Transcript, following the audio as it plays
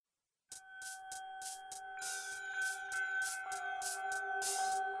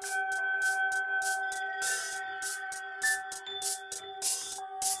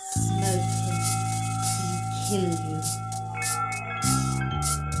kill you.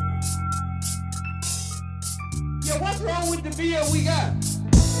 Yeah, what's wrong with the beer we got?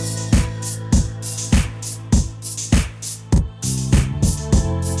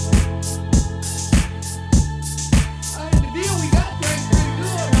 The beer we got tastes pretty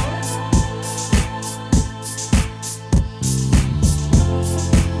good, huh?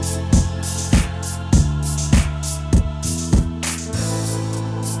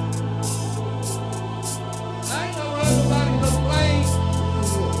 I ain't gonna let nobody complain.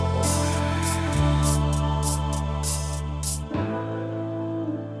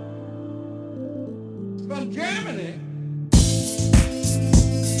 From Germany.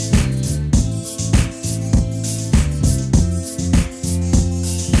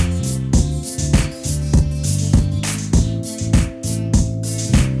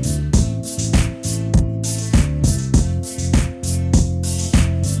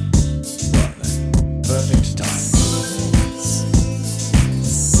 Perfect time.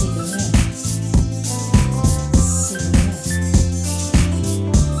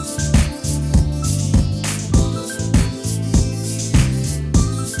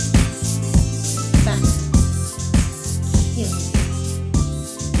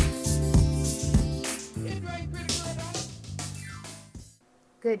 It drank pretty good, huh?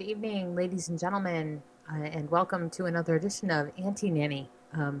 Good evening, ladies and gentlemen, and welcome to another edition of Anti-Nanny,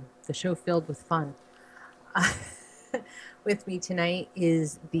 the show filled with fun. With me tonight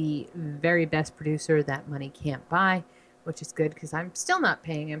is the very best producer that money can't buy, which is good because I'm still not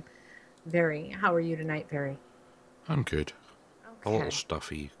paying him. Very, how are you tonight, Very? I'm good. A Okay. little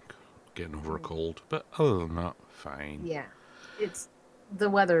stuffy, getting over a cold, but other than that, fine. Yeah, the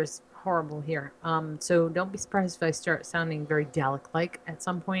weather's horrible here. So don't be surprised if I start sounding very Dalek-like at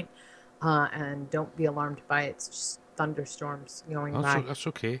some point, and don't be alarmed by it. It's just thunderstorms going by. That's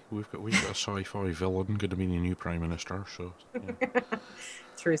okay. We've got a sci-fi villain going to be the new prime minister, so yeah.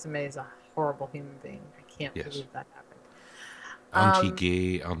 Theresa May is a horrible human being. I can't Yes. believe that happened.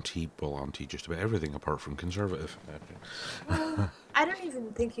 Anti-gay, anti just about everything apart from conservative. Well, I don't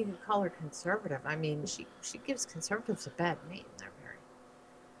even think you could call her conservative. I mean, she gives conservatives a bad name.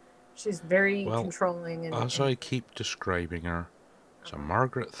 She's very Well, controlling As I keep describing her, it's a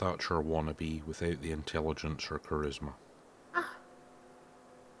Margaret Thatcher wannabe without the intelligence or charisma.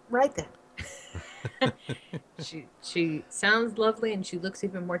 right then. She sounds lovely, and she looks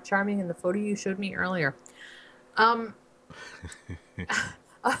even more charming in the photo you showed me earlier.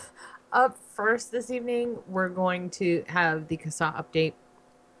 Up first this evening, we're going to have the CASA update,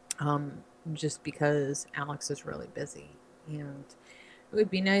 just because Alex is really busy, and it would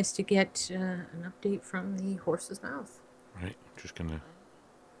be nice to get an update from the horse's mouth. Right, just gonna Okay.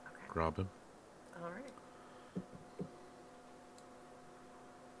 grab him. All right.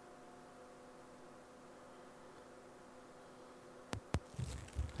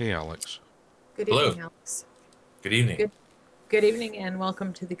 Hey, Alex. Good Hello. evening, Alex. Good evening. Good evening, and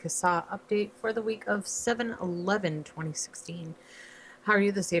welcome to the CASA update for the week of 7/11/2016. How are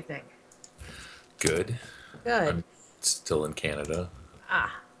you this evening? Good. Good. I'm still in Canada.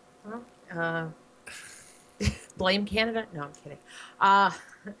 Well, blame Canada? No, I'm kidding.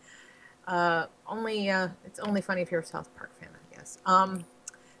 It's only funny if you're a South Park fan, I guess.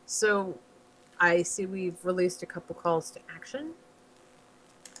 So I see we've released a couple calls to action.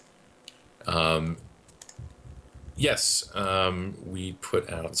 Yes, we put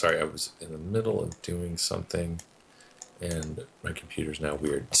out. Sorry, I was in the middle of doing something, and my computer's now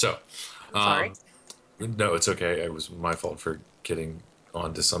weird. So, Sorry. no, it's okay. It was my fault for getting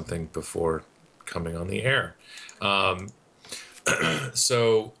onto something before coming on the air.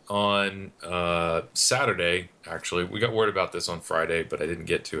 So on Saturday, actually, we got word about this on Friday, but I didn't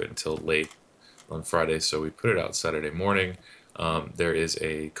get to it until late on Friday, so we put it out Saturday morning. There is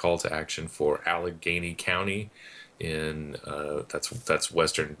a call to action for Allegheny County in that's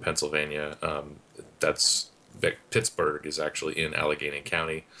Western Pennsylvania. Pittsburgh is actually in Allegheny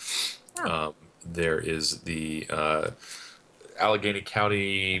County. Oh. There is the Allegheny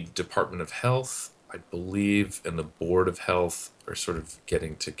County Department of Health, I believe, and the Board of Health are sort of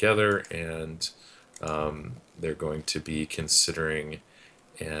getting together, and they're going to be considering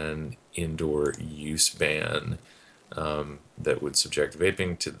an indoor use ban that would subject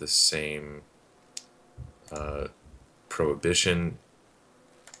vaping to the same prohibition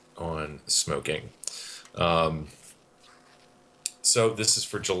on smoking. So this is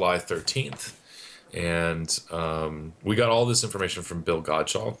for July 13th. And we got all this information from Bill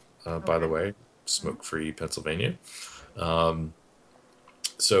Godshaw, by the way, Smoke Free Pennsylvania. And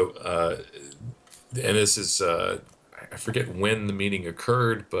this is, I forget when the meeting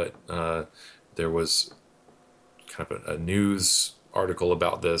occurred, but there was kind of a news article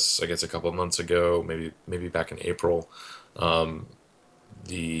about this, I guess, a couple of months ago, maybe back in April.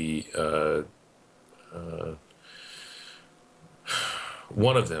 The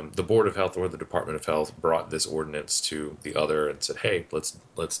one of them, the Board of Health or the Department of Health, brought this ordinance to the other and said, "Hey,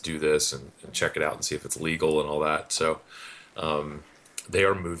 let's do this and check it out and see if it's legal and all that." So they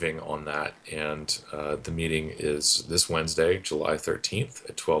are moving on that, and the meeting is this Wednesday, July 13th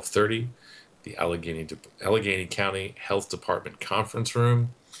at 12:30, the Allegheny County Health Department conference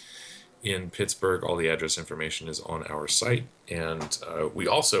room in Pittsburgh. All the address information is on our site, and we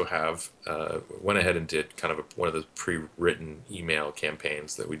also have went ahead and did kind of one of the pre-written email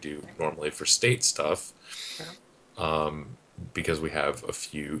campaigns that we do normally for state stuff, because we have a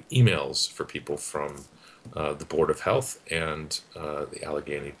few emails for people from the Board of Health and the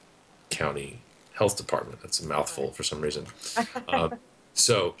Allegheny County Health Department. That's a mouthful for some reason.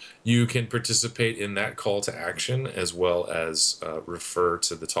 So you can participate in that call to action, as well as refer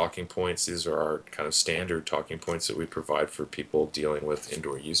to the talking points. These are our kind of standard talking points that we provide for people dealing with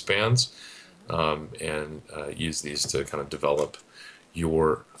indoor use bans, and use these to kind of develop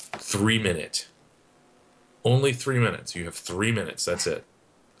your 3 minute, only 3 minutes. You have 3 minutes. That's it.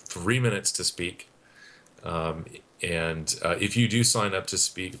 3 minutes to speak. And if you do sign up to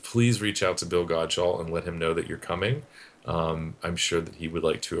speak, please reach out to Bill Godshall and let him know that you're coming. I'm sure that he would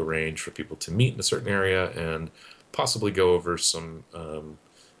like to arrange for people to meet in a certain area and possibly go over some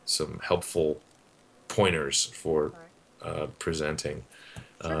helpful pointers for presenting.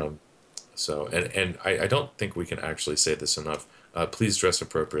 So I don't think we can actually say this enough. Please dress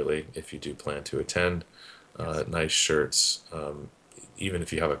appropriately if you do plan to attend. Nice shirts. Even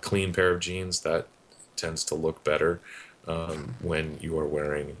if you have a clean pair of jeans, that tends to look better when you are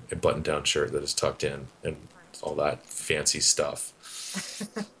wearing a button-down shirt that is tucked in and all that fancy stuff.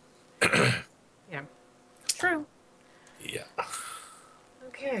 Yeah, true. Yeah.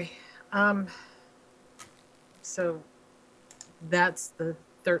 Okay. So that's the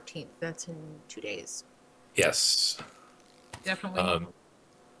 13th. That's in 2 days. Yes. Definitely.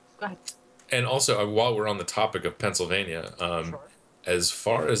 Go ahead. And also, while we're on the topic of Pennsylvania, Sure. as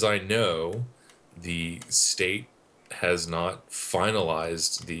far as I know, the state has not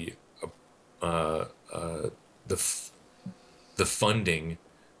finalized the funding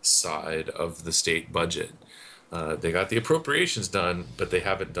side of the state budget. They got the appropriations done, but they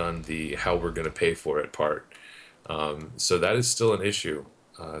haven't done the how we're going to pay for it part. So that is still an issue.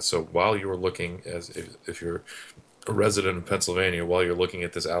 So while you're looking, if you're a resident of Pennsylvania, while you're looking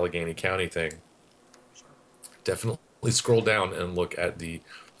at this Allegheny County thing, definitely scroll down and look at the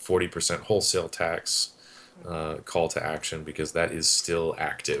 40% wholesale tax call to action, because that is still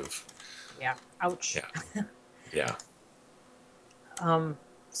active. Yeah. Ouch. Yeah.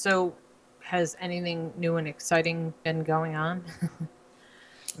 So has anything new and exciting been going on?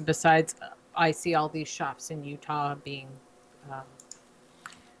 Besides, I see all these shops in Utah being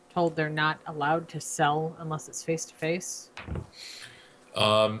told they're not allowed to sell unless it's face to face.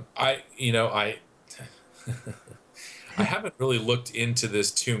 I I haven't really looked into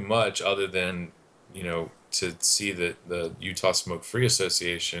this too much, other than, to see that the Utah Smoke Free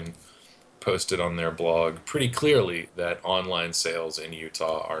Association posted on their blog pretty clearly that online sales in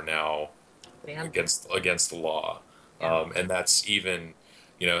Utah are now Banned. against the law. Yeah. And that's even,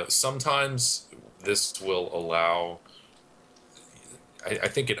 sometimes this will allow, I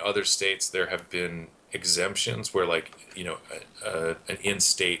think in other states there have been exemptions where, like, an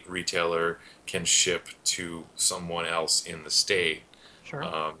in-state retailer can ship to someone else in the state.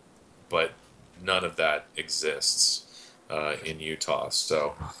 Sure. But none of that exists in Utah.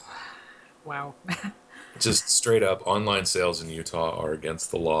 So Wow. just straight up, online sales in Utah are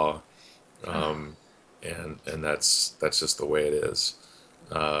against the law. And that's just the way it is.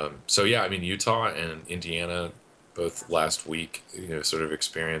 So yeah, I mean, Utah and Indiana both last week, sort of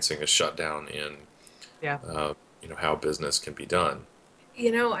experiencing a shutdown in, Yeah. how business can be done.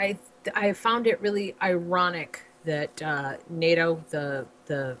 I found it really ironic that NATO, the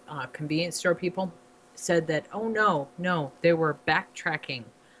convenience store people, said that, oh no, they were backtracking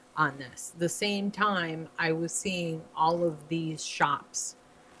on this. The same time I was seeing all of these shops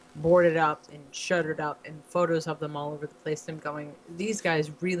boarded up and shuttered up and photos of them all over the place. I'm going, these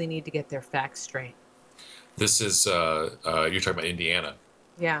guys really need to get their facts straight. This is you're talking about Indiana.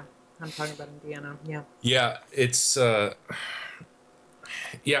 Yeah, I'm talking about Indiana. Yeah. Yeah, it's in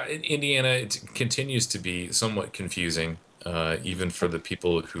Indiana, it continues to be somewhat confusing, even for the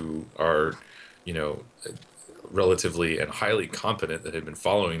people who are, relatively and highly competent, that have been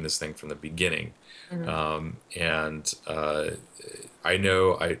following this thing from the beginning. Mm-hmm. I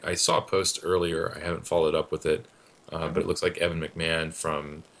know I saw a post earlier. I haven't followed up with it, but it looks like Evan McMahon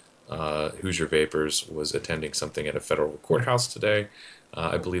from Hoosier Vapors was attending something at a federal courthouse today.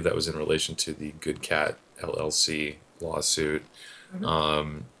 I believe that was in relation to the Good Cat LLC lawsuit.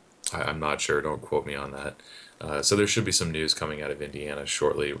 I'm not sure. Don't quote me on that. So there should be some news coming out of Indiana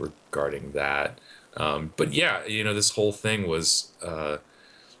shortly regarding that. But yeah, this whole thing was, I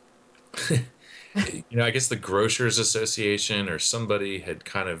guess the Grocers Association or somebody had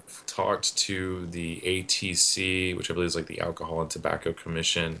kind of talked to the ATC, which I believe is like the Alcohol and Tobacco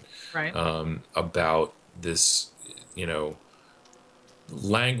Commission, Right. about this,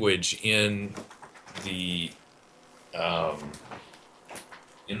 language the um,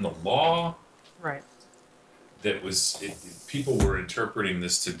 in the law Right. that people were interpreting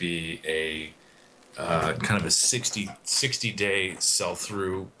this to be a kind of a 60 day sell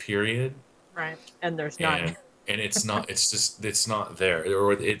through period, Right. And there's and none. it's not there,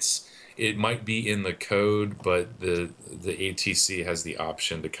 or it might be in the code, but the ATC has the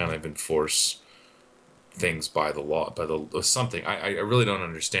option to kind of enforce things by the law, by the something. I really don't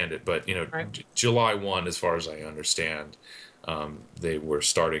understand it, but Right. July 1, as far as I understand, they were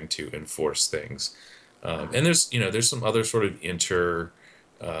starting to enforce things. And there's some other sort of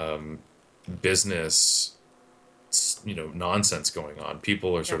business nonsense going on.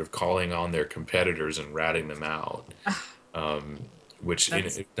 People are sort of calling on their competitors and ratting them out, which I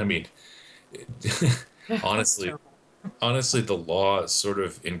mean, honestly, Terrible. the law sort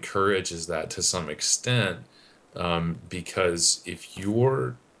of encourages that to some extent, because if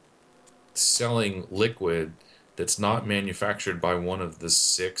you're selling liquid that's not manufactured by one of the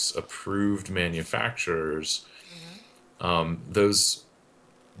 6 approved manufacturers, those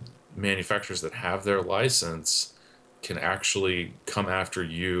manufacturers that have their license can actually come after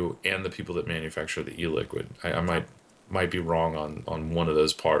you and the people that manufacture the e-liquid. I might be wrong on one of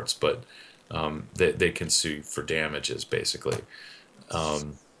those parts, but they can sue for damages basically.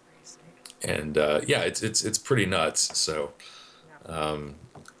 And yeah, it's pretty nuts. So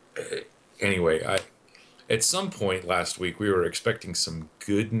anyway, at some point last week we were expecting some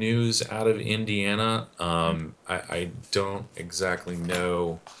good news out of Indiana. I don't exactly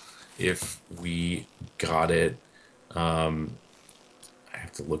know if we got it. I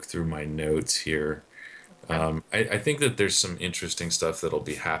have to look through my notes here. I think that there's some interesting stuff that'll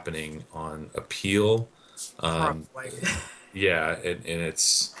be happening on appeal. Probably. Yeah, and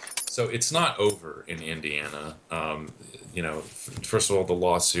it's not over in Indiana. First of all, the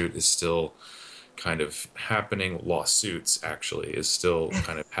lawsuit is still kind of happening. Lawsuits actually is still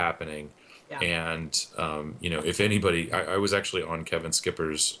kind of happening. Yeah. And if anybody, I was actually on Kevin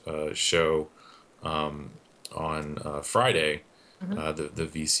Skipper's show on Friday, the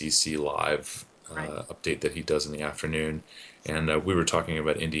VCC live update that he does in the afternoon, and we were talking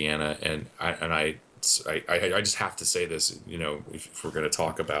about Indiana, and I just have to say this, if we're going to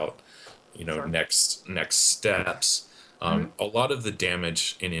talk about, Sure. next steps. A lot of the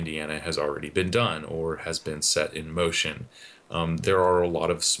damage in Indiana has already been done or has been set in motion. There are a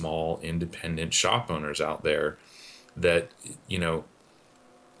lot of small independent shop owners out there that, even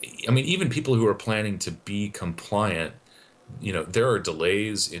people who are planning to be compliant, there are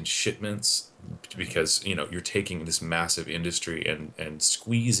delays in shipments because, you're taking this massive industry and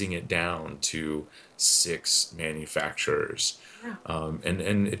squeezing it down to 6 manufacturers. Yeah.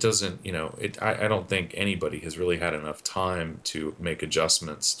 And it doesn't, I don't think anybody has really had enough time to make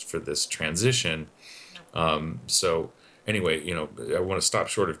adjustments for this transition. So anyway, I want to stop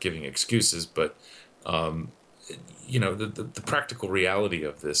short of giving excuses, but, the practical reality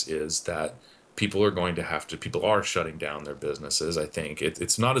of this is that people are shutting down their businesses. I think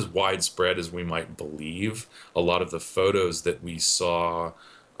it's not as widespread as we might believe. A lot of the photos that we saw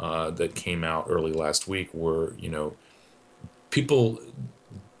that came out early last week were, people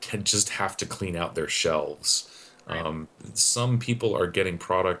just have to clean out their shelves. Right. Some people are getting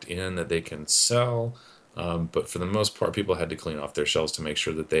product in that they can sell, but for the most part, people had to clean off their shelves to make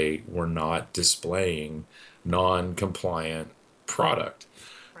sure that they were not displaying non-compliant product.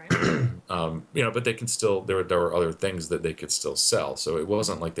 Right. But they can still, there were other things that they could still sell. So it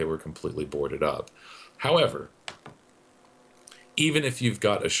wasn't like they were completely boarded up. However, even if you've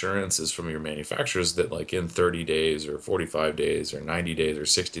got assurances from your manufacturers that like in 30 days or 45 days or 90 days or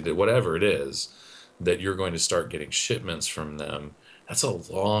 60 days, whatever it is, that you're going to start getting shipments from them, that's a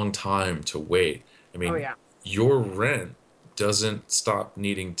long time to wait. Oh yeah. Your rent doesn't stop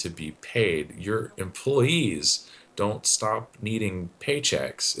needing to be paid. Your employees don't stop needing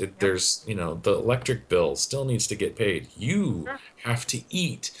paychecks. There's, the electric bill still needs to get paid. You Sure. have to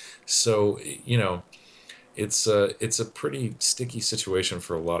eat. So, it's a pretty sticky situation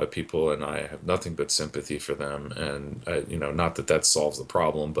for a lot of people, and I have nothing but sympathy for them. And not that that solves the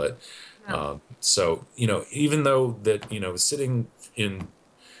problem, but No. so even though that sitting in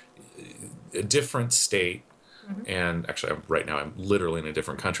a different state, Hmm. and actually right now I'm literally in a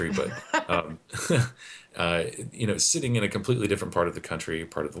different country, but um, sitting in a completely different part of the country,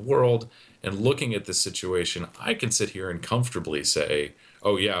 part of the world, and looking at this situation, I can sit here and comfortably say,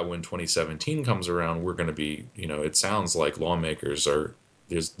 oh yeah, when 2017 comes around, we're going to be, it sounds like lawmakers are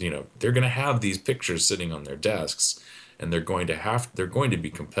they're going to have these pictures sitting on their desks, and they're going to be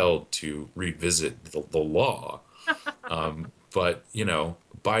compelled to revisit the law. But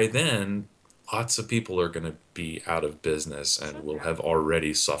by then, lots of people are going to be out of business and will Sure. have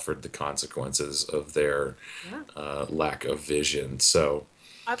already suffered the consequences of their Yeah. lack of vision. So,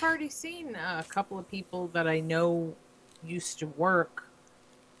 I've already seen a couple of people that I know used to work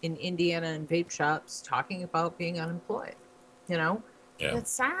in Indiana and vape shops talking about being unemployed. You know, yeah,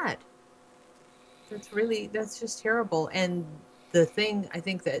 that's sad. That's just terrible. And the thing I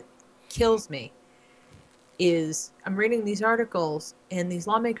think that kills me is I'm reading these articles and these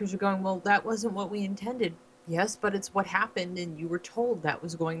lawmakers are going, well, that wasn't what we intended. Yes, but it's what happened, and you were told that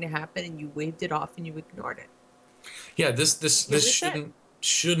was going to happen, and you waved it off and you ignored it. yeah. This Here we sit.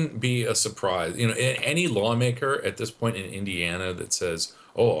 shouldn't be a surprise. Any lawmaker at this point in Indiana that says,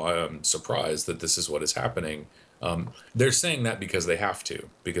 "Oh, I'm surprised that this is what is happening," they're saying that because they have to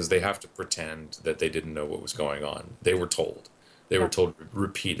pretend that they didn't know what was going on. They were told. They were Yeah. told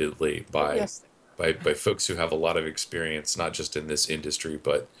repeatedly Well, by yes. by folks who have a lot of experience, not just in this industry,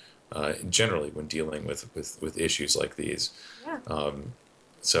 but generally when dealing with issues like these. Yeah,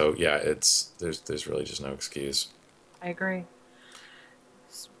 So yeah, there's really just no excuse. I agree.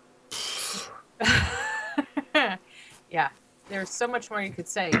 Yeah, there's so much more you could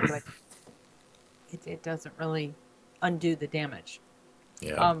say, but it doesn't really undo the damage.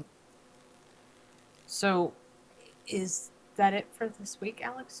 Yeah. Um, so is that it for this week,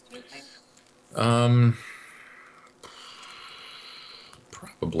 Alex? Do you think? Um,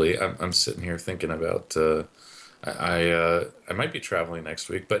 Probably. I'm sitting here thinking about. I might be traveling next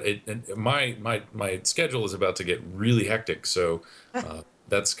week, but my schedule is about to get really hectic. So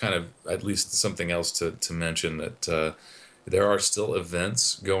that's kind of at least something else to mention that there are still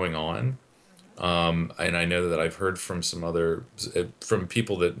events going on. And I know that I've heard from some other from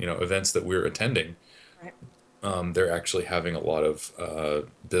people that events that we're attending. Right. They're actually having a lot of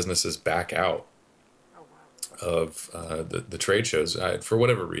businesses back out Oh wow. of the trade shows for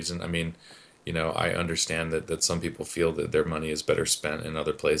whatever reason. I mean, I understand that some people feel that their money is better spent in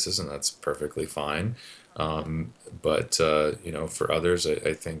other places, and that's perfectly fine. But for others,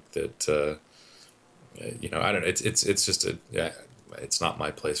 I think that I don't know. It's just yeah, it's not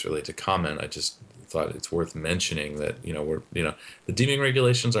my place really to comment. I just thought it's worth mentioning that the deeming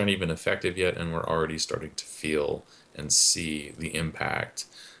regulations aren't even effective yet, and we're already starting to feel and see the impact.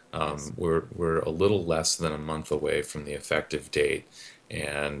 Yes. We're a little less than a month away from the effective date,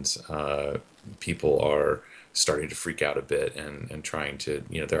 and people are starting to freak out a bit and trying to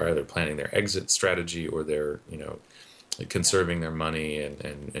they're either planning their exit strategy or they're Yeah. conserving their money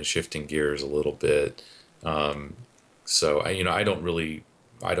and shifting gears a little bit. So I don't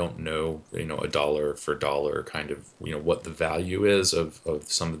know a dollar for dollar kind of what the value is of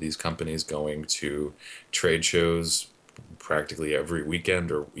some of these companies going to trade shows practically every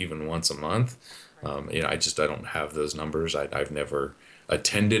weekend or even once a month. Right. I don't have those numbers. I've never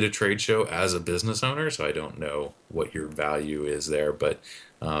attended a trade show as a business owner, so I don't know what your value is there. But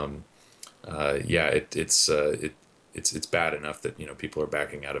yeah, it's bad enough that people are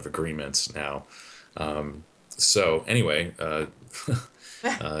backing out of agreements now. So anyway,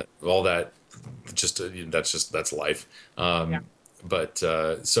 all that that's life. Yeah. But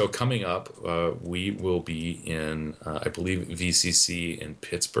so coming up, we will be in I believe VCC in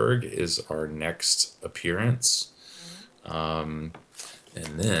Pittsburgh is our next appearance. Mhm.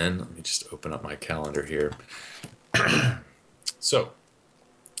 And then let me just open up my calendar here. So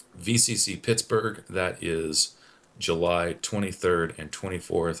VCC Pittsburgh, that is July 23rd and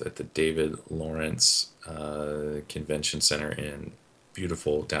 24th at the David Lawrence Convention Center in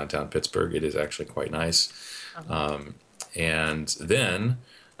beautiful downtown Pittsburgh. It is actually quite nice. Uh-huh. And then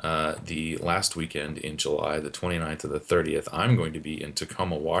the last weekend in July, the 29th to the 30th, I'm going to be in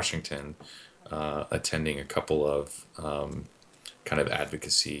Tacoma, Washington, attending a couple of kind of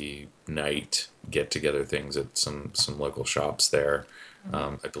advocacy night get together things at some local shops there.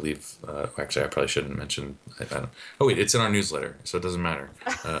 Mhm. I believe, actually, I probably shouldn't mention. I don't, oh wait, it's in our newsletter, so it doesn't matter.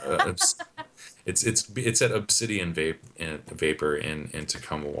 It's at Obsidian Vapor in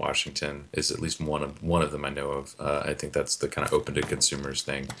Tacoma, Washington. Is at least one of them I know of. I think that's the kind of open to consumers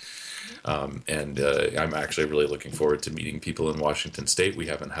thing. And I'm actually really looking forward to meeting people in Washington State. We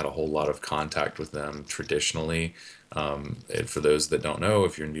haven't had a whole lot of contact with them traditionally. And for those that don't know,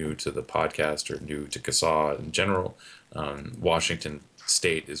 if you're new to the podcast or new to CASA in general, Washington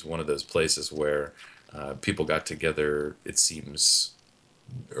State is one of those places where people got together, it seems,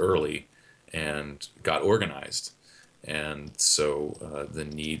 early and got organized. And so the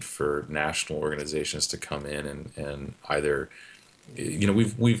need for national organizations to come in and either,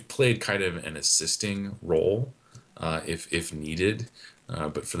 we've played kind of an assisting role if needed,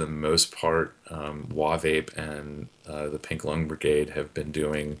 but for the most part, WAVAPE and the Pink Lung Brigade have been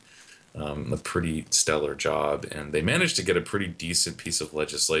doing a pretty stellar job, and they managed to get a pretty decent piece of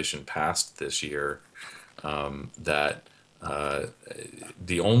legislation passed this year that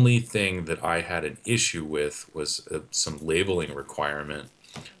the only thing that I had an issue with was some labeling requirement,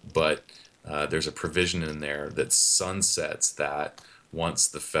 but there's a provision in there that sunsets that once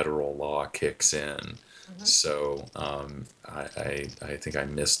the federal law kicks in. So I think I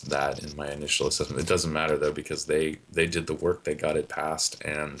missed that in my initial assessment. It doesn't matter though, because they did the work, they got it passed,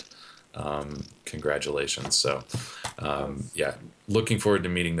 and congratulations. So yeah, looking forward to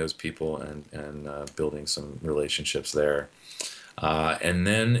meeting those people and building some relationships there. And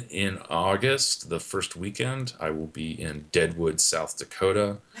then in August, the first weekend, I will be in Deadwood, South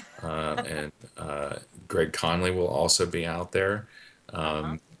Dakota, and Greg Conley will also be out there.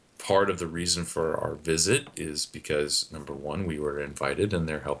 Part of the reason for our visit is because, number one, we were invited and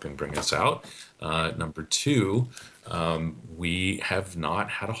they're helping bring us out. Number two, we have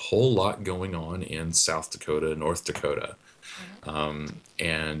not had a whole lot going on in South Dakota, North Dakota.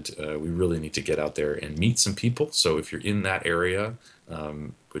 And we really need to get out there and meet some people. So if you're in that area,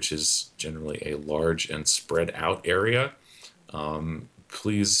 which is generally a large and spread out area,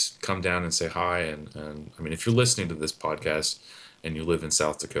 please come down and say hi. And I mean, if you're listening to this podcast and you live in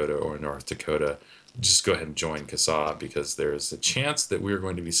South Dakota or North Dakota, just go ahead and join CASA, because there's a chance that we're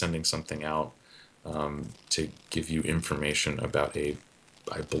going to be sending something out to give you information about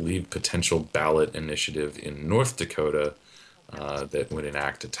I believe, potential ballot initiative in North Dakota that would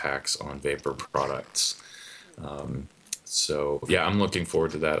enact a tax on vapor products. So yeah, I'm looking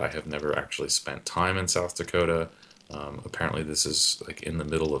forward to that. I have never actually spent time in South Dakota. Apparently this is like in the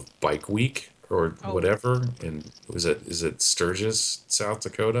middle of Bike Week or whatever. And is it Sturgis, South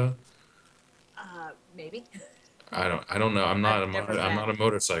Dakota? Maybe. I don't know. I'm not I've never I'm been. not a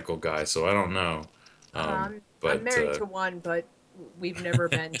motorcycle guy, so I don't know. But I'm married to one, but we've never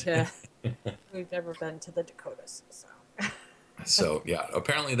been to the Dakotas. So. So yeah,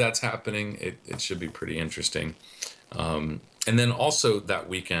 apparently that's happening. It should be pretty interesting. And then also that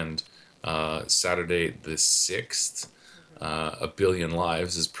weekend, Saturday the 6th, A Billion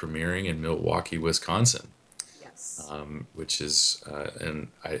Lives is premiering in Milwaukee, Wisconsin. Yes. Which is, and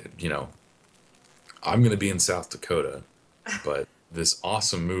I'm going to be in South Dakota, but this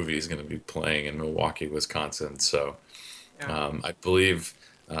awesome movie is going to be playing in Milwaukee, Wisconsin. So I believe,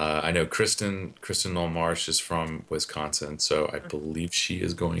 I know Kristen Nolmarsh is from Wisconsin, so I believe she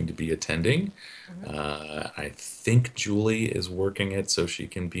is going to be attending. I think Julie is working it so she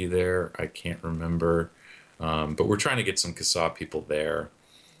can be there. I can't remember. But we're trying to get some CASA people there.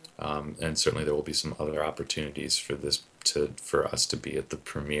 And certainly there will be some other opportunities for us to be at the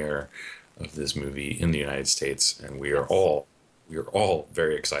premiere of this movie in the United States, and we are all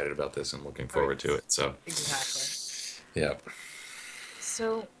very excited about this and looking forward to it. So exactly. Yeah.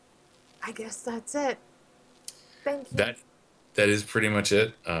 So I guess that's it. Thank you. That is pretty much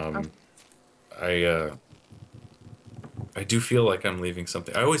it. I do feel like I'm leaving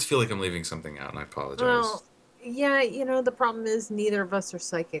something. I always feel like I'm leaving something out, and I apologize. Well, yeah, the problem is neither of us are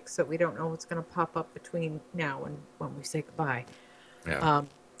psychics, so we don't know what's going to pop up between now and when we say goodbye. Yeah.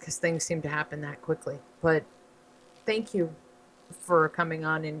 Because things seem to happen that quickly. But thank you for coming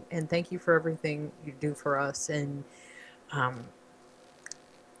on, and thank you for everything you do for us. And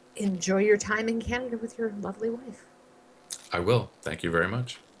enjoy your time in Canada with your lovely wife. I will. Thank you very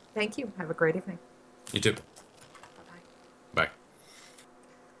much. Thank you. Have a great evening. You too. Bye-bye.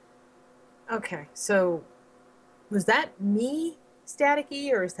 Bye. Okay, so was that me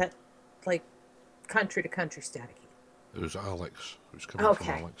staticky, or is that like country to country staticky? It was Alex. It was coming from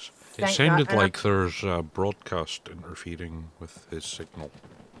Alex. It Thank sounded God. like there's a broadcast interfering with his signal.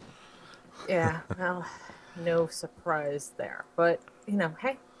 Yeah, well, no surprise there. But,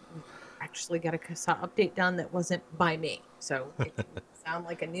 hey, we actually got a CASA update done that wasn't by me. So it didn't sound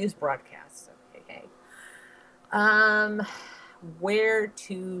like a news broadcast. So, hey. Where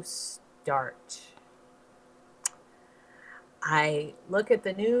to start? I look at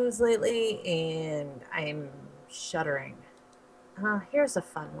the news lately and I'm shuddering. Here's a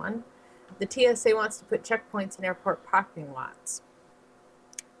fun one. The TSA wants to put checkpoints in airport parking lots.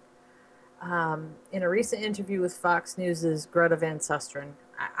 In a recent interview with Fox News' Greta Van Susteren,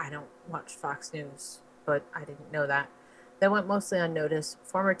 I don't watch Fox News, but I didn't know that. That went mostly unnoticed.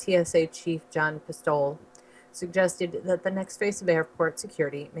 Former TSA Chief John Pistole suggested that the next phase of airport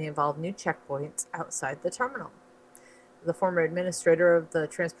security may involve new checkpoints outside the terminal. The former administrator of the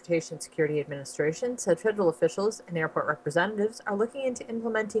Transportation Security Administration said federal officials and airport representatives are looking into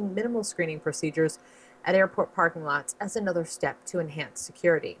implementing minimal screening procedures at airport parking lots as another step to enhance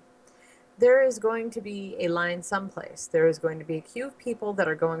security. There is going to be a line someplace. There is going to be a queue of people that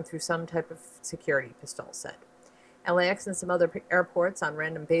are going through some type of security, Pistole said. LAX and some other airports on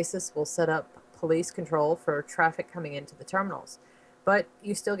random basis will set up police control for traffic coming into the terminals. But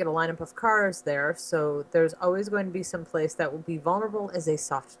you still get a lineup of cars there, so there's always going to be some place that will be vulnerable as a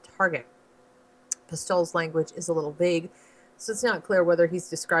soft target. Pistole's language is a little vague, so it's not clear whether he's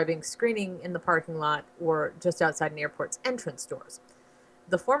describing screening in the parking lot or just outside an airport's entrance doors.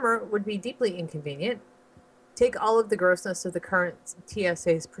 The former would be deeply inconvenient. Take all of the grossness of the current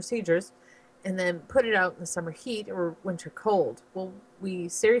TSA's procedures and then put it out in the summer heat or winter cold. Will we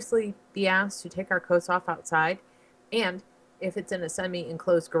seriously be asked to take our coats off outside? And if it's in a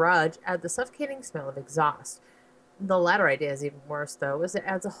semi-enclosed garage, add the suffocating smell of exhaust. The latter idea is even worse, though, as it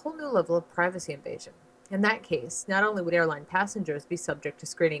adds a whole new level of privacy invasion. In that case, not only would airline passengers be subject to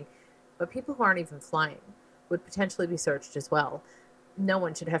screening, but people who aren't even flying would potentially be searched as well. No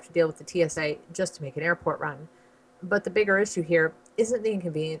one should have to deal with the TSA just to make an airport run. But the bigger issue here isn't the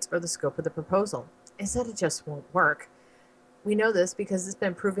inconvenience or the scope of the proposal. It's that it just won't work. We know this because it's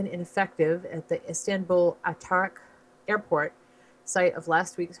been proven ineffective at the Istanbul Ataturk airport, site of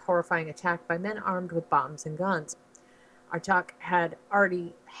last week's horrifying attack by men armed with bombs and guns. Ataturk had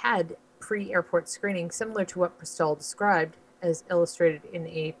already had pre-airport screening similar to what Pistole described, as illustrated in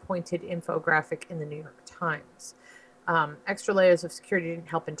a pointed infographic in the New York Times. Extra layers of security didn't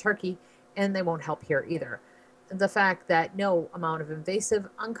help in Turkey, and they won't help here either. The fact that no amount of invasive,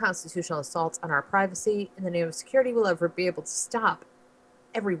 unconstitutional assaults on our privacy in the name of security will ever be able to stop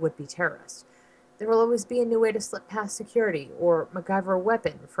every would-be terrorist. There will always be a new way to slip past security or MacGyver a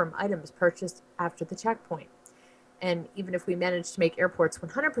weapon from items purchased after the checkpoint. And even if we manage to make airports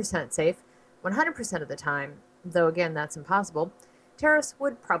 100% safe, 100% of the time, though again that's impossible, terrorists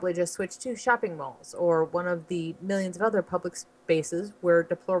would probably just switch to shopping malls or one of the millions of other public spaces where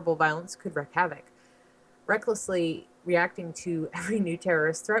deplorable violence could wreak havoc. Recklessly reacting to every new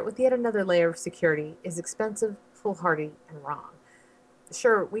terrorist threat with yet another layer of security is expensive, foolhardy, and wrong.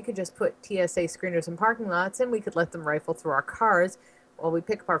 Sure, we could just put TSA screeners in parking lots and we could let them rifle through our cars while we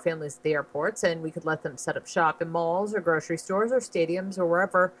pick up our families at the airports, and we could let them set up shop in malls or grocery stores or stadiums or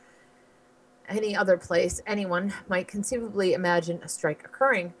wherever, any other place anyone might conceivably imagine a strike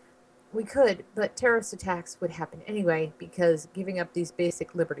occurring. We could, but terrorist attacks would happen anyway because giving up these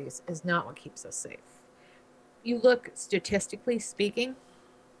basic liberties is not what keeps us safe. You look, statistically speaking,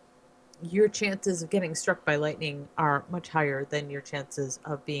 your chances of getting struck by lightning are much higher than your chances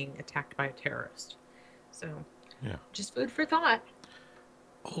of being attacked by a terrorist. So, Yeah. just food for thought.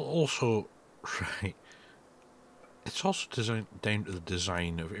 Also, right, it's also down to the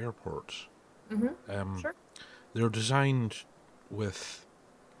design of airports. Sure. They're designed with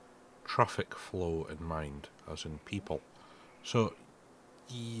traffic flow in mind, as in people. So,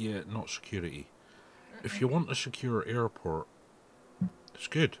 yeah, not security. If you want a secure airport, it's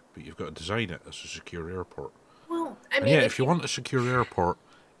good, but you've got to design it as a secure airport. Well, I And mean, yeah, if you want a secure airport,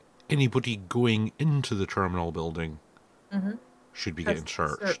 anybody going into the terminal building should be Has getting to be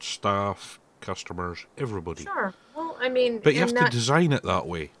searched. searched. Staff, customers, everybody. Sure. Well, I mean, But you and have to that design it that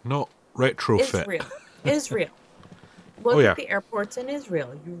way, not retrofit. Israel. Israel. Look Oh, yeah. at the airports in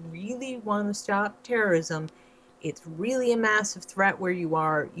Israel. You really want to stop terrorism. It's really a massive threat where you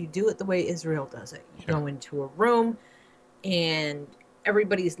are. You do it the way Israel does it. You Yeah. go into a room and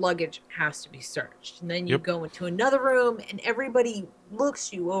everybody's luggage has to be searched. And then you Yep. go into another room and everybody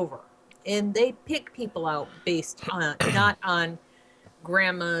looks you over. And they pick people out based on, not on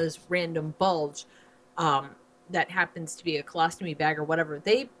grandma's random bulge that happens to be a colostomy bag or whatever.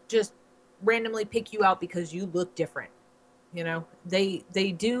 They just randomly pick you out because you look different. You know, they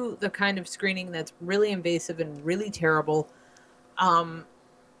do the kind of screening that's really invasive and really terrible,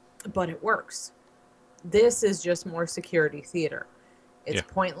 but it works. This is just more security theater. It's Yeah.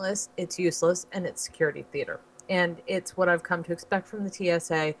 pointless, it's useless, and it's security theater. And it's what I've come to expect from the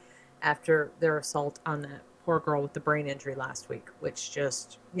TSA after their assault on that poor girl with the brain injury last week, which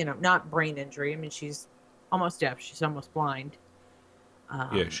just, not brain injury. I mean, she's almost deaf. She's almost blind.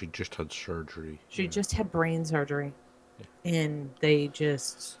 Yeah, she just had surgery. She Yeah. just had brain surgery. And they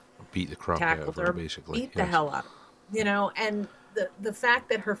just Beat the crap out tackled of her, her, basically. beat the hell out of her. And the fact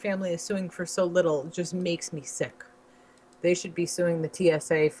that her family is suing for so little just makes me sick. They should be suing the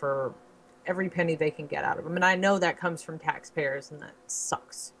TSA for every penny they can get out of them. And I know that comes from taxpayers, and that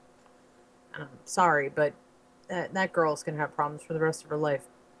sucks. And I'm sorry, but that girl's going to have problems for the rest of her life.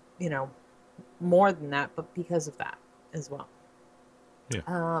 More than that, but because of that as well.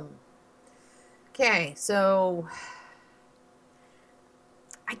 Yeah. Okay, so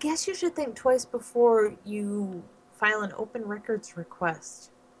I guess you should think twice before you file an open records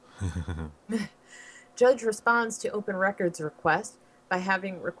request. Judge responds to open records request by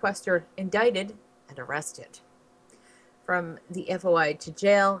having requester indicted and arrested. From the FOI to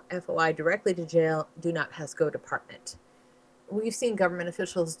jail, FOI directly to jail, do not PESCO department. We've seen government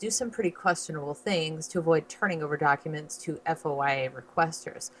officials do some pretty questionable things to avoid turning over documents to FOIA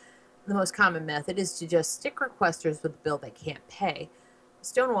requesters. The most common method is to just stick requesters with a bill they can't pay.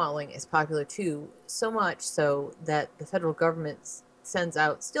 Stonewalling is popular too, so much so that the federal government sends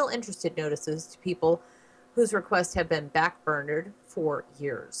out still interested notices to people whose requests have been backburnered for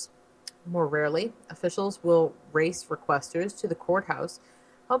years. More rarely, officials will race requesters to the courthouse,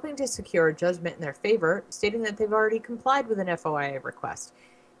 hoping to secure a judgment in their favor, stating that they've already complied with an FOIA request,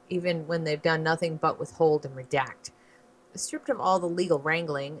 even when they've done nothing but withhold and redact. Stripped of all the legal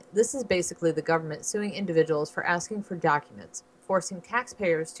wrangling, this is basically the government suing individuals for asking for documents, forcing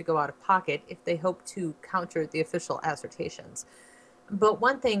taxpayers to go out of pocket if they hope to counter the official assertions. But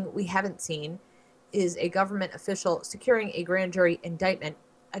one thing we haven't seen is a government official securing a grand jury indictment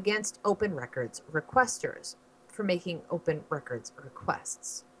against open records requesters for making open records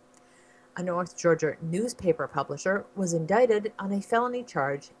requests. A North Georgia newspaper publisher was indicted on a felony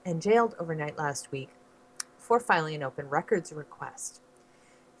charge and jailed overnight last week for filing an open records request.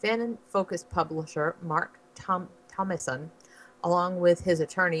 Fan-focused publisher Mark Thomason, along with his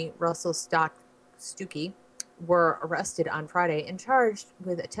attorney Russell Stuckey, were arrested on Friday and charged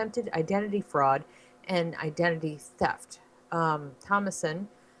with attempted identity fraud and identity theft. Thomason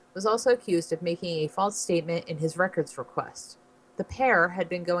was also accused of making a false statement in his records request. The pair had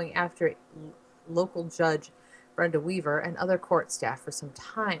been going after local judge Brenda Weaver and other court staff for some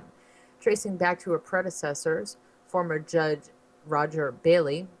time, tracing back to her predecessors, former Judge Roger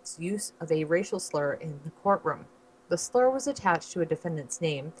Bailey's use of a racial slur in the courtroom. The slur was attached to a defendant's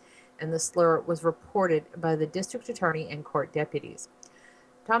name, and the slur was reported by the district attorney and court deputies.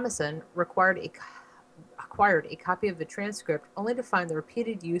 Thomason acquired a copy of the transcript only to find the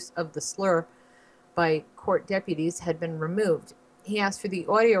repeated use of the slur by court deputies had been removed. He asked for the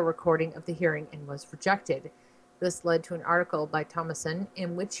audio recording of the hearing and was rejected. This led to an article by Thomason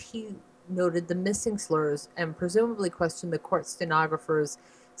in which he noted the missing slurs and presumably questioned the court stenographer's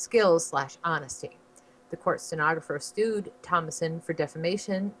skills/honesty. The court stenographer sued Thomason for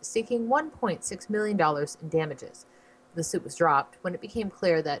defamation, seeking $1.6 million in damages. The suit was dropped when it became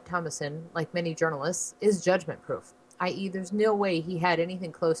clear that Thomason, like many journalists, is judgment-proof, i.e. there's no way he had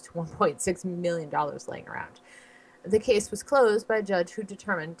anything close to $1.6 million laying around. The case was closed by a judge who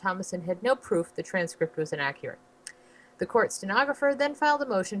determined Thomason had no proof the transcript was inaccurate. The court stenographer then filed a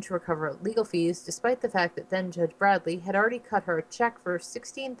motion to recover legal fees, despite the fact that then Judge Bradley had already cut her a check for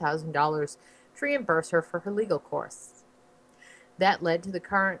 $16,000 to reimburse her for her legal costs. That led to the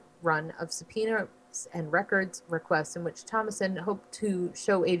current run of subpoenas and records requests in which Thomason hoped to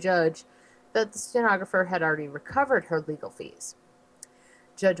show a judge that the stenographer had already recovered her legal fees.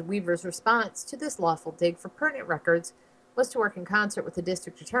 Judge Weaver's response to this lawful dig for pertinent records was to work in concert with the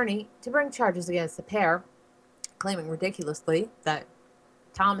district attorney to bring charges against the pair, claiming ridiculously that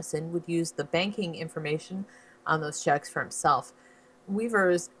Thomason would use the banking information on those checks for himself.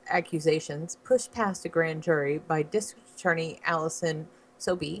 Weaver's accusations, pushed past a grand jury by District Attorney Allison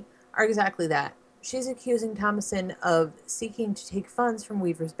Sobey, are exactly that. She's accusing Thomason of seeking to take funds from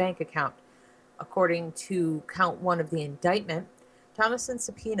Weaver's bank account. According to count 1 of the indictment, Thomason's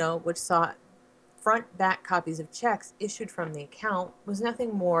subpoena, which sought front-back copies of checks issued from the account, was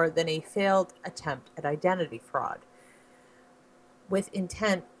nothing more than a failed attempt at identity fraud, with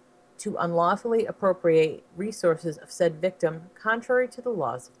intent to unlawfully appropriate resources of said victim contrary to the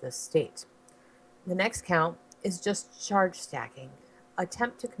laws of this state. The next count is just charge stacking,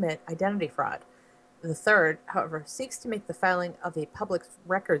 attempt to commit identity fraud. The third, however, seeks to make the filing of a public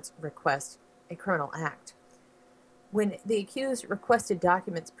records request a criminal act. When the accused requested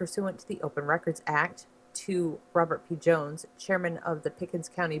documents pursuant to the Open Records Act to Robert P. Jones, chairman of the Pickens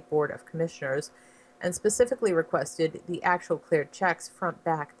County Board of Commissioners, and specifically requested the actual cleared checks front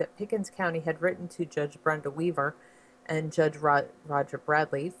back that Pickens County had written to Judge Brenda Weaver and Judge Roger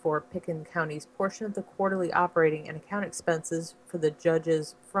Bradley for Pickens County's portion of the quarterly operating and account expenses for the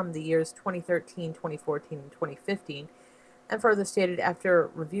judges from the years 2013, 2014, and 2015, and further stated after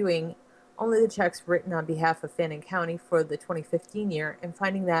reviewing only the checks written on behalf of Fannin County for the 2015 year and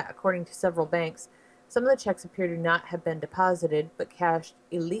finding that, according to several banks, some of the checks appear to not have been deposited but cashed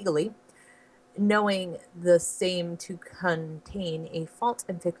illegally, knowing the same to contain a false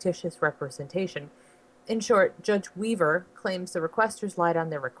and fictitious representation. In short, Judge Weaver claims the requesters lied on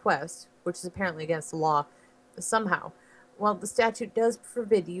their request, which is apparently against the law somehow. While the statute does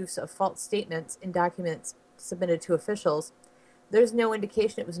forbid use of false statements in documents submitted to officials, there's no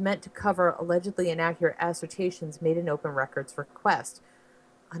indication it was meant to cover allegedly inaccurate assertions made in open records request.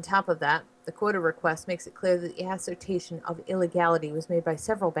 On top of that, the quota request makes it clear that the assertion of illegality was made by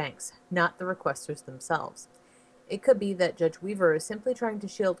several banks, not the requesters themselves. It could be that Judge Weaver is simply trying to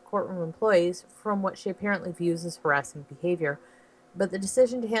shield courtroom employees from what she apparently views as harassing behavior, but the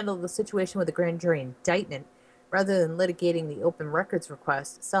decision to handle the situation with a grand jury indictment, rather than litigating the open records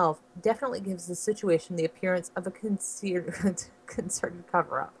request itself, definitely gives the situation the appearance of a concerted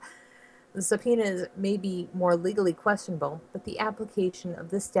cover-up. The subpoenas may be more legally questionable, but the application of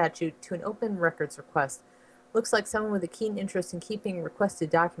this statute to an open records request looks like someone with a keen interest in keeping requested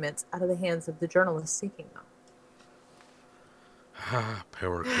documents out of the hands of the journalists seeking them. Ah,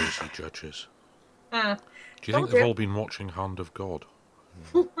 power crazy judges. Uh, Do you think they've all been watching Hand of God?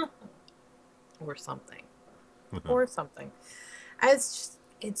 or something. Or something. It's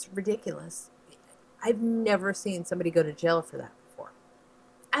ridiculous. I've never seen somebody go to jail for that before.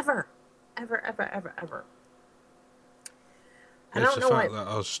 Ever. Ever. I It's don't the know fact what.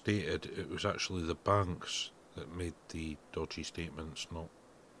 that, as stated, it was actually the banks that made the dodgy statements, not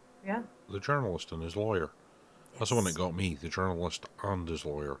Yeah. the journalist and his lawyer. That's the one that got me. The journalist and his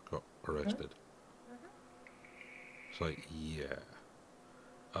lawyer got arrested. It's like, yeah.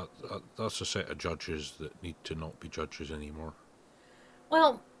 That's a set of judges that need to not be judges anymore.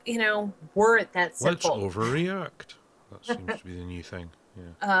 Well, were it that Let's simple. overreact. That seems to be the new thing.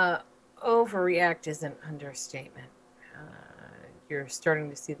 Yeah. Overreact is an understatement. You're starting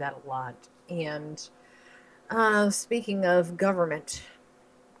to see that a lot. And speaking of government,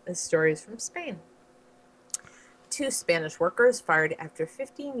 this story is from Spain. 2 Spanish workers fired after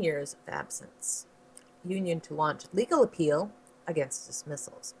 15 years of absence. Union to launch legal appeal against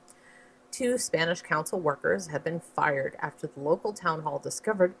dismissals. 2 Spanish council workers have been fired after the local town hall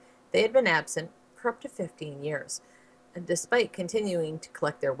discovered they had been absent for up to 15 years. And despite continuing to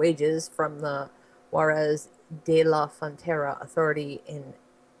collect their wages from the Juarez de la Frontera authority in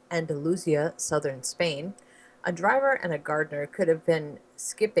Andalusia, southern Spain, a driver and a gardener could have been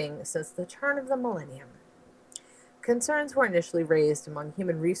skipping since the turn of the millennium. Concerns were initially raised among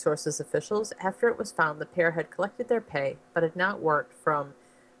human resources officials after it was found the pair had collected their pay but had not worked from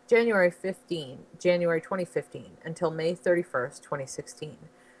January 2015 until May 31st, 2016.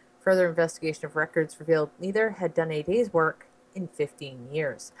 Further investigation of records revealed neither had done a day's work in 15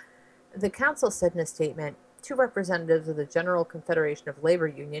 years. The council said in a statement, 2 representatives of the General Confederation of Labor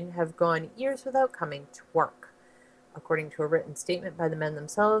Union have gone years without coming to work. According to a written statement by the men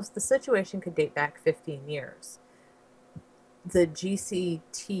themselves, the situation could date back 15 years. The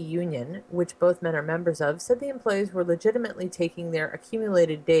GCT union, which both men are members of, said the employees were legitimately taking their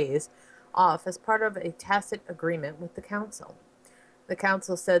accumulated days off as part of a tacit agreement with the council. The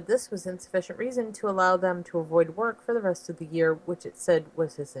council said this was insufficient reason to allow them to avoid work for the rest of the year, which it said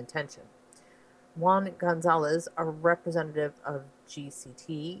was his intention. Juan Gonzalez, a representative of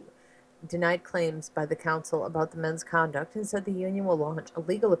GCT, denied claims by the council about the men's conduct and said the union will launch a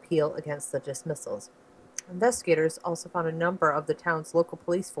legal appeal against the dismissals. Investigators also found a number of the town's local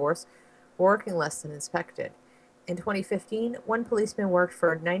police force working less than expected. In 2015, 1 policeman worked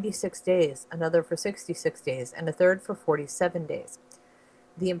for 96 days, another for 66 days, and a third for 47 days.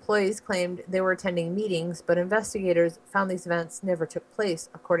 The employees claimed they were attending meetings, but investigators found these events never took place,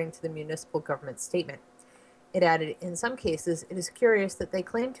 according to the municipal government statement. It added, in some cases, it is curious that they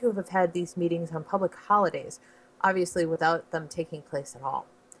claim to have had these meetings on public holidays, obviously without them taking place at all.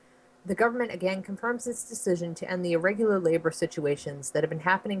 The government again confirms its decision to end the irregular labor situations that have been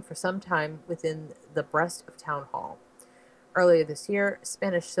happening for some time within the breast of Town Hall. Earlier this year,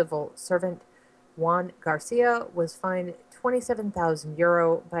 Spanish civil servant Juan Garcia was fined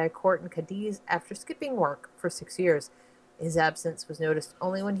 €27,000 by a court in Cadiz after skipping work for 6 years. His absence was noticed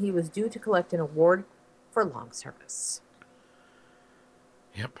only when he was due to collect an award for long service.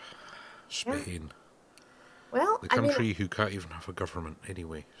 Yep. Spain. Well, The country who can't even have a government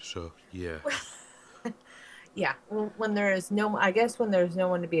anyway, so yeah. Yeah. Well, when there is no, I guess when there's no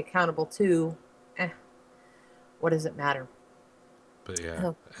one to be accountable to, eh, what does it matter? But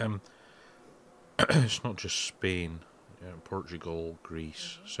yeah, Oh, it's not just Spain. Yeah, Portugal,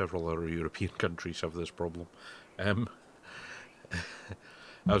 Greece, several other European countries have this problem. Um,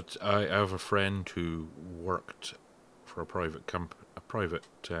 I have a friend who worked for a private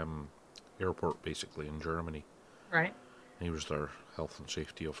airport, basically in Germany. right. He was their health and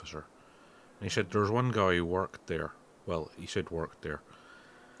safety officer. And he said there's one guy who worked there. Well, he said worked there.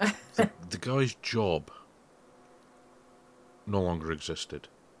 The guy's job no longer existed,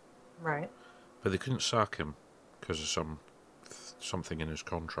 Right. but they couldn't sack him because of something in his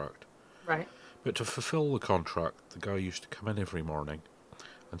contract. Right. But to fulfill the contract, the guy used to come in every morning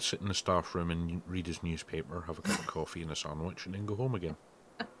and sit in the staff room and read his newspaper, have a cup of coffee and a sandwich, and then go home again.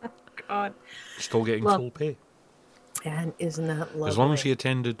 God. Still getting Love. full pay. And isn't that lovely? As long as he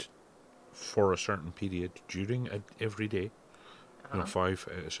attended for a certain period during every day, 5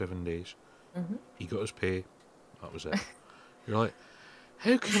 out of 7 days, he got his pay. That was it. You're like,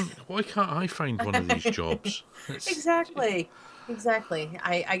 why can't I find one of these jobs? Exactly. Exactly.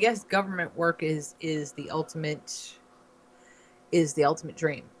 I guess government work is the ultimate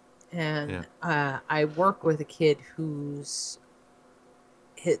dream. And I work with a kid who's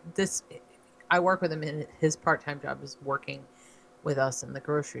I work with him in his part-time job is working with us in the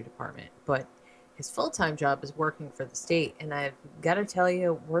grocery department, but his full-time job is working for the state. And I've got to tell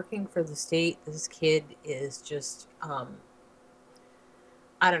you, working for the state, this kid is just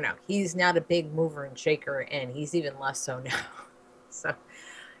I don't know. He's not a big mover and shaker, and he's even less so now. So,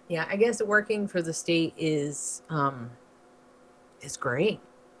 yeah, I guess working for the state is great.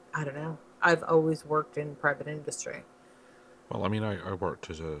 I don't know. I've always worked in private industry. Well, I mean, I worked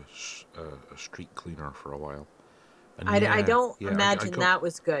as a street cleaner for a while. And I don't I imagine got, that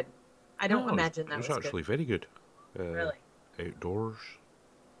was good. I don't no, imagine it that was was actually good. very good. Really? Outdoors,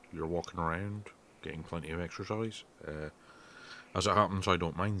 you're walking around, getting plenty of exercise. As it happens, I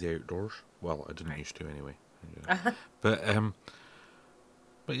don't mind the outdoors. Well, I didn't used to anyway. Yeah. But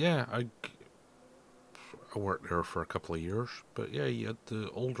yeah, I worked there for a couple of years. But yeah, you had the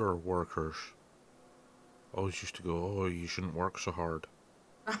older workers always used to go, "Oh, you shouldn't work so hard."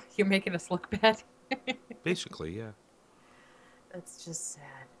 You're making us look bad. Basically, yeah. That's just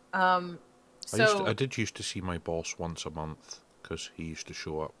sad. I did used to see my boss once a month because he used to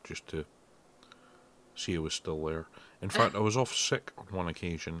show up just to see I was still there. In fact, I was off sick on one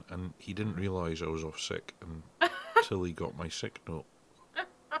occasion, and he didn't realise I was off sick until he got my sick note.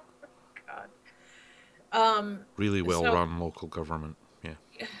 God. Really well run local government. Yeah.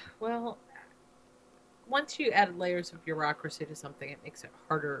 Well, once you add layers of bureaucracy to something, it makes it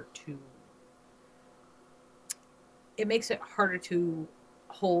harder to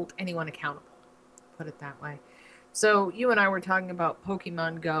hold anyone accountable. Put it that way. So you and I were talking about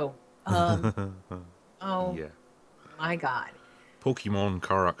Pokemon Go. Oh Yeah. my God. Pokemon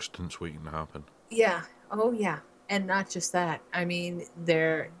car accidents waiting to happen. Yeah. Oh yeah. And not just that. I mean,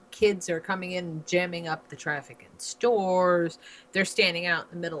 their kids are coming in and jamming up the traffic in stores. They're standing out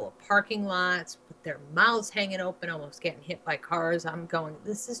in the middle of parking lots with their mouths hanging open, almost getting hit by cars. I'm going,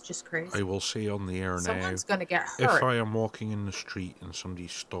 this is just crazy. I will say on the air Someone's now, going to get hurt. if I am walking in the street and somebody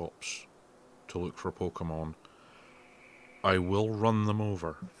stops to look for Pokemon, I will run them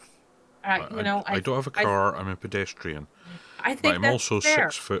over. I don't have a car. I'm a pedestrian. I think but I'm that's also fair.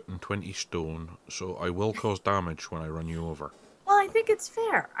 6 foot and 20 stone, so I will cause damage when I run you over. Well, I think it's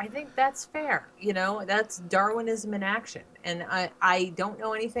fair. I think that's fair. That's Darwinism in action. And I don't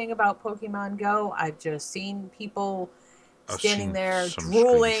know anything about Pokemon Go. I've just seen people standing there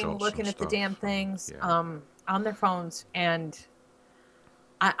drooling, looking at the damn things on their phones, and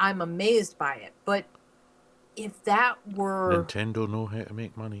I'm amazed by it. But if that were... Nintendo know how to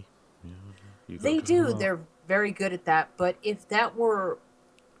make money. Yeah, they do. They're very good at that. But if that were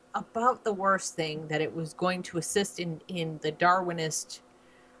about the worst thing, that it was going to assist in the Darwinist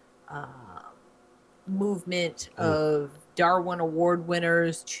movement of Darwin Award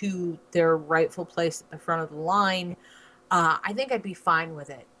winners to their rightful place at the front of the line, I think I'd be fine with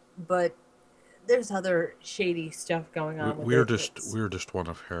it. But there's other shady stuff going on. Weirdest one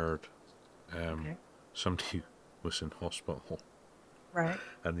I've heard. Somebody was in hospital, right?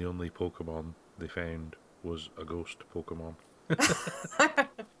 And the only Pokemon they found was a ghost Pokemon.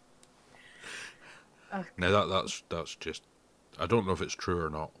 Now that's just, I don't know if it's true or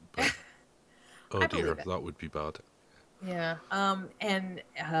not, but oh dear, that would be bad. Yeah. And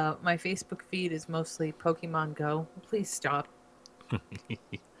my Facebook feed is mostly Pokemon Go. Please stop.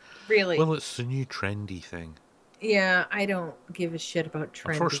 Really? Well, it's the new trendy thing. Yeah, I don't give a shit about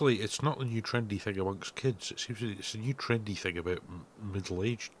trendy. Unfortunately, it's not the new trendy thing amongst kids. It seems it's a new trendy thing about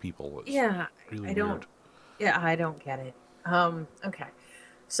middle-aged people. It's Yeah, really I don't. weird. Yeah, I don't get it. Okay.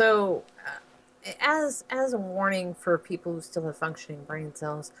 So, as a warning for people who still have functioning brain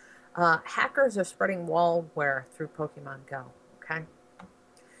cells, hackers are spreading malware through Pokemon Go. Okay.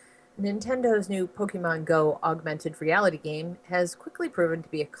 Nintendo's new Pokemon Go augmented reality game has quickly proven to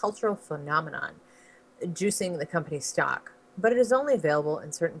be a cultural phenomenon, juicing the company's stock. But it is only available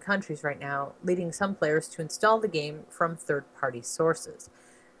in certain countries right now, leading some players to install the game from third party sources.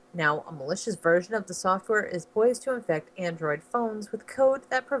 Now, a malicious version of the software is poised to infect Android phones with code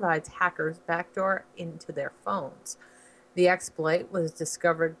that provides hackers backdoor into their phones. The exploit was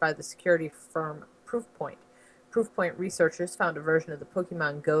discovered by the security firm Proofpoint. Proofpoint researchers found a version of the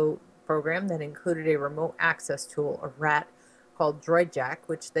Pokemon Go program that included a remote access tool, or RAT, called DroidJack,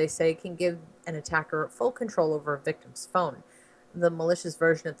 which they say can give an attacker full control over a victim's phone. The malicious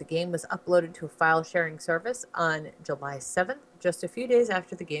version of the game was uploaded to a file sharing service on July 7th, just a few days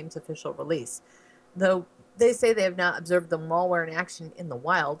after the game's official release. Though they say they have not observed the malware in action in the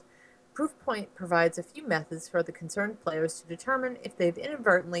wild, Proofpoint provides a few methods for the concerned players to determine if they've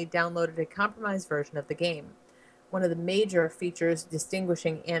inadvertently downloaded a compromised version of the game. One of the major features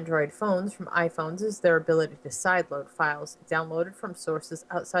distinguishing Android phones from iPhones is their ability to sideload files downloaded from sources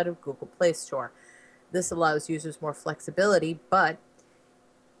outside of Google Play Store. This allows users more flexibility, but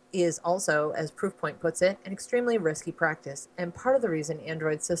is also, as Proofpoint puts it, an extremely risky practice, and part of the reason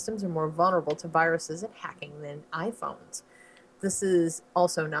Android systems are more vulnerable to viruses and hacking than iPhones. This is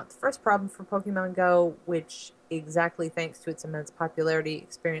also not the first problem for Pokemon Go, which, exactly thanks to its immense popularity,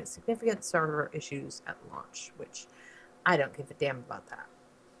 experienced significant server issues at launch, which I don't give a damn about that.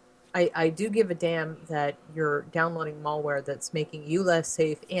 I do give a damn that you're downloading malware that's making you less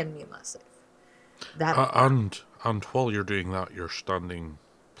safe and me less safe. That I care. And while you're doing that, you're standing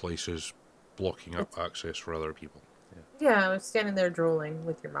places, blocking up It's, access for other people. yeah, I was standing there drooling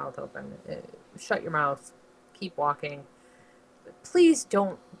with your mouth open. Shut your mouth. Keep walking. Please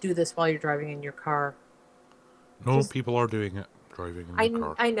don't do this while you're driving in your car. No, Just people are doing it, driving in their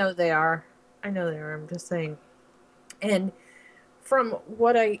cars. I know they are. I know they are. I'm just saying. And from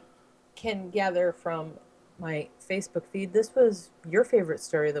what I can gather from my Facebook feed, this was your favorite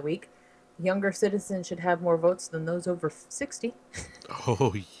story of the week. Younger citizens should have more votes than those over 60.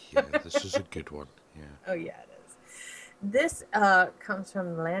 Oh yeah, this is a good one. Yeah. Oh, yeah, it is. This comes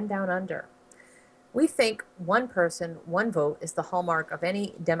from Land Down Under. We think one person, one vote is the hallmark of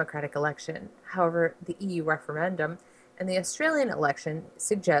any democratic election. However, the EU referendum and the Australian election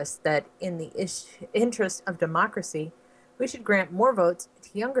suggest that in the interest of democracy, we should grant more votes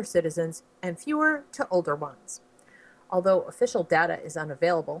to younger citizens and fewer to older ones. Although official data is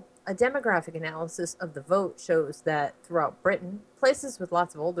unavailable, a demographic analysis of the vote shows that throughout Britain, places with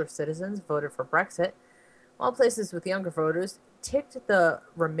lots of older citizens voted for Brexit, while places with younger voters ticked the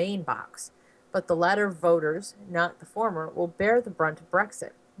Remain box. But the latter voters, not the former, will bear the brunt of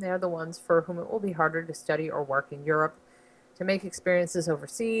Brexit. They are the ones for whom it will be harder to study or work in Europe, to make experiences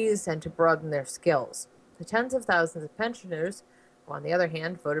overseas, and to broaden their skills. The tens of thousands of pensioners, who on the other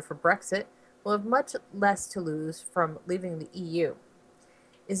hand voted for Brexit, will have much less to lose from leaving the EU.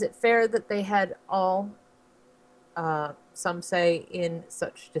 Is it fair that they had all, some say, in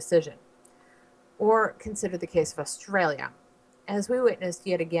such decision? Or consider the case of Australia. As we witnessed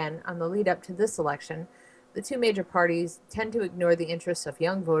yet again on the lead up to this election, the two major parties tend to ignore the interests of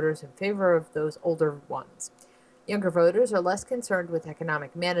young voters in favor of those older ones. Younger voters are less concerned with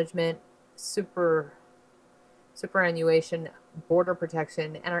economic management, superannuation, border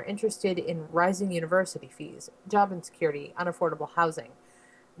protection, and are interested in rising university fees, job insecurity, unaffordable housing.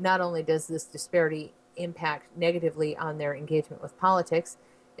 Not only does this disparity impact negatively on their engagement with politics,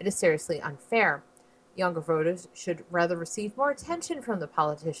 it is seriously unfair. Younger voters should rather receive more attention from the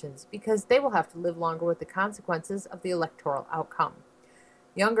politicians because they will have to live longer with the consequences of the electoral outcome.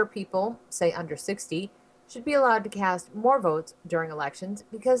 Younger people, say under 60, should be allowed to cast more votes during elections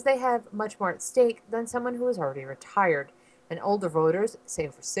because they have much more at stake than someone who is already retired. And older voters, say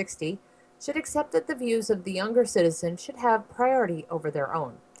over 60, should accept that the views of the younger citizens should have priority over their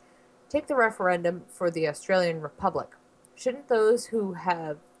own. Take the referendum for the Australian Republic. Shouldn't those who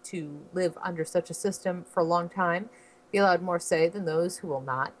have to live under such a system for a long time be allowed more say than those who will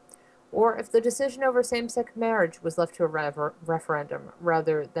not? Or if the decision over same-sex marriage was left to a referendum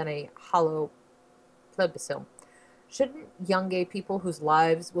rather than a hollow plebiscite, shouldn't young gay people whose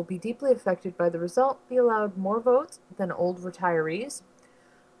lives will be deeply affected by the result be allowed more votes than old retirees?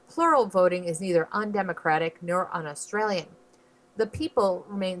 Plural voting is neither undemocratic nor un-Australian. The people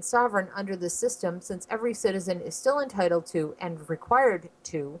remain sovereign under this system since every citizen is still entitled to and required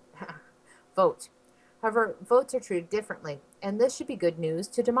to vote. However, votes are treated differently, and this should be good news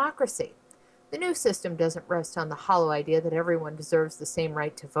to democracy. The new system doesn't rest on the hollow idea that everyone deserves the same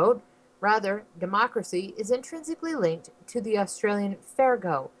right to vote. Rather, democracy is intrinsically linked to the Australian fair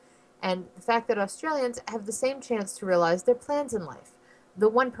go and the fact that Australians have the same chance to realize their plans in life. The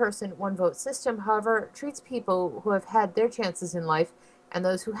one person, one vote system, however, treats people who have had their chances in life and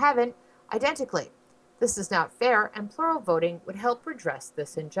those who haven't identically. This is not fair, and plural voting would help redress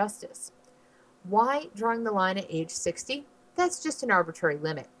this injustice. Why drawing the line at age 60? That's just an arbitrary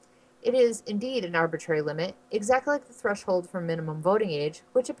limit. It is indeed an arbitrary limit, exactly like the threshold for minimum voting age,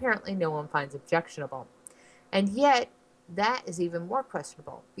 which apparently no one finds objectionable. And yet, that is even more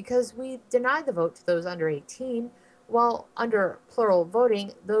questionable, because we deny the vote to those under 18, while under plural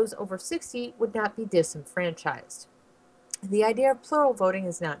voting, those over 60 would not be disenfranchised. The idea of plural voting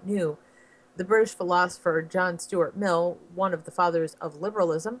is not new. The British philosopher John Stuart Mill, one of the fathers of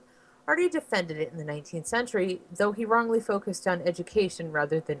liberalism, already defended it in the 19th century, though he wrongly focused on education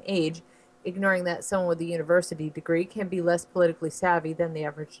rather than age, ignoring that someone with a university degree can be less politically savvy than the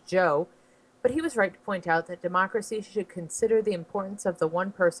average Joe. But he was right to point out that democracy should consider the importance of the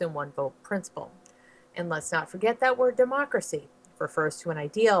one person, one vote principle. And let's not forget that word democracy. It refers to an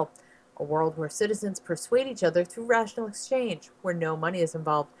ideal, a world where citizens persuade each other through rational exchange, where no money is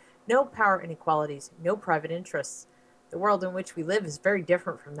involved, no power inequalities, no private interests. The world in which we live is very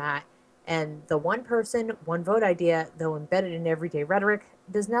different from that, and the one person, one vote idea, though embedded in everyday rhetoric,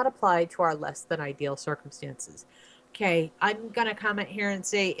 does not apply to our less than ideal circumstances. Okay, I'm going to comment here and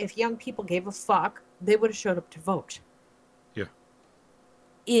say if young people gave a fuck, they would have showed up to vote. Yeah.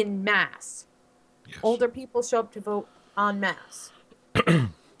 In mass. Yes. Older people show up to vote en masse.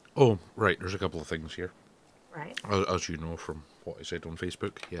 Oh, right. There's a couple of things here. Right. As you know from what I said on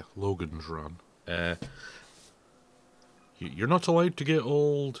Facebook, yeah, Logan's run. You're not allowed to get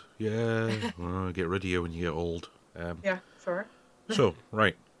old. Yeah, get rid of you when you get old. Yeah, sure. So,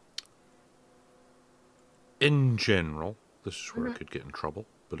 right. In general, this is where I could get in trouble,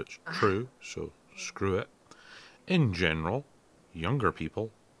 but it's true, so screw it. In general, younger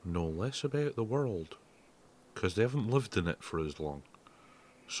people know less about the world because they haven't lived in it for as long.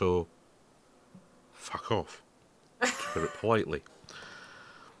 So, fuck off. To put it politely.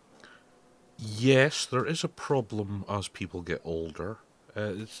 Yes, there is a problem as people get older.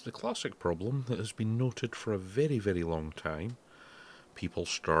 It's the classic problem that has been noted for a very, very long time. People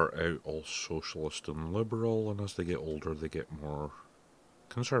start out all socialist and liberal, and as they get older, they get more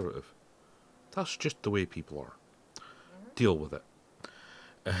conservative. That's just the way people are. Deal with it.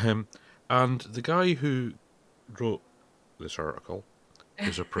 And the guy who wrote this article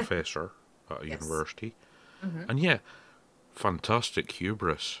is a professor at a university. And yeah, fantastic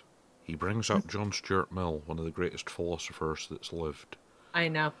hubris. He brings up John Stuart Mill, one of the greatest philosophers that's lived. I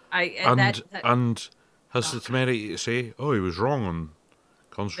know. And has the temerity to say, oh, he was wrong on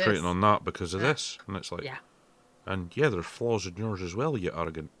concentrating on that because of this. And it's like, and yeah, there's flaws in yours as well, you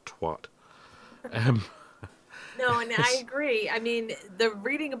arrogant twat. No, and I agree. I mean, the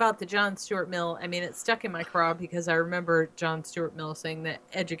reading about the John Stuart Mill, I mean, it stuck in my craw because I remember John Stuart Mill saying that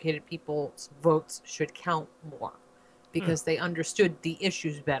educated people's votes should count more because they understood the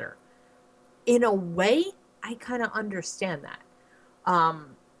issues better. In a way, I kind of understand that.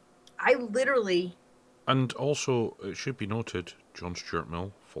 I literally... And also, it should be noted, John Stuart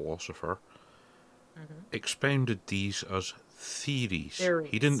Mill, philosopher, expounded these as theories.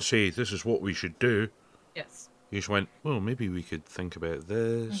 He didn't say, this is what we should do. Yes. He just went, well, maybe we could think about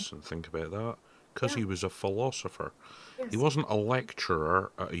this and think about that, because he was a philosopher. Yes. He wasn't a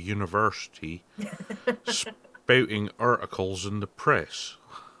lecturer at a university spouting articles in the press.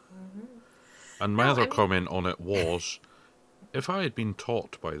 And my other comment on it was, if I had been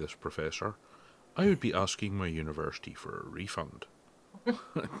taught by this professor, I would be asking my university for a refund.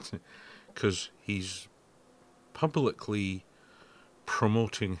 Because he's publicly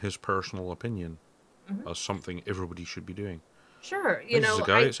promoting his personal opinion as something everybody should be doing. Sure, this is the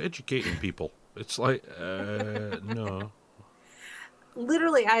guy that's educating people. It's like, no.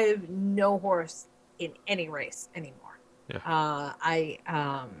 Literally, I have no horse in any race anymore. Yeah.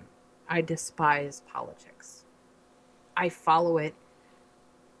 I despise politics. I follow it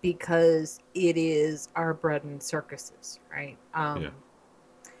because it is our bread and circuses, right? I'm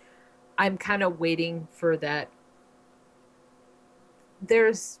kind of waiting for that.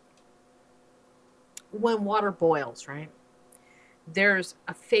 When water boils, right? There's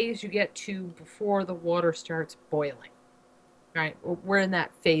a phase you get to before the water starts boiling, right? We're in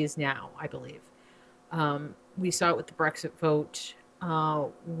that phase now, I believe. We saw it with the Brexit vote.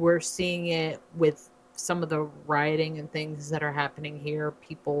 We're seeing it with some of the rioting and things that are happening here.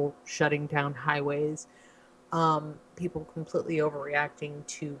 People shutting down highways. People completely overreacting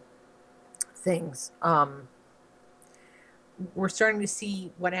to things. We're starting to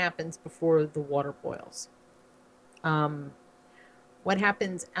see what happens before the water boils. Um, what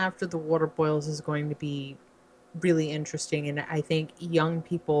happens after the water boils is going to be really interesting, and I think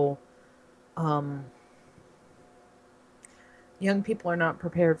um, young people are not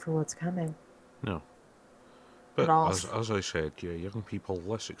prepared for what's coming No. at But all. as I said, yeah, young people,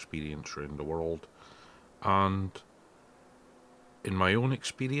 less experience around the world. And in my own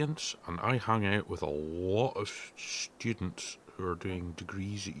experience, and I hang out with a lot of students who are doing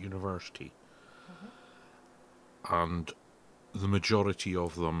degrees at university, and the majority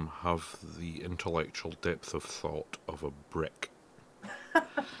of them have the intellectual depth of thought of a brick.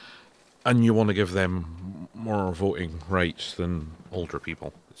 And you want to give them more voting rights than older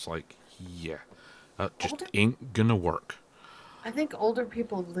people. It's like, yeah, that just Older, ain't gonna work. I think older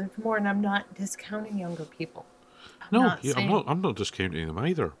people live more, and I'm not discounting younger people. I'm No, not yeah, saying I'm not discounting them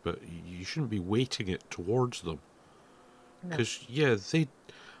either, but you shouldn't be weighting it towards them. no. Because, yeah,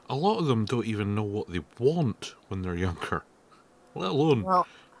 a lot of them don't even know what they want when they're younger, let alone Well,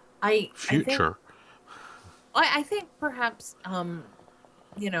 I think future. I think perhaps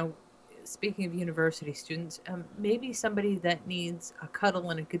you know, speaking of university students, maybe somebody that needs a cuddle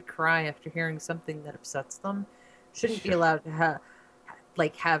and a good cry after hearing something that upsets them shouldn't be Yeah, allowed to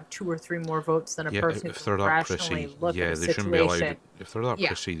have two or three more votes than a yeah, person who if can they're that rationally prissy, look at yeah, a they shouldn't be allowed. situation. If they're that Yeah,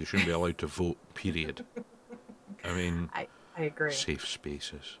 prissy, they shouldn't be allowed to vote, period. I mean, I agree. safe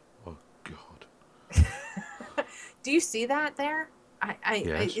spaces. Oh, God. Do you see that there?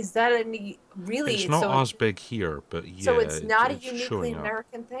 Yes. Is that a really? It's It's not so as big here, but so yeah, it's not a it's uniquely showing up.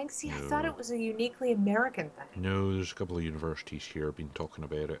 American thing. See, I thought No. it was a uniquely American thing. No, there's a couple of universities here been talking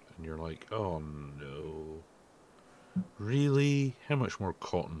about it, and you're like, oh no. Really? How much more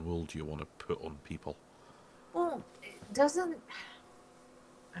cotton wool do you want to put on people? Well, it doesn't.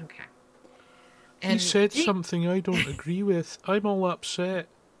 Okay. He And said do you- something I don't agree with. I'm all upset.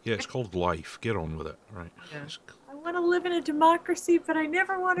 Yeah, it's called life. Get on with it, right? yeah. I want to live in a democracy, but I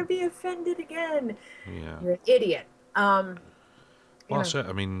never want to be offended again. Yeah. You're an idiot. You Well, know. that's it.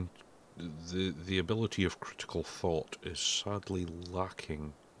 I mean, the ability of critical thought is sadly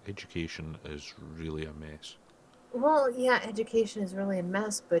lacking. Education is really a mess. Well, yeah, education is really a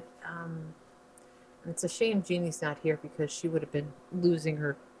mess, but it's a shame Jeannie's not here because she would have been losing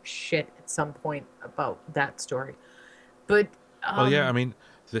her shit at some point about that story. But Well, yeah. I um, mean,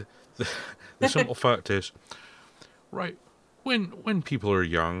 the the, the simple fact is, right, when people are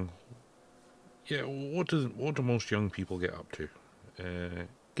young, yeah, what do most young people get up to?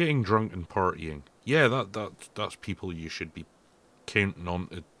 Getting drunk and partying. Yeah, that's people you should be counting on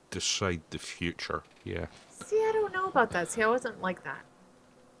to decide the future. Yeah. see, I don't know about that. See, I wasn't like that.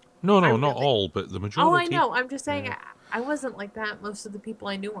 No, I no, not really. all, but the Oh, I majority. know. I'm just saying Yeah. I wasn't like that. Most of the people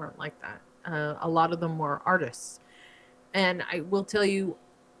I knew weren't like that. A lot of them were artists. And I will tell you,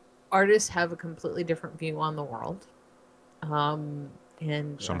 artists have a completely different view on the world.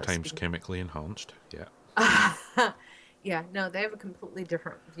 And Sometimes chemically enhanced. Yeah. yeah, no, they have a completely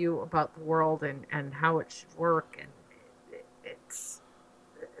different view about the world and how it should work. And it's,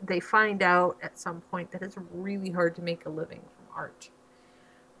 they find out at some point that it's really hard to make a living from art.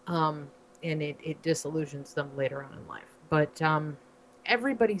 Um, and it disillusions them later on in life. But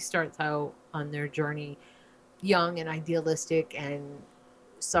everybody starts out on their journey young and idealistic and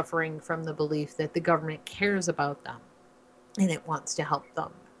suffering from the belief that the government cares about them and it wants to help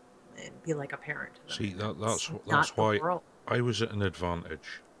them and be like a parent to them. See, And that's that's not the why world. I was at an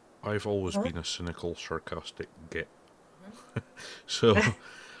advantage. I've always Huh? been a cynical, sarcastic git. Mhm. So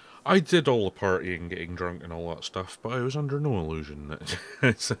I did all the partying, getting drunk, and all that stuff, but I was under no illusion that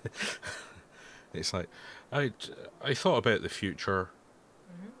it's like I I thought about the future,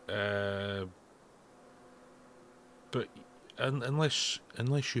 Mhm. uh, but unless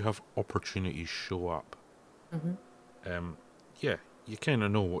you have opportunities show up, Mhm. um, yeah, you kind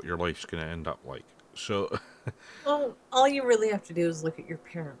of know what your life's going to end up like. So Well, all you really have to do is look at your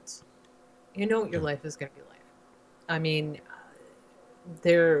parents. You know what your yeah, life is going to be like. I mean,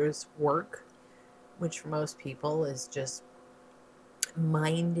 there's work, which for most people is just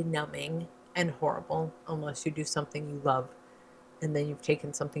mind numbing and horrible unless you do something you love. And then you've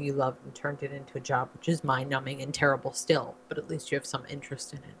taken something you love and turned it into a job, which is mind numbing and terrible still, but at least you have some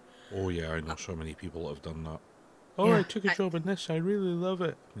interest in it. oh yeah, I know so many people that have done that. Oh, I Yeah. took a job in this. I really love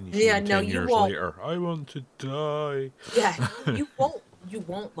it. And you see Yeah, them no, 10 you years won't. later. I want to die. Yeah, you won't you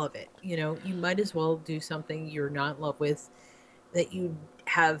won't love it. You know, you might as well do something you're not in love with that you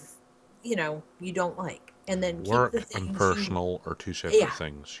have, you don't like, and then keep the Work and things you, personal are two separate yeah,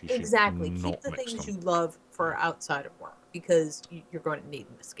 things. You should exactly. Keep not the mix things them. you love for outside of work because you're going to need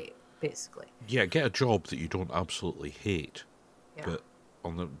an escape, basically. Yeah, get a job that you don't absolutely hate, Yeah. but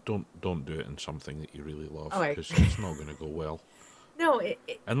don't do it in something that you really love Oh, I because agree. it's not going to go well No,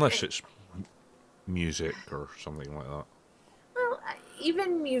 unless it's music or something like that. well,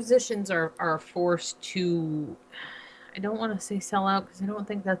 even musicians are forced to. I don't want to say sell out because I don't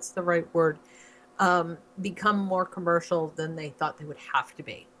think that's the right word. Become more commercial than they thought they would have to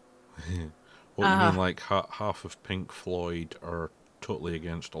be. What you Uh, mean, like half of Pink Floyd are totally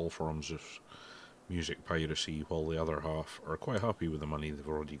against all forms of music piracy, while the other half are quite happy with the money they've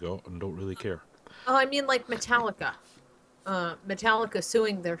already got and don't really care. oh, I mean, like Metallica. Metallica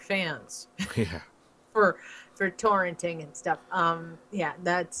suing their fans Yeah, for torrenting and stuff. Yeah,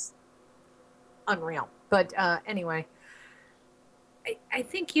 that's unreal. But anyway, I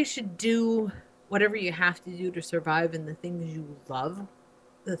think you should do whatever you have to do to survive, and the things you love,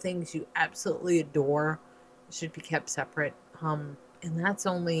 the things you absolutely adore, should be kept separate. And that's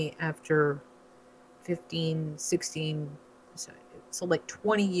only after 15, 16, so like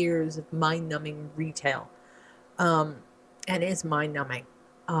 20 years of mind numbing retail. Um, and it's mind numbing.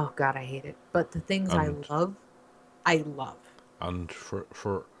 Oh, God, I hate it. But the things and I love. and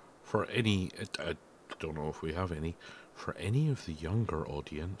for any, I don't know if we have any, for any of the younger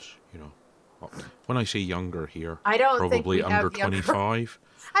audience, when I say younger here, I don't think probably we under have younger. 25,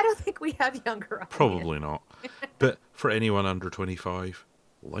 I don't think we have younger audience. probably not. But for anyone under 25,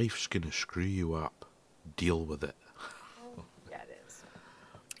 life's gonna screw you up. Deal with it. Yeah, it is.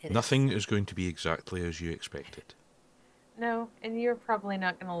 It Nothing is. is going to be exactly as you expected. No, and you're probably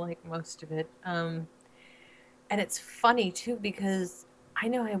not going to like most of it. And it's funny too because I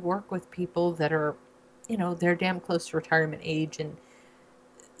know I work with people that are, they're damn close to retirement age and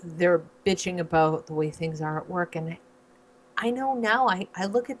they're bitching about the way things are at work. And I know now I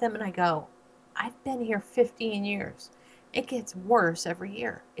look at them and I go, I've been here 15 years. It gets worse every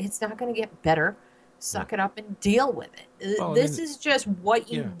year. It's not going to get better. No. Suck it up and deal with it. Well, I This mean, is just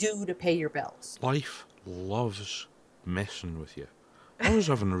what you yeah, do to pay your bills. life loves messing with you. I was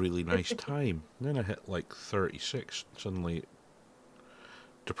having a really nice time. Then I hit like 36. Suddenly,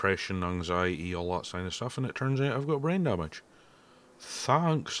 depression, anxiety, all that kind of stuff, and it turns out I've got brain damage.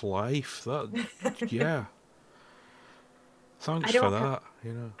 Thanks, life. Yeah. I Thanks for don't have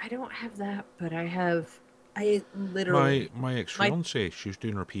that. I don't have that, but I My literally my ex my fiancee, she's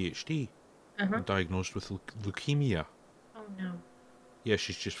doing her PhD, uh-huh. diagnosed with leukemia. Oh no. Yeah,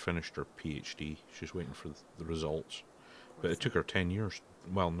 she's just finished her PhD. She's waiting for the results. Poor But it took thing. her 10 years.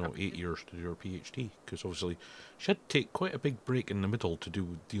 Well, no, 8 years to do her PhD. Because obviously she had to take quite a big break in the middle to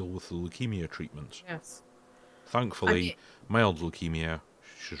deal with the leukemia treatments. Yes. I Thankfully, mean, mild leukemia,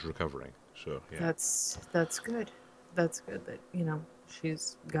 she's recovering. So, yeah. that's good. That's good that,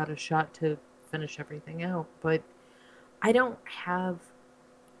 she's got a shot to finish everything out, but I don't have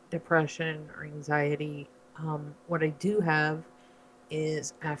depression or anxiety. What I do have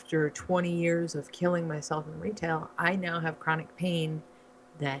is after 20 years of killing myself in retail, I now have chronic pain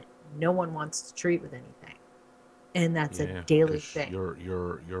that no one wants to treat with anything. And that's a Yeah, daily because thing.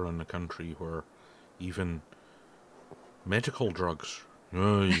 you're in a country where even medical drugs,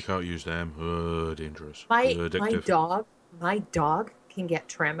 oh, you can't use them. Oh, dangerous. My my Addictive. dog, my dog can get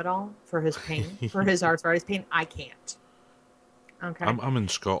tramadol for his pain, for his arthritis pain. I can't. Okay. I'm in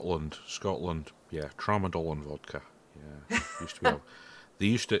Scotland. Scotland, yeah, tramadol and vodka. Yeah, used to be able. They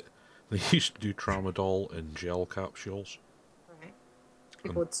used to they used to do tramadol in gel capsules, Right. People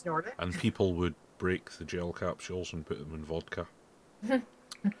and would snort it. and people would break the gel capsules and put them in vodka.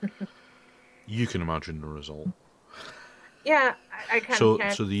 You can imagine the result. Yeah, I kind of So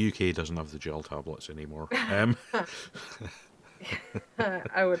can. so the UK doesn't have the gel tablets anymore. I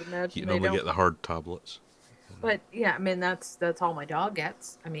would You imagine can they only don't. get the hard tablets. But yeah, I mean that's all my dog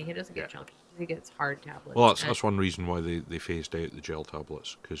gets. I mean he doesn't Yeah. get chunky. He gets hard Well, tablets. that's one reason why they phased out the gel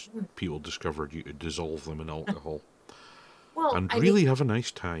tablets, because people discovered you could dissolve them in alcohol Well, and I mean, really have a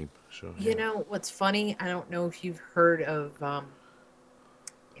nice time. So you yeah. know what's funny? I don't know if you've heard of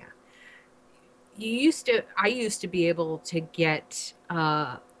yeah. I used to be able to get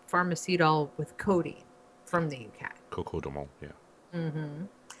pharmaceutical with codeine from the UK. Cocodamol, yeah. Hmm.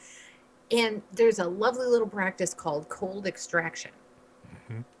 And there's a lovely little practice called cold extraction,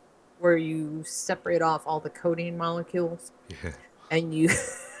 Hmm. where you separate off all the codeine molecules Yeah. and you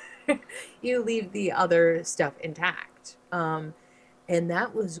you leave the other stuff intact. And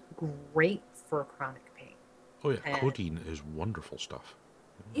that was great for chronic pain. Oh yeah, And codeine is wonderful stuff.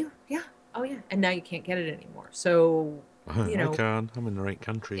 yeah, oh yeah, and now you can't get it anymore. So, you I know, can. I'm in the right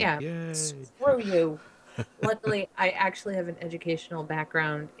country. yeah, Yay! screw you. Luckily, I actually have an educational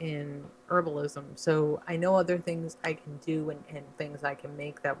background in herbalism, so I know other things I can do and things I can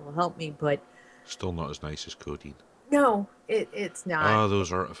make that will help me. But Still not as nice as codeine. no, it's not. Ah,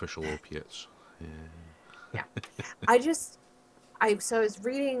 those artificial opiates. Yeah. Yeah, I just I was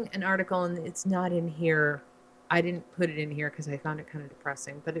reading an article and it's not in here. I didn't put it in here because I found it kind of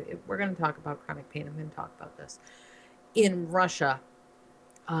depressing. But we're going to talk about chronic pain. I'm going to talk about this. In Russia,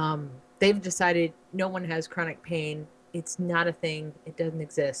 they've decided no one has chronic pain. It's not a thing. It doesn't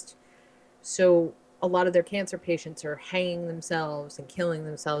exist. So a lot of their cancer patients are hanging themselves and killing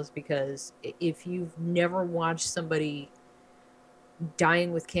themselves because if you've never watched somebody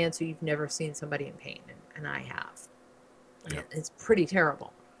dying with cancer, you've never seen somebody in pain, and I have. Yeah. It's pretty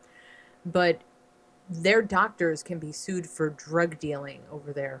terrible. But their doctors can be sued for drug dealing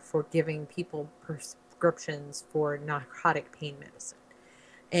over there for giving people prescriptions for narcotic pain medicine.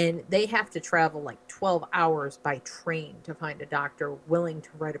 And they have to travel like 12 hours by train to find a doctor willing to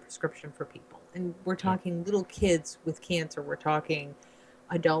write a prescription for people. And we're talking little kids with cancer. We're talking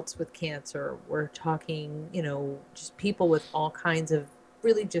adults with cancer. We're talking, just people with all kinds of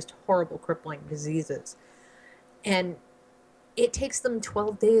really just horrible, crippling diseases. And it takes them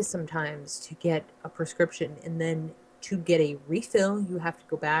 12 days sometimes to get a prescription. And then to get a refill, you have to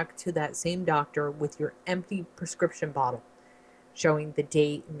go back to that same doctor with your empty prescription bottle showing the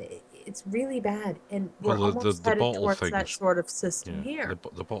date. And it's really bad. And we're Well, the almost headed bottle towards that thing's sort of system yeah. here.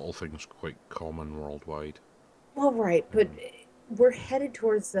 The bottle thing's quite common worldwide. Well, right. But we're headed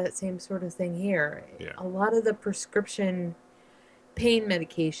towards that same sort of thing here. Yeah. A lot of the prescription pain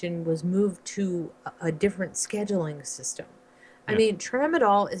medication was moved to a different scheduling system. I Yeah. mean,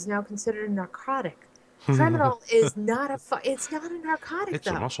 tramadol is now considered a narcotic. Tramadol is not it's not a narcotic It's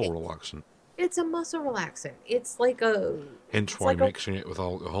though. a muscle relaxant. It's a muscle relaxant. It's like a Hence it's why like a mixing it with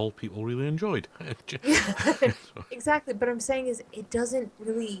alcohol people really enjoyed. yeah, exactly. But I'm saying is it doesn't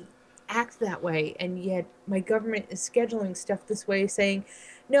really act that way, and yet my government is scheduling stuff this way, saying,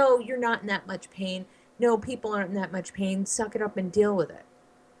 "No, you're not in that much pain. No, people aren't in that much pain. Suck it up and deal with it."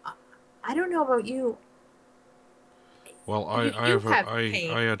 I don't know about you. Well, You have I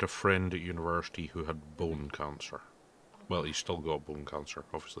pain. had a friend at university who had bone cancer. Well, he's still got bone cancer.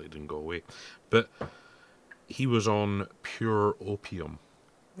 Obviously, it didn't go away. But he was on pure opium.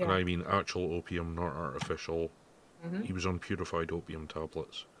 Yeah. And I mean actual opium, not artificial. Mm-hmm. He was on purified opium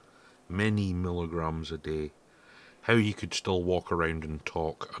tablets. Many milligrams a day. How he could still walk around and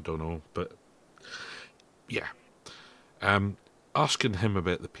talk, I don't know. But, yeah. Asking him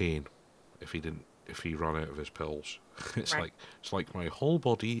about the pain, if he ran out of his pills. It's Right. like my whole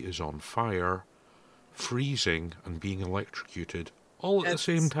body is on fire, freezing and being electrocuted all at the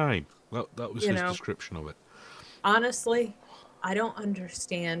same time. That was his description of it. Honestly, I don't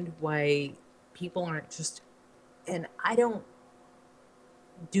understand why people aren't just, and I don't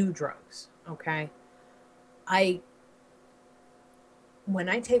do drugs, okay? When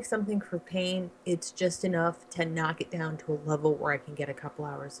I take something for pain, it's just enough to knock it down to a level where I can get a couple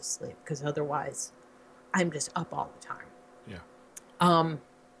hours of sleep, because otherwise I'm just up all the time. Yeah.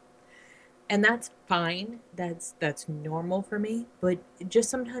 And that's fine. That's normal for me, but just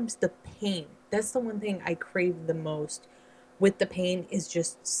sometimes the pain. That's the one thing I crave the most with the pain is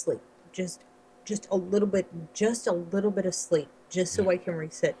just sleep. Just a little bit of sleep just so I can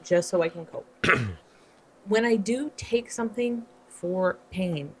reset, just so I can cope. When I do take something for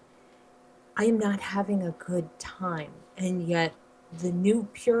pain, I am not having a good time. And yet the new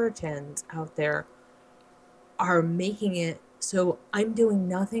Puritans out there are making it so I'm doing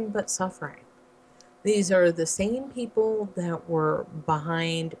nothing but suffering. These are the same people that were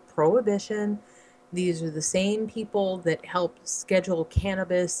behind prohibition. These are the same people that helped schedule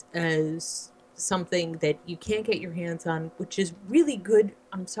cannabis as something that you can't get your hands on, which is really good.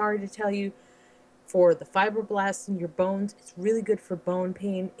 I'm sorry to tell you, for the fibroblasts in your bones. It's really good for bone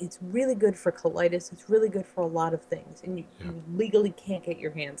pain. It's really good for colitis. It's really good for a lot of things. And you legally can't get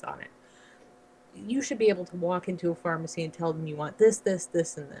your hands on it. You should be able to walk into a pharmacy and tell them you want this, this,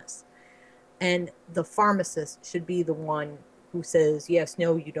 this, and this. And the pharmacist should be the one who says, yes,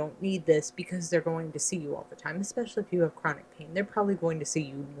 no, you don't need this, because they're going to see you all the time, especially if you have chronic pain. They're probably going to see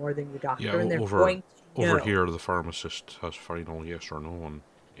you more than your doctor. Yeah, and they're going to know. Over here, the pharmacist has final yes or no on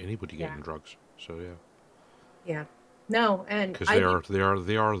anybody getting drugs. So yeah. Yeah. No, and because they are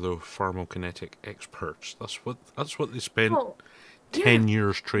the pharmacokinetic experts. That's what they spent 10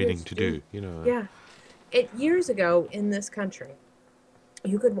 years training to do. You know. Yeah. Years ago in this country,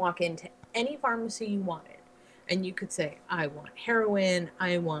 you could walk into any pharmacy you wanted, And you could say, I want heroin,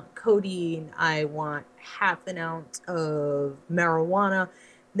 I want codeine, I want half an ounce of marijuana.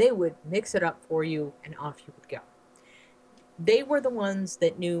 They would mix it up for you and off you would go. They were the ones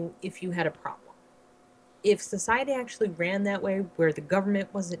that knew if you had a problem. If society actually ran that way, where the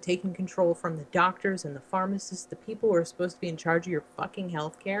government wasn't taking control from the doctors and the pharmacists, the people who are supposed to be in charge of your fucking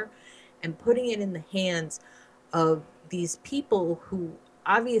healthcare, and putting it in the hands of these people who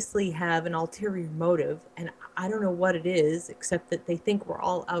obviously have an ulterior motive, and I don't know what it is, except that they think we're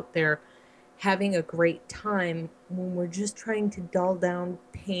all out there having a great time when we're just trying to dull down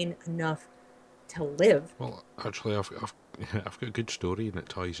pain enough to live. Well, actually, I've got a good story, and it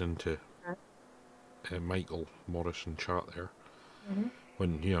ties into Michael Morrison chat there. Mm-hmm.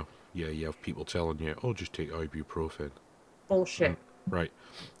 When you have people telling you, "Oh, just take ibuprofen." Bullshit. Right.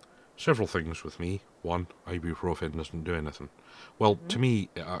 Several things with me. One, ibuprofen doesn't do anything. Well, to me,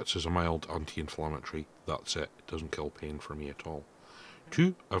 it acts as a mild anti-inflammatory. That's it. It doesn't kill pain for me at all.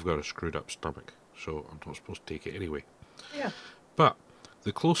 Two, I've got a screwed up stomach, so I'm not supposed to take it anyway. Yeah. But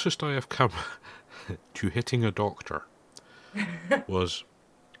the closest I have come to hitting a doctor was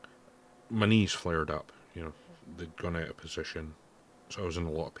my knees flared up. They'd gone out of position, so I was in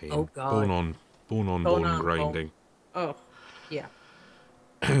a lot of pain. Oh, God. Bone on grinding. Oh, yeah.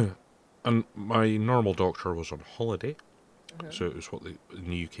 And my normal doctor was on holiday, so it was what in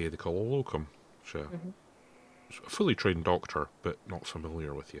the UK they call a locum. So it's a fully trained doctor, but not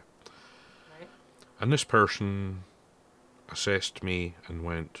familiar with you. Right. And this person assessed me and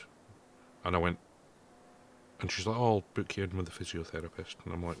I went, and she's like, "Oh, I'll book you in with the physiotherapist."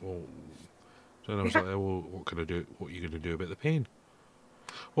 And I'm like, "Well," so I was like, "Well, what can I do? What are you going to do about the pain?"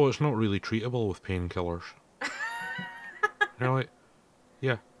 "Oh, it's not really treatable with painkillers." And you're like,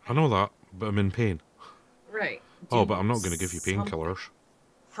 "Yeah, I know that, but I'm in pain." Right. "Oh, but I'm not going to give you painkillers."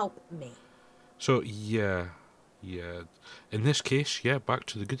 Help me. So, yeah. In this case, back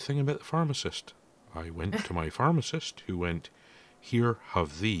to the good thing about the pharmacist. I went to my pharmacist, who went, "Here,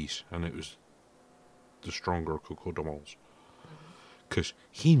 have these," and it was the stronger cocodamols. Because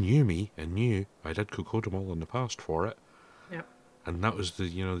he knew me and knew I'd had cocodamol in the past for it. Yep. And that was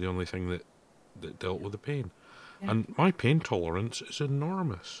the only thing that dealt with the pain. Yeah. And my pain tolerance is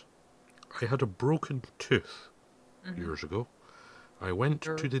enormous. I had a broken tooth years ago. I went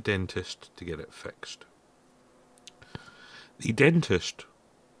to the dentist to get it fixed. The dentist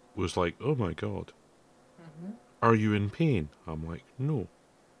was like, "Oh my God, are you in pain?" I'm like, "No."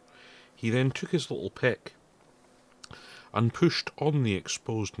 He then took his little pick and pushed on the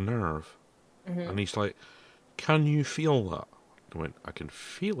exposed nerve. And he's like, "Can you feel that?" I went, "I can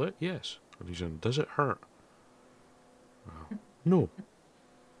feel it, yes." And he's like, "Does it hurt?" "No."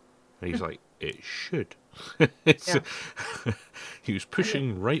 And he's like, "It should." He was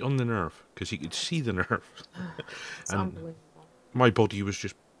pushing right on the nerve because he could see the nerve. It's And unbelievable. my body was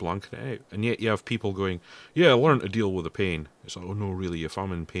just blanking it out. And yet you have people going, "Yeah, learn to deal with the pain." It's like, "Oh no, really, if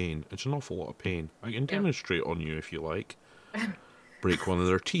I'm in pain, it's an awful lot of pain. I can demonstrate on you if you like." Break one of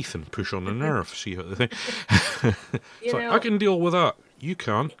their teeth and push on the nerve, see how they think. It's like, "I can deal with that. You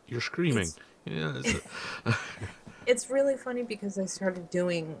can't. You're screaming." It's really funny because I started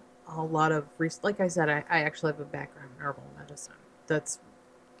doing a lot of like I said, I actually have a background in herbal medicine. That's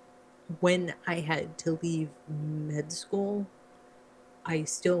when I had to leave med school, I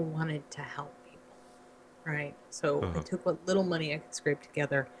still wanted to help people, right? So I took what little money I could scrape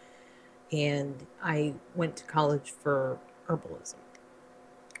together, and I went to college for herbalism,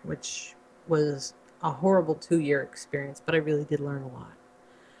 which was a horrible 2-year experience, but I really did learn a lot.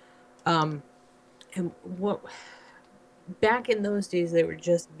 And what back in those days, they were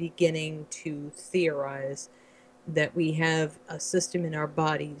just beginning to theorize that we have a system in our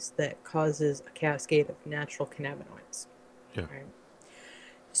bodies that causes a cascade of natural cannabinoids. Yeah. Right?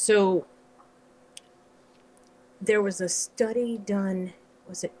 So there was a study done,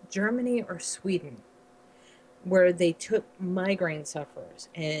 was it Germany or Sweden, where they took migraine sufferers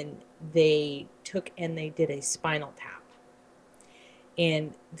and they did a spinal tap.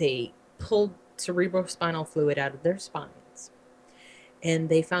 And they pulled cerebrospinal fluid out of their spines. And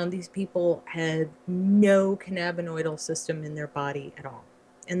they found these people had no cannabinoidal system in their body at all.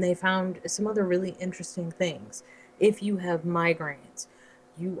 And they found some other really interesting things. If you have migraines,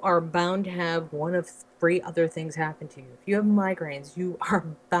 you are bound to have one of 3 other things happen to you. If you have migraines, you are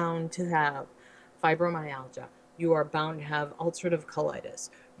bound to have fibromyalgia. You are bound to have ulcerative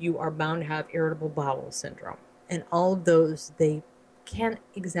colitis. You are bound to have irritable bowel syndrome. And all of those, they can't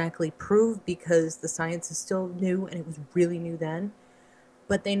exactly prove because the science is still new and it was really new then.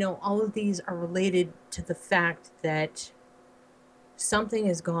 But they know all of these are related to the fact that something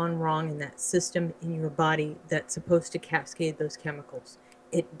has gone wrong in that system in your body that's supposed to cascade those chemicals.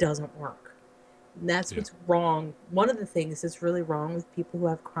 It doesn't work. And that's Yeah. what's wrong. One of the things that's really wrong with people who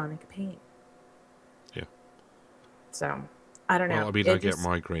have chronic pain. Yeah. So, I don't know. Well, I mean, It I get just-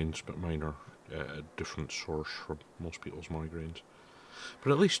 migraines, but mine are a different source from most people's migraines.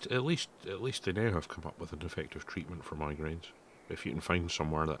 But at least they now have come up with an effective treatment for migraines. If you can find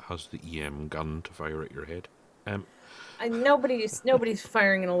somewhere that has the EM gun to fire at your head. Nobody's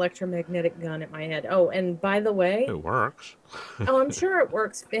firing an electromagnetic gun at my head. Oh, and by the way, It works. I'm sure it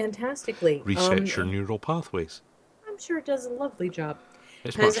works fantastically. Resets your neural pathways. I'm sure it does a lovely job.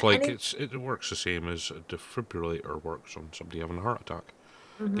 It's Has much like any- it works the same as a defibrillator works on somebody having a heart attack.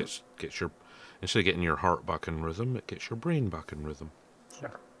 Gets your, instead of getting your heart back in rhythm, it gets your brain back in rhythm.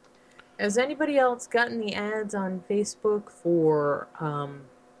 Sure. Has anybody else gotten the ads on Facebook for,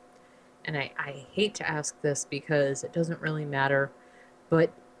 and I hate to ask this because it doesn't really matter,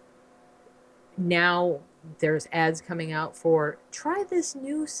 but now there's ads coming out for try this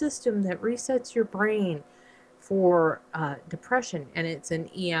new system that resets your brain for depression, and it's an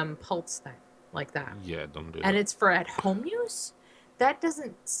EM pulse thing like that. Yeah, don't do And that. it's for at-home use? That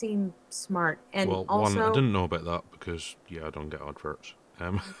doesn't seem smart. And Well, also, one, I didn't know about that because, yeah, I don't get adverts.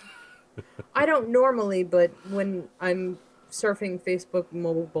 I don't normally, but when I'm surfing Facebook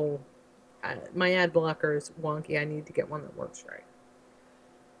mobile, my ad blocker is wonky. I need to get one that works right.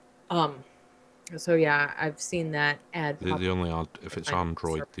 So yeah, I've seen that ad. The, pop the up. only ad, if it's I need to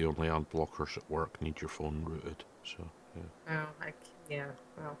Android, surf. the only ad blockers at work need your phone rooted. So, yeah. Oh, yeah.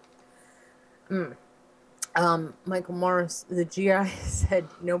 Well. Michael Morris, the GI said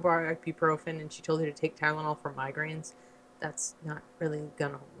no bar ibuprofen, and she told her to take Tylenol for migraines. That's not really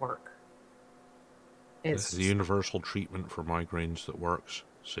gonna work. This is the universal treatment for migraines that works.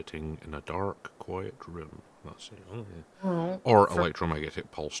 Sitting in a dark, quiet room. That's it. Oh, yeah. Well, Or for- electromagnetic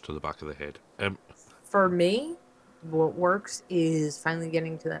pulse to the back of the head. For me, what works is finally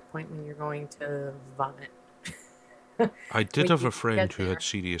getting to that point when you're going to vomit. I did When have you a friend get who there. had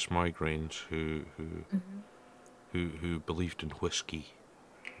serious migraines who believed in whiskey.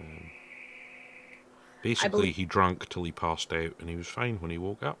 Basically, he drank till he passed out, and he was fine when he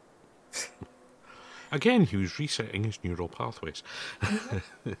woke up. Again, he was resetting his neural pathways.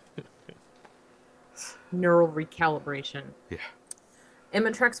 Neural recalibration. Yeah.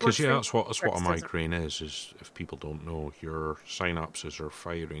 Imitrex Because works for that's what a Imitrex doesn't. migraine is. If people don't know, your synapses are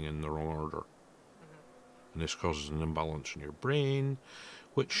firing in the wrong order, and this causes an imbalance in your brain,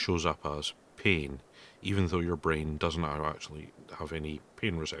 which shows up as pain, even though your brain doesn't actually have any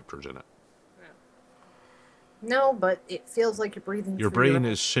pain receptors in it. No, but it feels like you're breathing Your through brain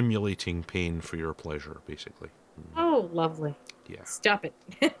is simulating pain for your pleasure, basically. Oh, lovely. Yeah. Stop it.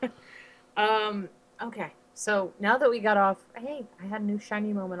 Okay. So now that we got off, hey, I had a new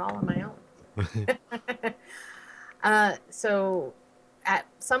shiny moment all on my own. So at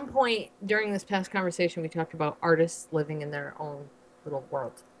some point during this past conversation, we talked about artists living in their own little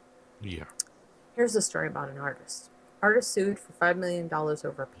world. Yeah. Here's a story about an artist. Artist sued for $5 million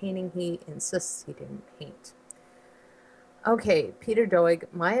over a painting he insists he didn't paint. Okay, Peter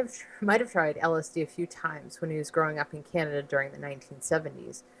Doig might have tried LSD a few times when he was growing up in Canada during the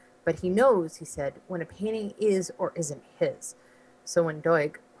 1970s, but he knows, he said, when a painting is or isn't his. So when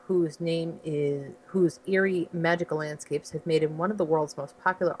Doig, whose eerie magical landscapes have made him one of the world's most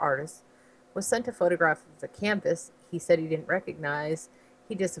popular artists, was sent a photograph of a canvas he said he didn't recognize,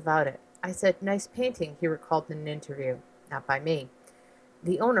 he disavowed it. I said, "Nice painting," he recalled in an interview. Not by me.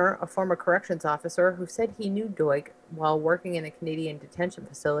 The owner, a former corrections officer who said he knew Doig while working in a Canadian detention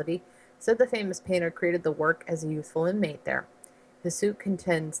facility, said the famous painter created the work as a youthful inmate there. The suit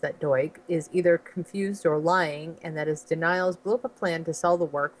contends that Doig is either confused or lying, and that his denials blew up a plan to sell the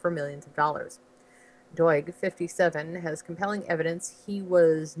work for millions of dollars. Doig, 57, has compelling evidence he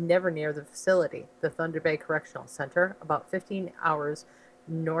was never near the facility, the Thunder Bay Correctional Center, about 15 hours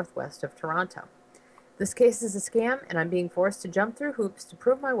northwest of Toronto. This case is a scam, and I'm being forced to jump through hoops to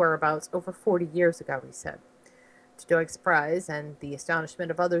prove my whereabouts over 40 years ago, he said. To Doig's surprise, and the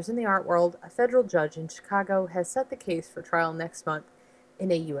astonishment of others in the art world, a federal judge in Chicago has set the case for trial next month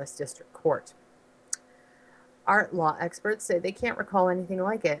in a U.S. district court. Art law experts say they can't recall anything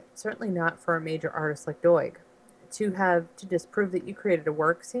like it, certainly not for a major artist like Doig. To have to disprove that you created a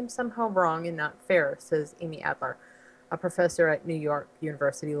work seems somehow wrong and not fair, says Amy Adler, a professor at New York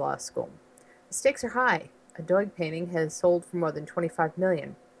University Law School. The stakes are high. A Doig painting has sold for more than $25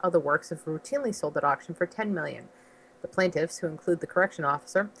 million. Other works have routinely sold at auction for $10 million. The plaintiffs, who include the correction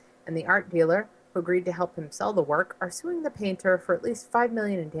officer and the art dealer who agreed to help him sell the work, are suing the painter for at least $5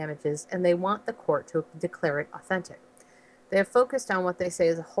 million in damages, and they want the court to declare it authentic. They have focused on what they say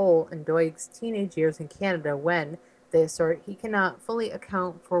is a hole in Doig's teenage years in Canada when, they assert, he cannot fully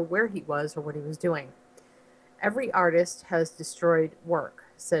account for where he was or what he was doing. Every artist has destroyed work,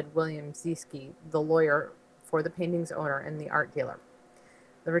 said William Zieske, the lawyer for the painting's owner and the art dealer.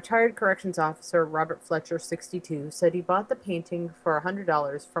 The retired corrections officer, Robert Fletcher, 62, said he bought the painting for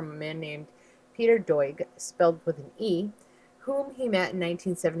 $100 from a man named Peter Doig, spelled with an E, whom he met in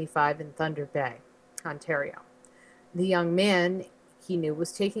 1975 in Thunder Bay, Ontario. The young man, he knew,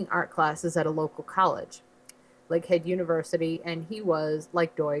 was taking art classes at a local college, Lakehead University, and he was,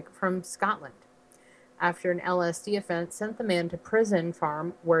 like Doig, from Scotland. After an LSD offense sent the man to prison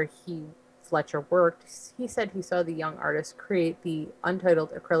farm where Fletcher worked, he said he saw the young artist create the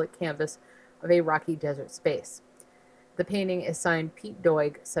untitled acrylic canvas of a rocky desert space. The painting is signed Pete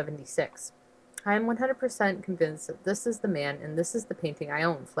Doig, 76. I am 100% convinced that this is the man and this is the painting I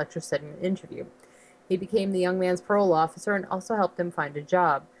own, Fletcher said in an interview. He became the young man's parole officer and also helped him find a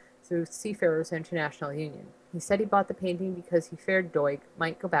job through Seafarers International Union. He said he bought the painting because he feared Doig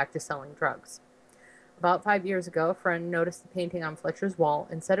might go back to selling drugs. About 5 years ago, a friend noticed the painting on Fletcher's wall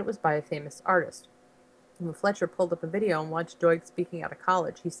and said it was by a famous artist. When Fletcher pulled up a video and watched Doig speaking out of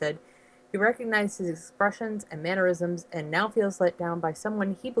college, he said he recognized his expressions and mannerisms and now feels let down by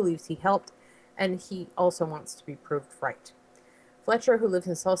someone he believes he helped, and he also wants to be proved right. Fletcher, who lives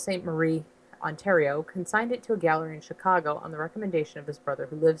in Sault Ste. Marie, Ontario, consigned it to a gallery in Chicago on the recommendation of his brother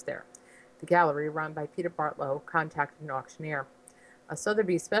who lives there. The gallery, run by Peter Bartlow, contacted an auctioneer. A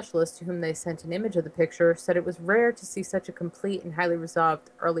Sotheby's specialist to whom they sent an image of the picture said it was rare to see such a complete and highly resolved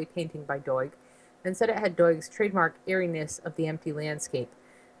early painting by Doig, and said it had Doig's trademark eeriness of the empty landscape,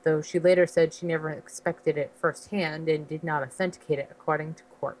 though she later said she never inspected it firsthand and did not authenticate it according to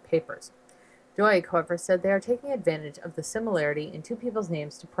court papers. Doig, however, said they are taking advantage of the similarity in two people's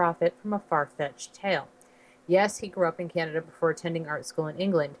names to profit from a far-fetched tale. Yes, he grew up in Canada before attending art school in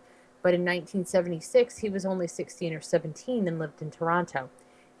England, but in 1976 he was only 16 or 17 and lived in Toronto.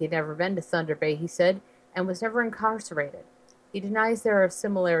 He had never been to Thunder Bay, he said, and was never incarcerated. He denies there are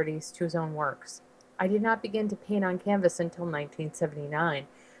similarities to his own works. I did not begin to paint on canvas until 1979.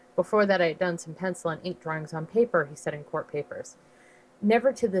 Before that I had done some pencil and ink drawings on paper, he said in court papers.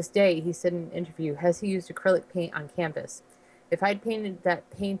 Never to this day, he said in an interview, has he used acrylic paint on canvas. If I'd painted that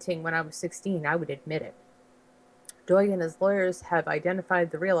painting when I was 16, I would admit it. Doig and his lawyers have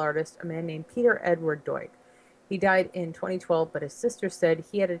identified the real artist, a man named Peter Edward Doig. He died in 2012, but his sister said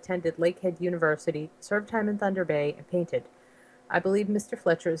he had attended Lakehead University, served time in Thunder Bay, and painted. I believe Mr.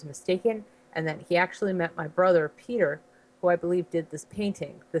 Fletcher is mistaken, and that he actually met my brother, Peter, who I believe did this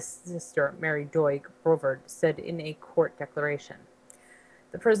painting, the sister, Mary Doig Brovard, said in a court declaration.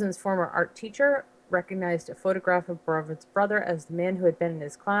 The prison's former art teacher recognized a photograph of Brovard's brother as the man who had been in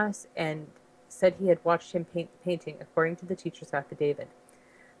his class and said he had watched him paint the painting, according to the teacher's affidavit.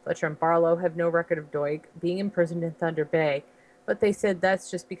 Fletcher and Barlow have no record of Doig being imprisoned in Thunder Bay, but they said that's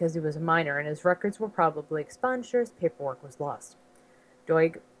just because he was a minor and his records were probably expunged or his paperwork was lost.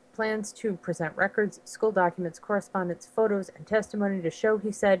 Doig plans to present records, school documents, correspondence, photos, and testimony to show,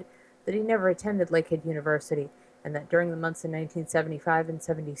 he said, that he never attended Lakehead University, and that during the months in 1975 and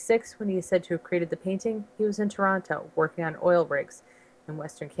 76, when he is said to have created the painting, he was in Toronto working on oil rigs in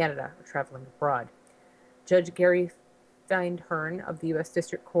Western Canada or traveling abroad. Judge Gary Feindhorn of the U.S.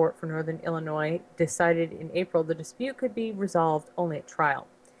 District Court for Northern Illinois decided in April the dispute could be resolved only at trial.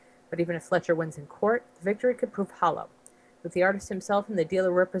 But even if Fletcher wins in court, the victory could prove hollow. With the artist himself and the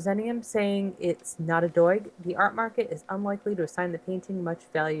dealer representing him saying it's not a Doig, the art market is unlikely to assign the painting much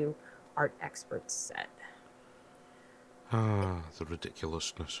value, art experts said. The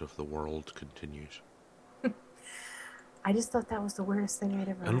ridiculousness of the world continues. I just thought that was the weirdest thing I'd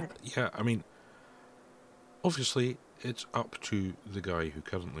ever read. Yeah, I mean, obviously, it's up to the guy who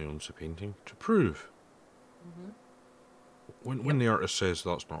currently owns the painting to prove. Mm-hmm. When the artist says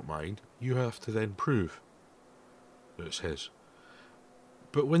that's not mine, you have to then prove that it's his.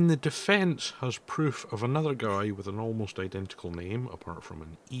 But when the defence has proof of another guy with an almost identical name, apart from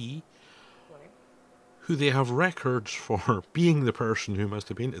an E, who they have records for being the person who must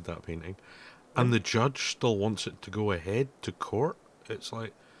have painted that painting, and the judge still wants it to go ahead to court, it's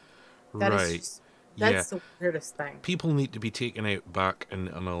like, that's the weirdest thing. People need to be taken out back in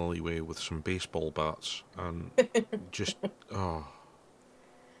an alleyway with some baseball bats and just,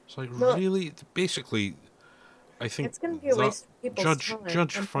 It's like, really? Basically, I think it's gonna be a waste of people's time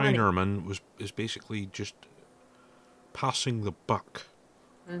Judge and money. Feinerman is basically just passing the buck.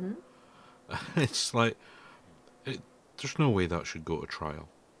 Mm-hmm. It's like, there's no way that should go to trial.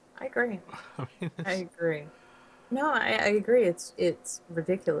 I agree. I agree. No, I agree. It's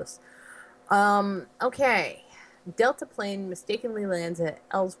ridiculous. Okay. Delta plane mistakenly lands at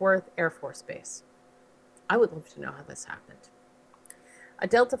Ellsworth Air Force Base. I would love to know how this happened. A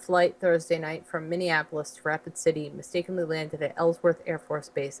Delta flight Thursday night from Minneapolis to Rapid City mistakenly landed at Ellsworth Air Force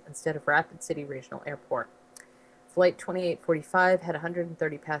Base instead of Rapid City Regional Airport. Flight 2845 had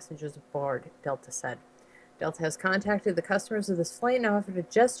 130 passengers aboard, Delta said. Delta has contacted the customers of this flight and offered a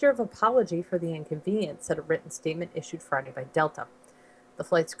gesture of apology for the inconvenience, said a written statement issued Friday by Delta. The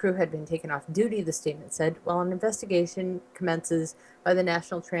flight's crew had been taken off duty, the statement said, while an investigation commences by the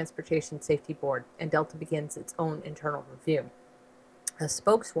National Transportation Safety Board, and Delta begins its own internal review. A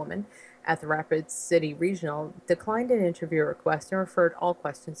spokeswoman at the Rapid City Regional declined an interview request and referred all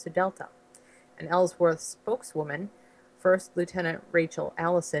questions to Delta. An Ellsworth spokeswoman, First Lieutenant Rachel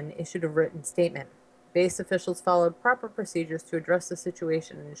Allison, issued a written statement. Base officials followed proper procedures to address the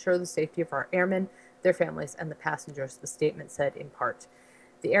situation and ensure the safety of our airmen, their families, and the passengers, the statement said in part.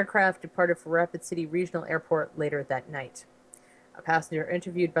 The aircraft departed for Rapid City Regional Airport later that night. A passenger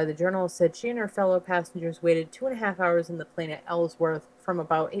interviewed by the Journal said she and her fellow passengers waited 2.5 hours in the plane at Ellsworth from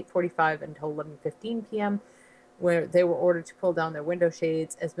about 8:45 until 11:15 p.m., where they were ordered to pull down their window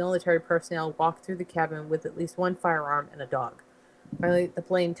shades as military personnel walked through the cabin with at least one firearm and a dog. Finally, the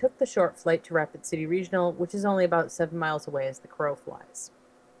plane took the short flight to Rapid City Regional, which is only about 7 miles away as the crow flies.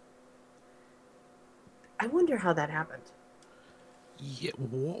 I wonder how that happened. Yeah,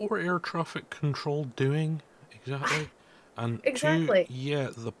 what were air traffic control doing exactly? And Exactly.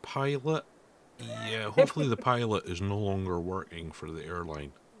 the pilot. Yeah, hopefully the pilot is no longer working for the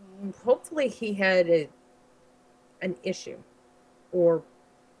airline. Hopefully he had an issue or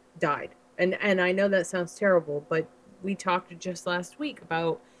died. And I know that sounds terrible, but we talked just last week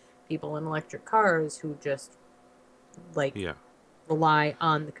about people in electric cars who just Yeah, rely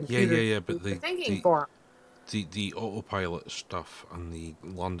on the computer but for thinking for 'em. the autopilot stuff and the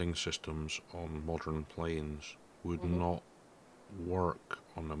landing systems on modern planes would not work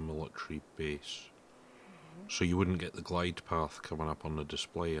on a military base. So you wouldn't get the glide path coming up on the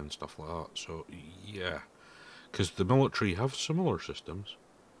display and stuff like that. So yeah, because the military have similar systems,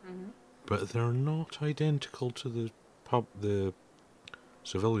 but they're not identical to the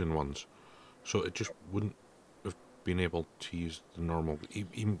civilian ones. So it just wouldn't have been able to use the normal.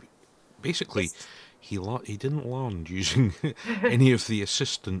 Basically, he didn't land using any of the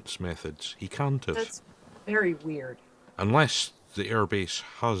assistance methods. He can't have. That's very weird. Unless the airbase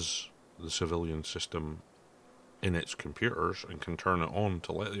has the civilian system in its computers and can turn it on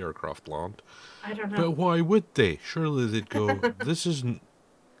to let the aircraft land. I don't know. But why would they? Surely they'd go, this isn't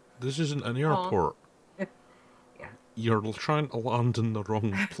an airport. Yeah. You're trying to land in the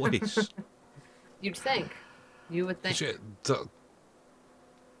wrong place. You'd think. You would think.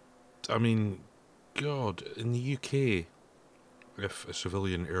 I mean, God, in the UK, if a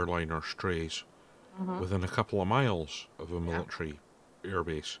civilian airliner strays within a couple of miles of a military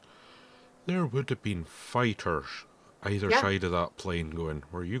airbase, there would have been fighters either side of that plane going,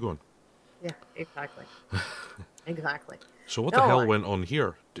 where are you going? Yeah, exactly. Exactly. So what the hell went on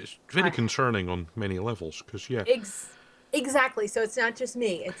here? It's very concerning on many levels, because, Exactly. So it's not just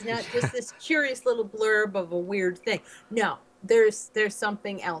me. It's not just this curious little blurb of a weird thing. No, there's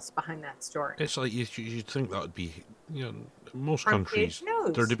something else behind that story. It's like you'd think that would be, most Front countries, page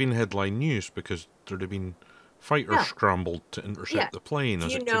news. there'd have been headline news because there'd have been fighters scrambled to intercept the plane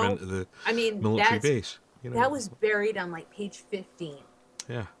as it came into the military base. That was buried on like page 15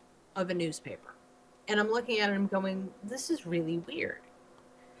 Yeah. of a newspaper. And I'm looking at it and I'm going, this is really weird.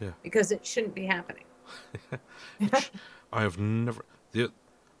 Yeah. Because it shouldn't be happening. I have never...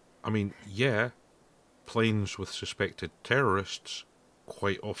 planes with suspected terrorists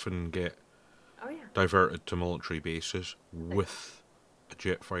quite often get diverted to military bases with a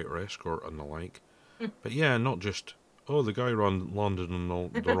jet fighter escort and the like. But not just, the guy landed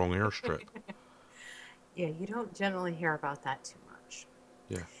on the wrong airstrip. Yeah, you don't generally hear about that too much.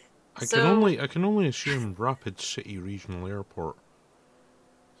 Yeah. I can only assume Rapid City Regional Airport.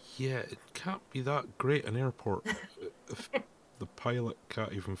 Yeah, it can't be that great an airport if the pilot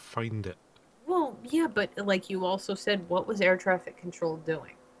can't even find it. Well, yeah, but like you also said, what was air traffic control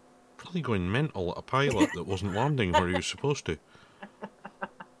doing? Probably going mental at a pilot that wasn't landing where he was supposed to.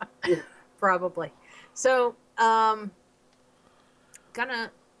 Probably. So, and I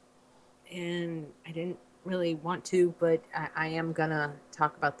didn't really want to, but I am gonna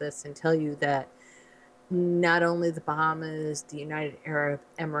talk about this and tell you that not only the Bahamas, the United Arab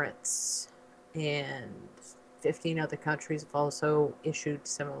Emirates, and 15 other countries have also issued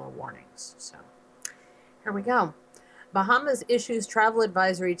similar warnings. So, here we go. Bahamas issues travel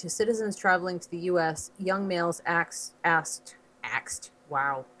advisory to citizens traveling to the U.S. Young males axed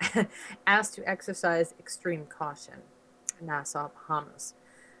wow, asked to exercise extreme caution. Nassau, Bahamas.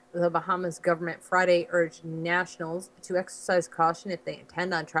 The Bahamas government Friday urged nationals to exercise caution if they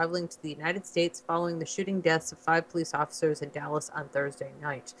intend on traveling to the United States following the shooting deaths of 5 police officers in Dallas on Thursday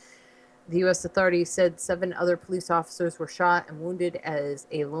night. The U.S. authorities said 7 other police officers were shot and wounded as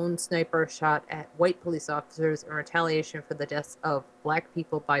a lone sniper shot at white police officers in retaliation for the deaths of black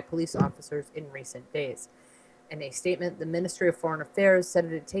people by police officers in recent days. In a statement, the Ministry of Foreign Affairs said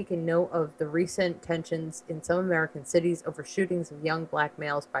it had taken note of the recent tensions in some American cities over shootings of young black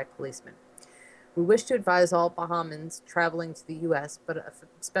males by policemen. We wish to advise all Bahamans traveling to the U.S., but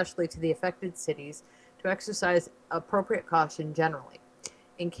especially to the affected cities, to exercise appropriate caution generally.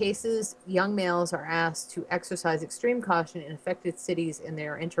 In cases, young males are asked to exercise extreme caution in affected cities in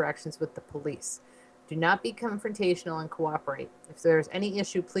their interactions with the police. Do not be confrontational and cooperate. If there is any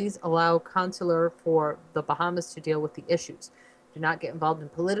issue, please allow consular for the Bahamas to deal with the issues. Do not get involved in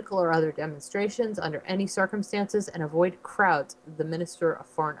political or other demonstrations under any circumstances and avoid crowds, the Minister of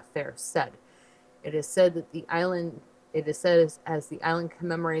Foreign Affairs said. It is said that as the island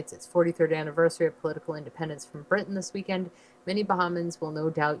commemorates its 43rd anniversary of political independence from Britain this weekend, many Bahamans will no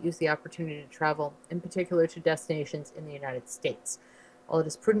doubt use the opportunity to travel, in particular to destinations in the United States. While it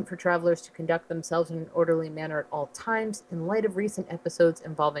is prudent for travelers to conduct themselves in an orderly manner at all times, in light of recent episodes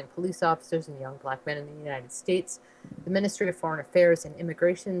involving police officers and young black men in the United States, the Ministry of Foreign Affairs and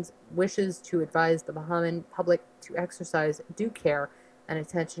Immigration wishes to advise the Bahamian public to exercise due care and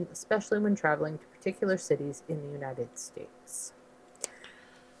attention, especially when traveling to particular cities in the United States.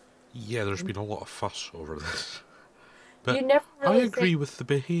 Yeah, there's been a lot of fuss over this. You But never I really agree think... with the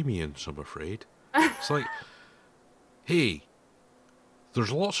Bahamians, I'm afraid. It's like, hey,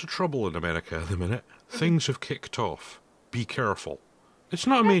 there's lots of trouble in America at the minute. Things have kicked off. Be careful. It's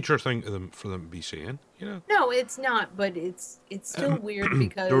not a major thing for them to be saying, you know. No, it's not, but it's still weird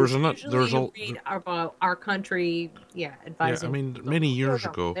because there's you read about our country, Yeah, advising. I mean, people, many years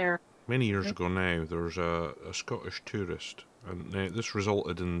don't ago, there. now, there was a Scottish tourist, and this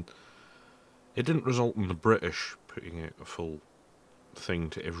resulted in. It didn't result in the British putting out a full thing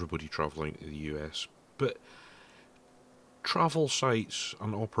to everybody travelling to the US, but travel sites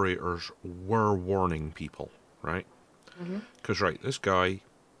and operators were warning people, right? Because, this guy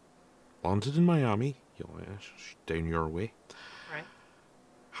landed in Miami, down your way, Right.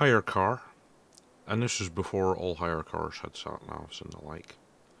 hire car, and this was before all hire cars had sat-navs and the like,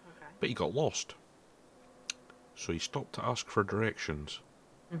 Okay. but he got lost. So he stopped to ask for directions.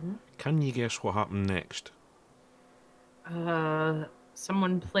 Can you guess what happened next?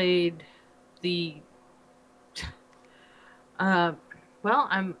 Someone played the. Well,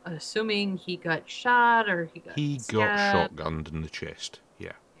 I'm assuming he got shot or he got. He got shotgunned in the chest.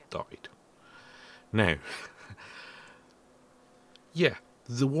 Yeah, died. Now, yeah,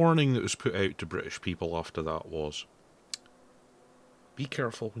 the warning that was put out to British people after that was, be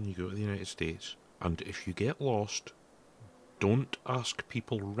careful when you go to the United States, and if you get lost, don't ask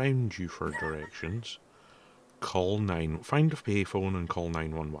people around you for directions. Find a payphone and call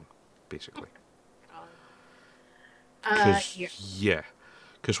 911, basically.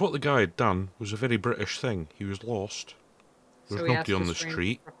 Because what the guy had done was a very British thing. He was lost. There's nobody on the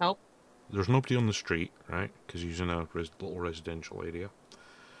street. For help. There's nobody on the street, right? Because he's in a little residential area.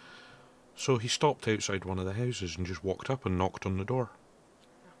 So he stopped outside one of the houses and just walked up and knocked on the door.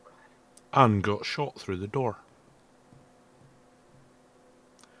 Oh, God. And got shot through the door.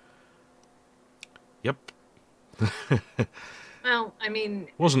 Yep. Well, I mean...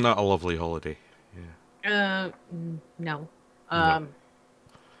 Wasn't that a lovely holiday? Yeah. No. No.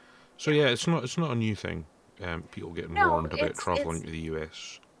 So yeah, it's not a new thing. People getting warned about traveling to the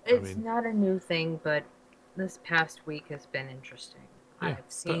US. It's not a new thing, but this past week has been interesting. Yeah, I've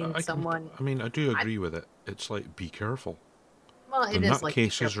seen someone... I do agree with it. It's like, be careful. Well, it the is like...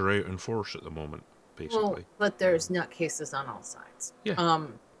 nutcases are out in force at the moment, basically. Well, but there's nutcases on all sides. Yeah.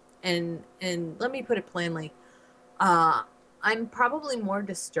 And let me put it plainly. I'm probably more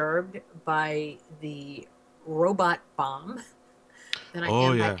disturbed by the robot bomb than I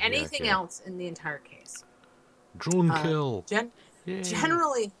am by anything else in the entire case. Drone kill.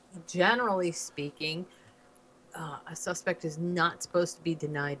 Generally speaking, a suspect is not supposed to be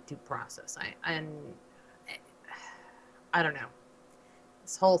denied due process. I don't know.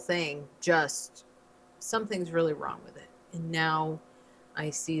 This whole thing, just something's really wrong with it. And now I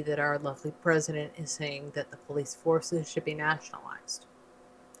see that our lovely president is saying that the police forces should be nationalized.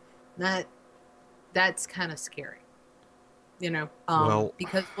 That's kind of scary,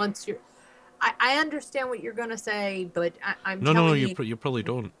 because once you're, I understand what you're going to say, but I'm telling you... No, you probably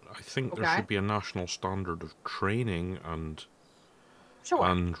don't. I think there should be a national standard of training and Sure.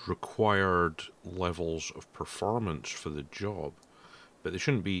 and required levels of performance for the job, but they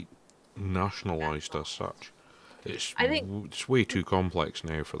shouldn't be nationalised as such. I think, It's way too complex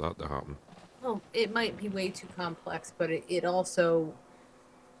now for that to happen. well, it might be way too complex, but it also,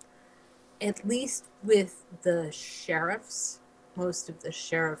 at least with the sheriffs, most of the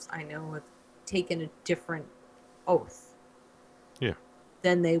sheriffs I know have taken a different oath Yeah.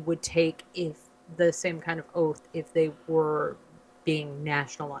 than they would take if the same kind of oath if they were being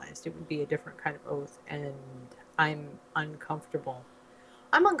nationalized. It would be a different kind of oath, and I'm uncomfortable.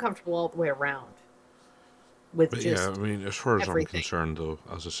 I'm uncomfortable all the way around with But yeah, I just mean, as far as I'm everything. concerned, though,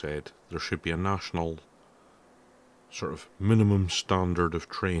 as I said, there should be a national sort of minimum standard of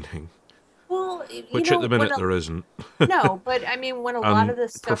training, Well, which at the minute there isn't, no, but I mean, when a lot and of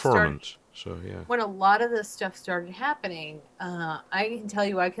this stuff started, performance. So yeah, when a lot of this stuff started happening, I can tell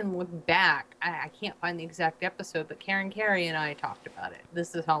you, I can look back. I can't find the exact episode, but Karen Carey and I talked about it.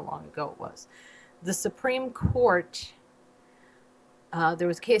 This is how long ago it was. The Supreme Court. There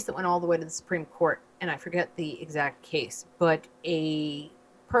was a case that went all the way to the Supreme Court, and I forget the exact case, but a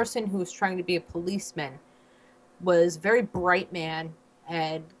person who was trying to be a policeman was a very bright man,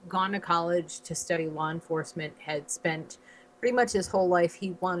 had gone to college to study law enforcement, had spent pretty much his whole life,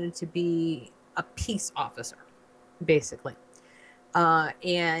 he wanted to be a peace officer, basically.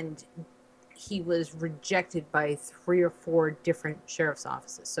 And he was rejected by 3 or 4 different sheriff's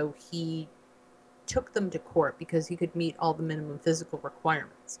offices. So he took them to court because he could meet all the minimum physical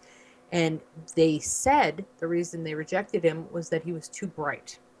requirements. And they said the reason they rejected him was that he was too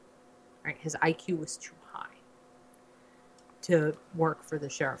bright. Right? His IQ was too high to work for the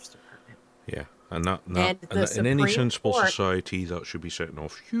sheriff's department. yeah, and that And the in any Supreme sensible Court- society, that should be setting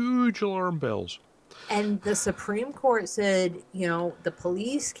off huge alarm bells. And the Supreme Court said, the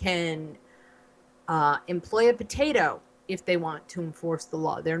police can employ a potato if they want to enforce the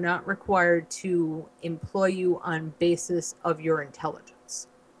law. They're not required to employ you on basis of your intelligence.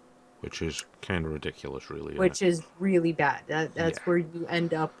 Which is kind of ridiculous, really. Which is really bad. That's Yeah. where you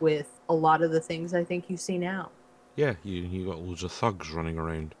end up with a lot of the things I think you see now. Yeah, you got loads of thugs running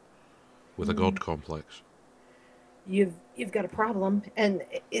around with a god complex. You've got a problem, and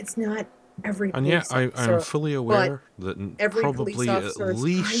it's not every And yeah, police I'm officer, fully aware that every probably police at officer is trying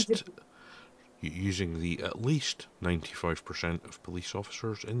least, to- using the at least 95% of police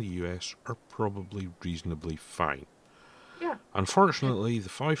officers in the US are probably reasonably fine. Yeah. Unfortunately, the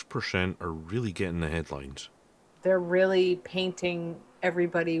 5% are really getting the headlines. They're really painting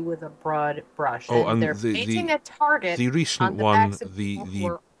everybody with a broad brush. Oh, and they're the painting a target the on recent the one, backs of the people who the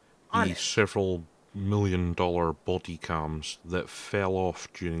are on the it. several $1 million body cams that fell off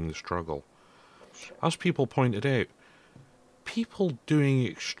during the struggle. As people pointed out, people doing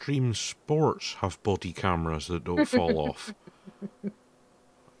extreme sports have body cameras that don't fall off.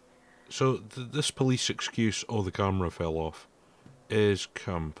 So this police excuse, "Oh, the camera fell off," is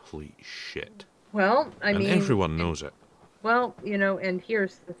complete shit. Well, And everyone knows it. Well, and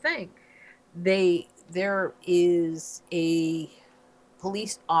here's the thing. There is a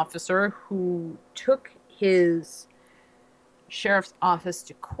police officer who took his sheriff's office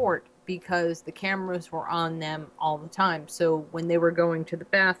to court because the cameras were on them all the time. So when they were going to the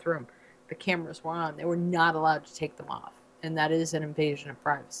bathroom, the cameras were on. They were not allowed to take them off. And that is an invasion of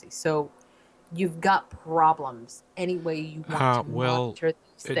privacy. So you've got problems any way you want to monitor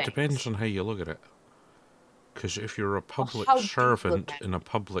these things. It depends on how you look at it. Because if you're a public how do you look servant at in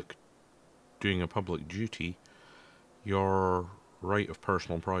doing a public duty, your right of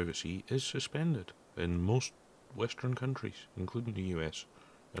personal privacy is suspended in most Western countries, including the US,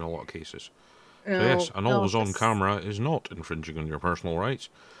 in a lot of cases. So yes, an always-on camera is not infringing on your personal rights.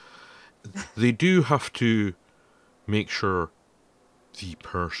 They do have to make sure the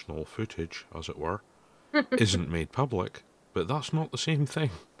personal footage, as it were, isn't made public, but that's not the same thing.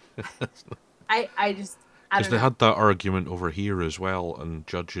 I don't Because they know. had that argument over here as well, and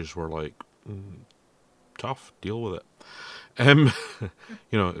judges were like, tough, deal with it.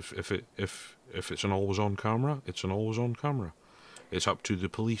 If it's an always-on camera, it's an always-on camera. It's up to the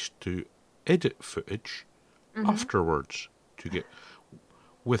police to edit footage afterwards to get,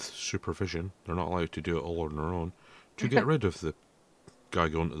 with supervision, they're not allowed to do it all on their own, to get rid of the guy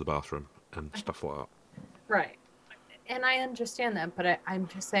going to the bathroom and stuff like that. Right. And I understand that, but I'm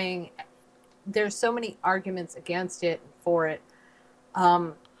just saying there's so many arguments against it and for it.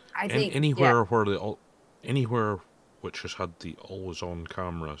 I think anywhere which has had the always-on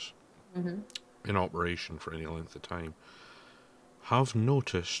cameras in operation for any length of time have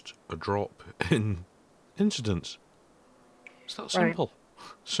noticed a drop in incidents. It's that simple.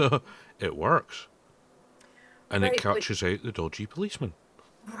 So it works. And it Right, but- catches out the dodgy policeman.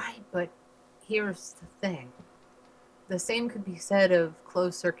 Right, but here's the thing. The same could be said of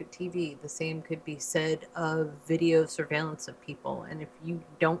closed circuit TV. The same could be said of video surveillance of people. And if you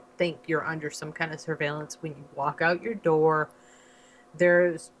don't think you're under some kind of surveillance when you walk out your door,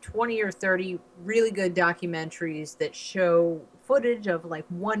 there's 20 or 30 really good documentaries that show footage of like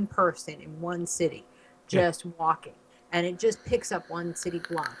one person in one city just walking. And it just picks up one city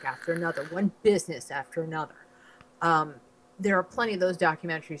block after another, one business after another. There are plenty of those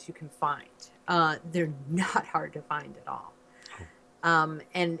documentaries you can find. They're not hard to find at all.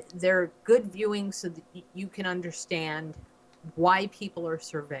 And they're good viewing so that you can understand why people are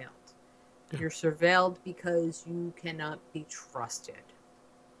surveilled. Yeah. You're surveilled because you cannot be trusted.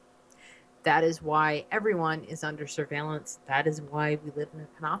 That is why everyone is under surveillance. That is why we live in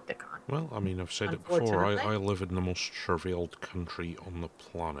a panopticon. Well, I mean, I've said it before. Unfortunately. I live in the most surveilled country on the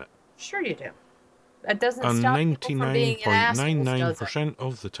planet. Sure you do. That doesn't And stop people from being an assholes, does it? 99.99%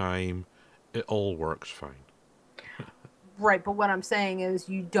 of the time, it all works fine. Right, but what I'm saying is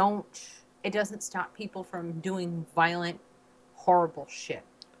it doesn't stop people from doing violent, horrible shit.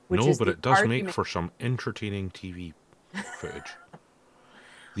 Which No, is but the it does argument. make for some entertaining TV footage.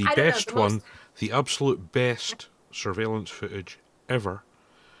 The I don't know, best the one, most- the absolute best surveillance footage ever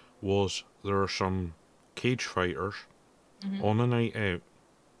was there are some cage fighters Mm-hmm. on a night out.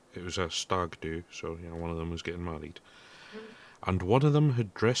 It was a stag do, so one of them was getting married. And one of them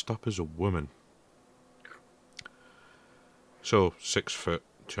had dressed up as a woman. So, 6 foot,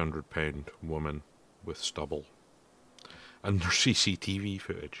 200-pound woman with stubble. And their CCTV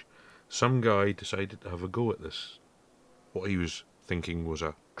footage. Some guy decided to have a go at this. What he was thinking was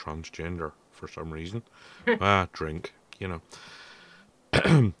a transgender for some reason. Drink,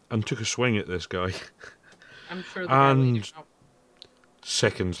 and took a swing at this guy. I'm sure the guy And later-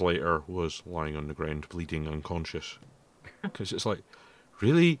 seconds later was lying on the ground, bleeding unconscious. Because it's like,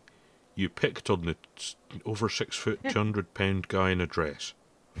 really? You picked on the over 6 foot, 200-pound guy in a dress?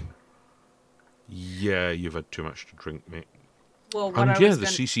 Yeah, you've had too much to drink, mate. Well, what And I yeah, was the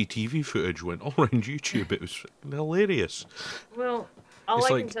gonna, CCTV footage went all around YouTube. It was hilarious. well, all It's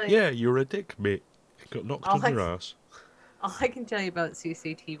I like, can tell you, yeah, you're a dick, mate. You got knocked All on your I- ass. all I can tell you about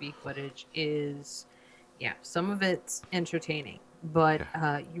CCTV footage is, yeah, some of it's entertaining, but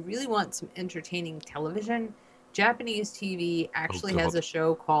you really want some entertaining television. Japanese TV actually has God. a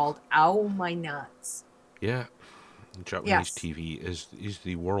show called "Ow My Nuts." Yeah, Japanese Yes. TV is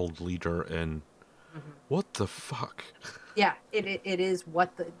the world leader in what the fuck? Yeah, it is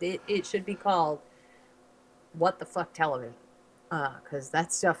it should be called "What the Fuck Television," because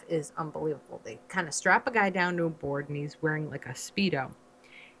that stuff is unbelievable. They kind of strap a guy down to a board and he's wearing like a Speedo,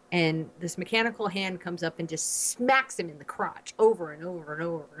 and this mechanical hand comes up and just smacks him in the crotch over and over and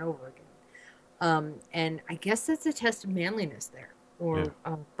over and over again. And I guess that's a test of manliness there, or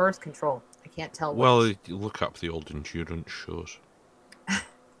birth control. I can't tell. Well, which. you look up the old endurance shows.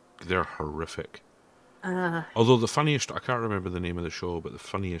 They're horrific. Although the funniest, I can't remember the name of the show, but the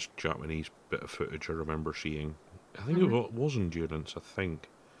funniest Japanese bit of footage I remember seeing, I think it was endurance, I think.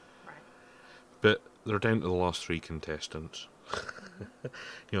 Right. But they're down to the last 3 contestants.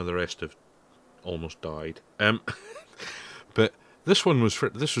 The rest have almost died. But this one was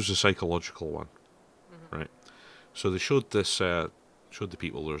this was a psychological one, right? So they showed this, showed the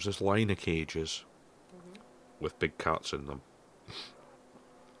people there's this line of cages with big cats in them,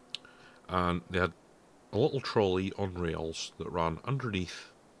 and they had a little trolley on rails that ran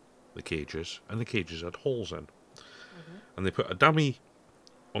underneath the cages, and the cages had holes in, and they put a dummy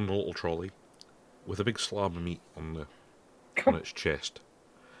on the little trolley with a big slab of meat on its chest.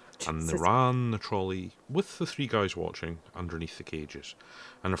 And they Jesus. ran the trolley with the 3 guys watching underneath the cages.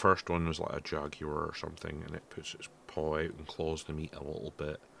 And the first one was like a jaguar or something, and it puts its paw out and claws the meat a little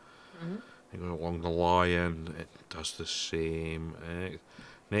bit. It goes along the lion, it does the same.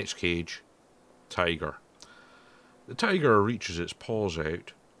 Next cage, tiger. The tiger reaches its paws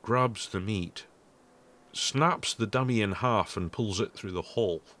out, grabs the meat, snaps the dummy in half and pulls it through the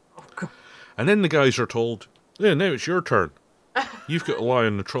hole. Oh, God. And then the guys are told, yeah, now it's your turn. You've got to lie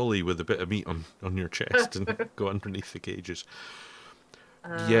on the trolley with a bit of meat on your chest and go underneath the cages.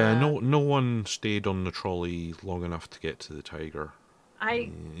 Yeah, no one stayed on the trolley long enough to get to the tiger.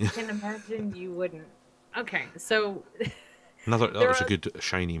 I can imagine you wouldn't. Okay, so That There was a are- good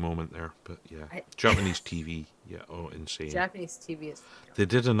shiny moment there, but yeah. Japanese TV, insane. Japanese TV is. They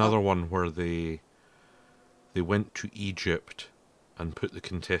did another one where they went to Egypt and put the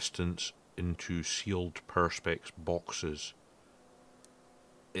contestants into sealed Perspex boxes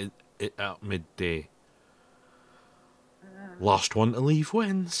at midday. Last one to leave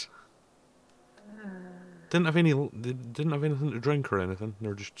wins. They didn't have anything to drink or anything. They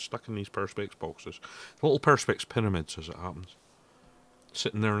were just stuck in these perspex boxes, little perspex pyramids, as it happens,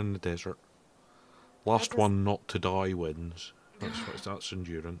 sitting there in the desert. Last one not to die wins. That's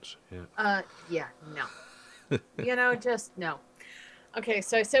endurance. Yeah. Yeah, no. Just no. Okay,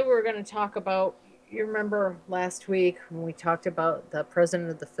 so I said we were going to talk about. You remember last week when we talked about the president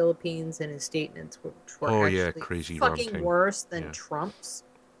of the Philippines and his statements, which were actually crazy fucking ranting. worse than Yeah. Trump's.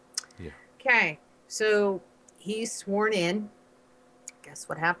 Yeah. Okay, so he's sworn in. Guess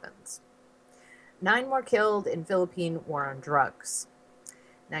what happens? 9 more killed in Philippine war on drugs.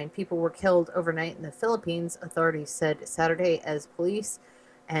 9 people were killed overnight in the Philippines, authorities said Saturday, as police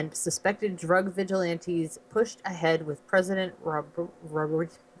and suspected drug vigilantes pushed ahead with President Rodrigo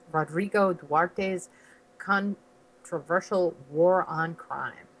Duterte's controversial war on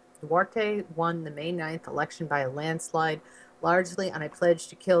crime. Duarte won the May 9th election by a landslide, largely on a pledge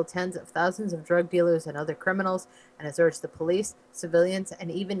to kill tens of thousands of drug dealers and other criminals, and has urged the police, civilians,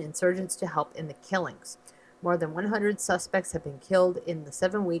 and even insurgents to help in the killings. More than 100 suspects have been killed in the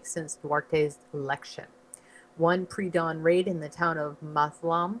 7 weeks since Duarte's election. One pre-dawn raid in the town of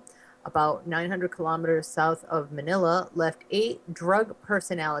Mathlam, about 900 kilometers south of Manila, left 8 drug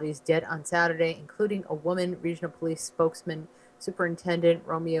personalities dead on Saturday, including a woman, regional police spokesman Superintendent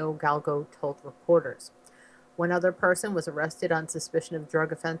Romeo Galgo told reporters. One other person was arrested on suspicion of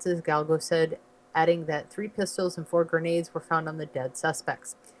drug offenses, Galgo said, adding that 3 pistols and 4 grenades were found on the dead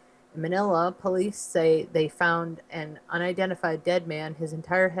suspects. In Manila, police say they found an unidentified dead man, his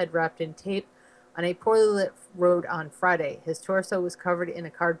entire head wrapped in tape, on a poorly lit road on Friday. His torso was covered in a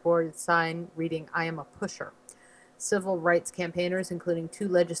cardboard sign reading, "I am a pusher." Civil rights campaigners, including 2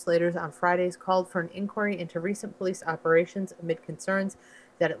 legislators on Fridays, called for an inquiry into recent police operations amid concerns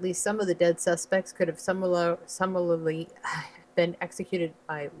that at least some of the dead suspects could have similarly been executed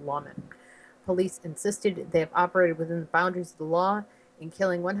by lawmen. Police insisted they have operated within the boundaries of the law in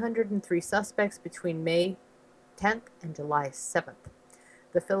killing 103 suspects between May 10th and July 7th.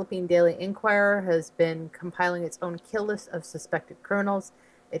 The Philippine Daily Inquirer has been compiling its own kill list of suspected criminals.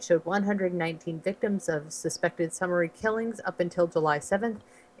 It showed 119 victims of suspected summary killings up until July 7th,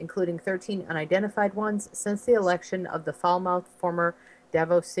 including 13 unidentified ones since the election of the foul-mouthed former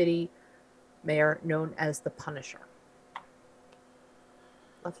Davao City mayor known as the Punisher.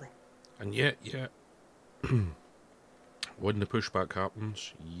 Lovely. And yet, when the pushback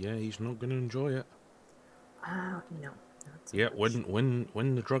happens, he's not going to enjoy it. No. Yeah,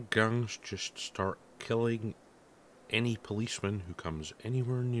 when the drug gangs just start killing any policeman who comes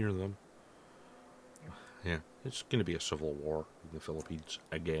anywhere near them, it's going to be a civil war in the Philippines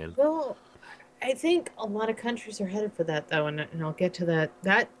again. Well, I think a lot of countries are headed for that, though, and I'll get to that.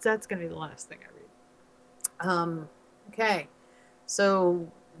 That's going to be the last thing I read. Okay,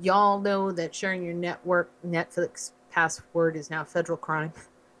 so y'all know that sharing your Netflix password is now a federal crime.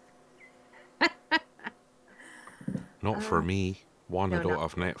 Not for me. 1, no, I don't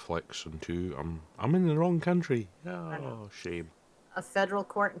have Netflix, and 2, I'm in the wrong country. Oh, shame. A federal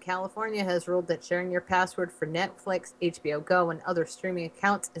court in California has ruled that sharing your password for Netflix, HBO Go, and other streaming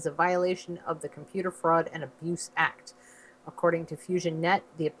accounts is a violation of the Computer Fraud and Abuse Act. According to Fusion Net,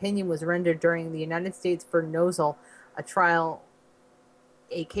 the opinion was rendered during the United States v. Nozzle, a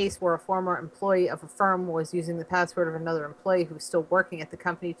case where a former employee of a firm was using the password of another employee who was still working at the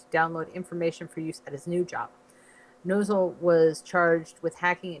company to download information for use at his new job. Nozzle was charged with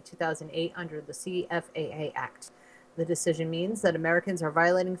hacking in 2008 under the CFAA Act. The decision means that Americans are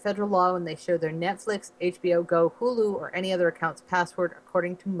violating federal law when they share their Netflix, HBO Go, Hulu, or any other account's password,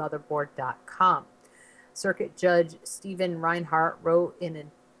 according to Motherboard.com. Circuit Judge Stephen Reinhart wrote in a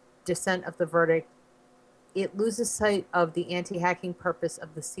dissent of the verdict, "It loses sight of the anti-hacking purpose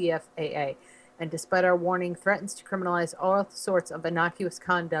of the CFAA, and despite our warning, threatens to criminalize all sorts of innocuous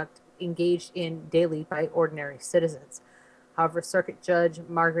conduct engaged in daily by ordinary citizens." However, Circuit Judge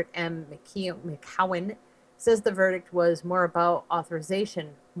Margaret M. McCowan says the verdict was more about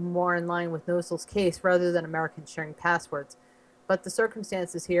authorization, more in line with Nozzle's case, rather than Americans sharing passwords. But the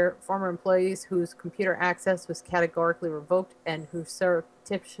circumstances here, former employees whose computer access was categorically revoked and who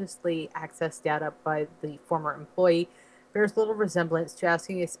surreptitiously accessed data by the former employee, bears little resemblance to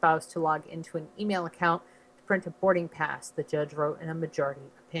asking a spouse to log into an email account to print a boarding pass, the judge wrote in a majority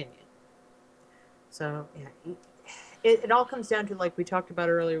opinion. So, it all comes down to, like we talked about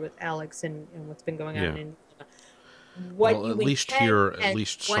earlier with Alex and what's been going on in well, at least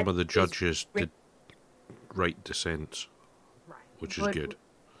some of the judges did write dissents, right, which is good.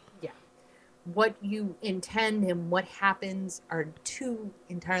 Yeah. What you intend and what happens are 2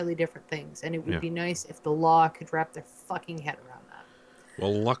 entirely different things, and it would be nice if the law could wrap their fucking head around that.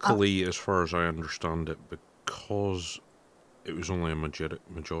 Well, luckily, as far as I understand it, because it was only a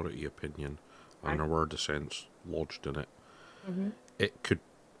majority opinion and there were dissents lodged in it, it could,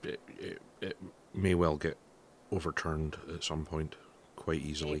 it may well get overturned at some point quite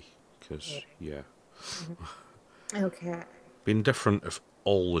easily. Because, yeah. Okay. Been different if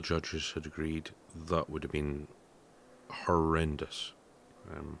all the judges had agreed. That would have been horrendous.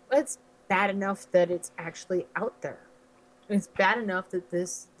 It's bad enough that it's actually out there. It's bad enough that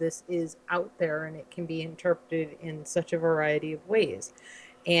this is out there and it can be interpreted in such a variety of ways.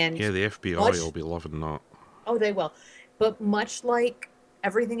 And Yeah, the FBI will be loving that. oh, they will. But much like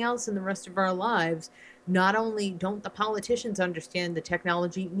everything else in the rest of our lives, not only don't the politicians understand the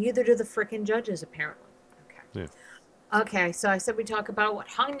technology, neither do the frickin' judges, apparently. Okay. Yeah. Okay, so I said we talk about what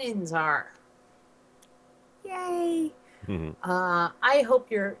Hungans are. Yay! I hope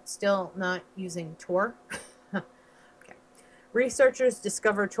you're still not using Tor. Okay. Researchers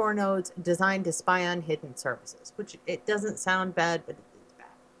discover Tor nodes designed to spy on hidden services, which it doesn't sound bad, but it is bad.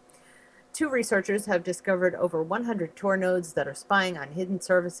 2 researchers have discovered over 100 Tor nodes that are spying on hidden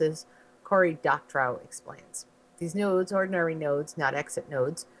services, Corey Doctrow explains. These nodes, ordinary nodes, not exit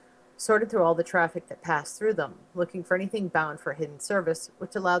nodes, sorted through all the traffic that passed through them, looking for anything bound for a hidden service,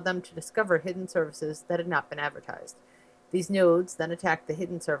 which allowed them to discover hidden services that had not been advertised. These nodes then attacked the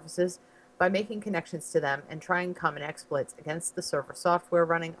hidden services by making connections to them and trying common exploits against the server software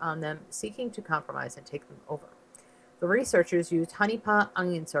running on them, seeking to compromise and take them over. The researchers used honeypot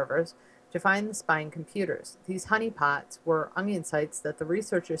onion servers to find the spying computers. These honeypots were onion sites that the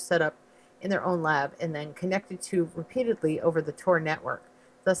researchers set up in their own lab and then connected to repeatedly over the Tor network,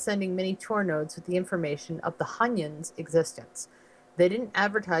 thus sending many Tor nodes with the information of the Hunyan's existence. They didn't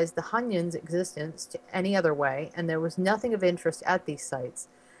advertise the Hunyan's existence to any other way, and there was nothing of interest at these sites.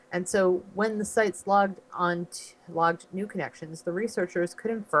 And so when the sites logged new connections, the researchers could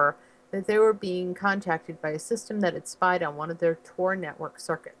infer that they were being contacted by a system that had spied on one of their Tor network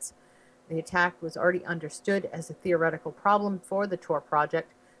circuits. The attack was already understood as a theoretical problem for the Tor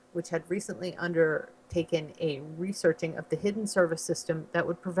project, which had recently undertaken a researching of the hidden service system that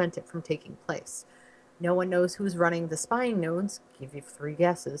would prevent it from taking place. No one knows who's running the spying nodes. Give you 3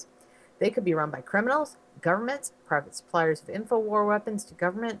 guesses. They could be run by criminals, governments, private suppliers of info-war weapons to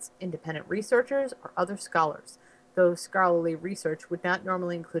governments, independent researchers, or other scholars, though scholarly research would not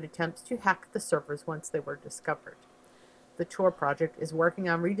normally include attempts to hack the servers once they were discovered. The Tor project is working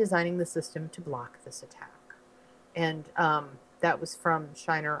on redesigning the system to block this attack. And that was from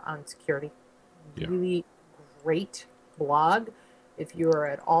Shiner on Security. Yeah. Really great blog if you're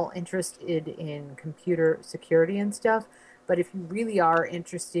at all interested in computer security and stuff. But if you really are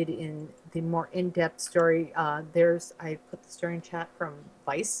interested in the more in-depth story, I put the story in chat from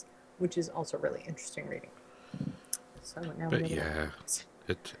Vice, which is also really interesting reading. So now but yeah,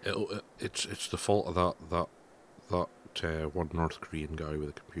 it's the fault of that one North Korean guy with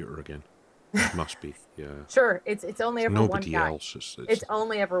a computer again. It must be, yeah. Sure, it's only ever Nobody one guy. else. It's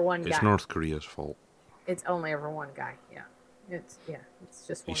only ever one guy. It's North Korea's fault. It's only ever one guy. Yeah, it's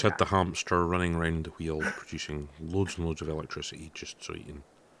just one He's guy. had the hamster running around the wheel, producing loads and loads of electricity just so he can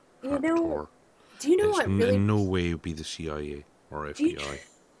hack Tor. Do you know It's what really? in no way would be the CIA or FBI.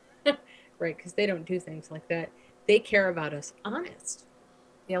 Right, because they don't do things like that. They care about us. Honest.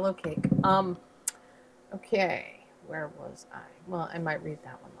 Yellow cake. Okay, where was I? Well, I might read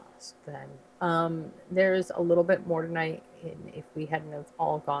that one last then. There's a little bit more tonight, and if we hadn't have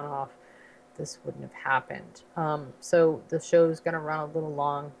all gone off, this wouldn't have happened. So the show's going to run a little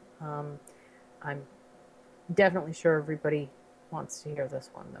long. I'm definitely sure everybody wants to hear this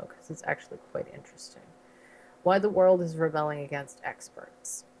one, though, because it's actually quite interesting. Why the world is rebelling against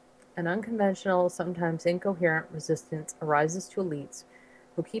experts. An unconventional, sometimes incoherent resistance arises to elites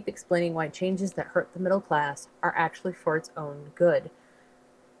who keep explaining why changes that hurt the middle class are actually for its own good.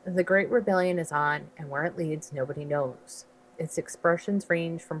 The Great Rebellion is on, and where it leads, nobody knows. Its expressions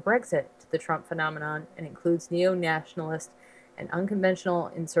range from Brexit to the Trump phenomenon and includes neo-nationalist and unconventional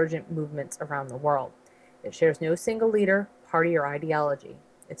insurgent movements around the world. It shares no single leader, party, or ideology.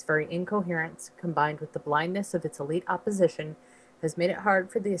 Its very incoherence, combined with the blindness of its elite opposition, has made it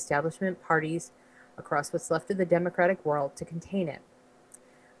hard for the establishment parties across what's left of the democratic world to contain it.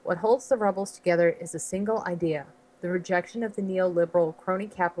 What holds the rebels together is a single idea, the rejection of the neoliberal crony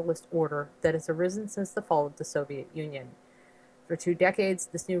capitalist order that has arisen since the fall of the Soviet Union. For 2 decades,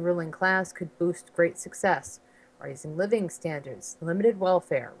 this new ruling class could boast great success, rising living standards, limited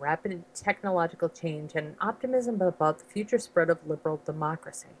welfare, rapid technological change, and an optimism about the future spread of liberal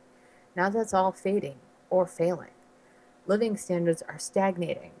democracy. Now that's all fading, or failing. Living standards are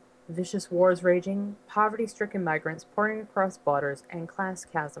stagnating. Vicious wars raging, poverty-stricken migrants pouring across borders, and class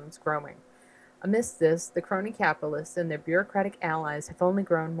chasms growing. Amidst this, the crony capitalists and their bureaucratic allies have only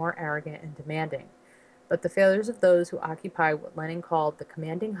grown more arrogant and demanding. But the failures of those who occupy what Lenin called the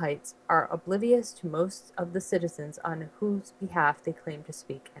commanding heights are oblivious to most of the citizens on whose behalf they claim to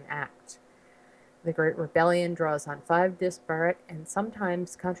speak and act. The Great Rebellion draws on five disparate and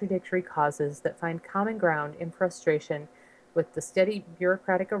sometimes contradictory causes that find common ground in frustration with the steady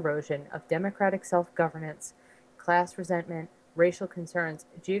bureaucratic erosion of democratic self-governance, class resentment, racial concerns,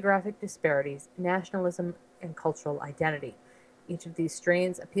 geographic disparities, nationalism, and cultural identity. Each of these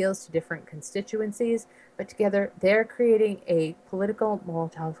strains appeals to different constituencies, but together they're creating a political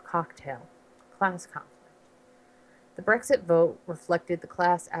Molotov cocktail: class conflict. The Brexit vote reflected the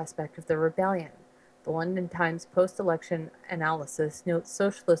class aspect of the rebellion. The London Times post-election analysis notes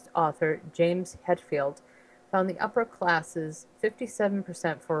socialist author James Hetfield found the upper classes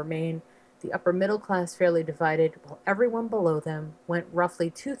 57% for Remain, the upper middle class fairly divided, while everyone below them went roughly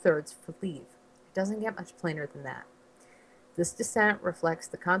two-thirds for Leave. It doesn't get much plainer than that. This dissent reflects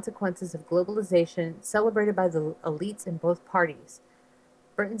the consequences of globalization celebrated by the elites in both parties.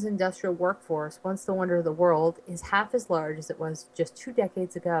 Britain's industrial workforce, once the wonder of the world, is half as large as it was just 2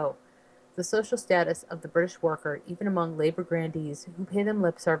 decades ago. The social status of the British worker, even among Labour grandees who pay them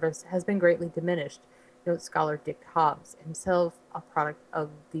lip service, has been greatly diminished, notes scholar Dick Hobbs, himself a product of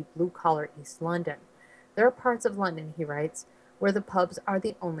the blue-collar East London. There are parts of London, he writes, where the pubs are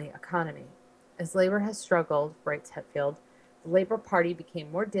the only economy. As Labour has struggled, writes Hetfield, the Labour Party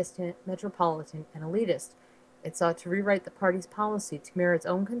became more distant, metropolitan, and elitist. It sought to rewrite the party's policy to mirror its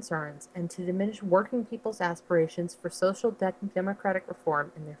own concerns and to diminish working people's aspirations for social democratic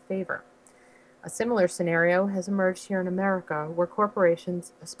reform in their favor. A similar scenario has emerged here in America, where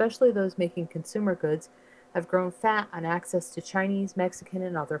corporations, especially those making consumer goods, have grown fat on access to Chinese, Mexican,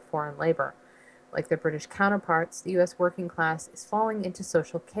 and other foreign labor. Like their British counterparts, the U.S. working class is falling into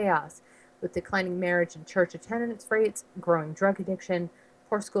social chaos, with declining marriage and church attendance rates, growing drug addiction,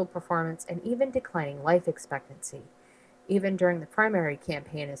 poor school performance, and even declining life expectancy. Even during the primary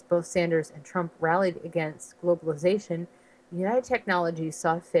campaign, as both Sanders and Trump rallied against globalization, United Technologies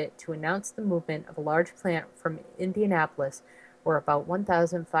saw fit to announce the movement of a large plant from Indianapolis, where about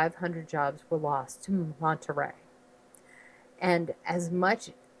 1,500 jobs were lost, to Monterey. And as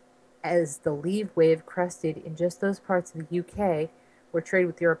much as the Leave wave crested in just those parts of the UK where trade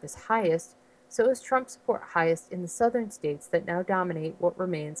with Europe is highest, so is Trump's support highest in the southern states that now dominate what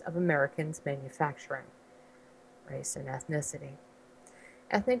remains of Americans' manufacturing. Race and ethnicity.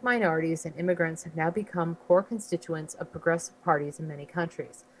 Ethnic minorities and immigrants have now become core constituents of progressive parties in many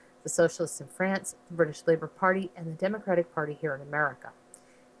countries: the Socialists in France, the British Labour Party, and the Democratic Party here in America.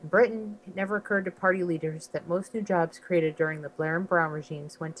 In Britain, it never occurred to party leaders that most new jobs created during the Blair and Brown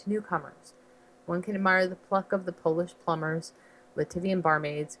regimes went to newcomers. One can admire the pluck of the Polish plumbers, Latvian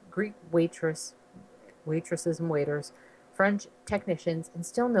barmaids, Greek waitresses and waiters, French technicians, and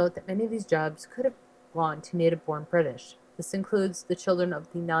still note that many of these jobs could have gone to native-born British. This includes the children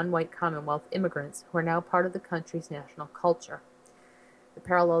of the non-white Commonwealth immigrants who are now part of the country's national culture. The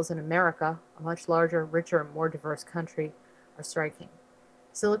parallels in America, a much larger, richer, and more diverse country, are striking.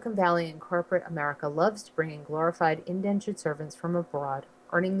 Silicon Valley and corporate America loves to bring in glorified indentured servants from abroad,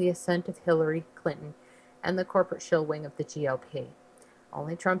 earning the assent of Hillary Clinton and the corporate shill wing of the GOP.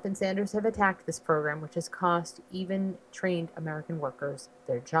 Only Trump and Sanders have attacked this program, which has cost even trained American workers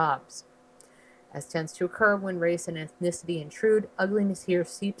their jobs. As tends to occur when race and ethnicity intrude, ugliness here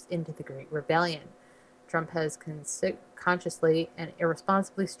seeps into the Great Rebellion. Trump has consciously and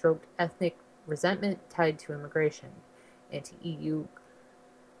irresponsibly stroked ethnic resentment tied to immigration. Anti-EU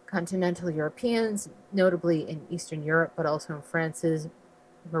continental Europeans, notably in Eastern Europe, but also in France's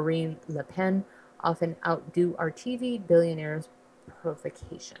Marine Le Pen, often outdo our TV billionaires'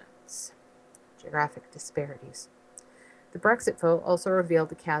 provocations. Geographic disparities. The Brexit vote also revealed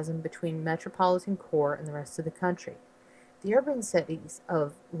the chasm between metropolitan core and the rest of the country. The urban cities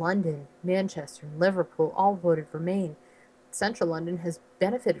of London, Manchester, and Liverpool all voted Remain. Central London has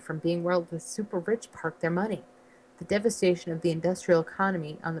benefited from being where the super rich park their money. The devastation of the industrial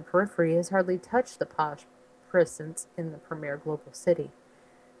economy on the periphery has hardly touched the posh presence in the premier global city.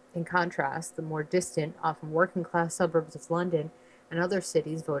 In contrast, the more distant, often working-class suburbs of London and other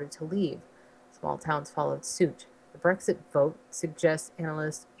cities voted to leave. Small towns followed suit. The Brexit vote, suggests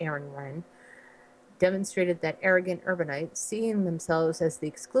analyst Aaron Wren, demonstrated that arrogant urbanites, seeing themselves as the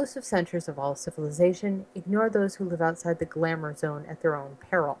exclusive centers of all civilization, ignore those who live outside the glamour zone at their own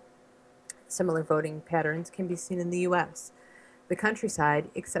peril. Similar voting patterns can be seen in the U.S. The countryside,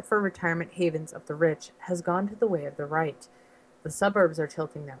 except for retirement havens of the rich, has gone to the way of the right. The suburbs are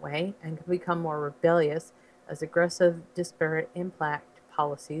tilting that way and can become more rebellious as aggressive, disparate impact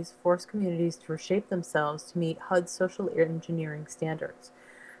policies force communities to reshape themselves to meet HUD's social engineering standards.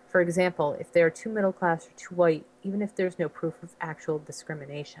 For example, if they are too middle class or too white, even if there's no proof of actual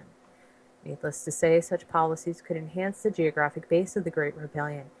discrimination. Needless to say, such policies could enhance the geographic base of the Great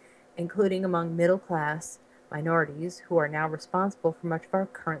Rebellion, including among middle class minorities who are now responsible for much of our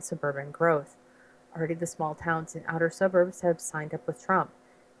current suburban growth. Already the small towns and outer suburbs have signed up with Trump.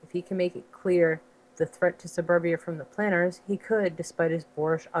 If he can make it clear the threat to suburbia from the planners, he could, despite his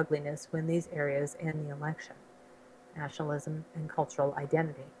boorish ugliness, win these areas and the election. Nationalism and cultural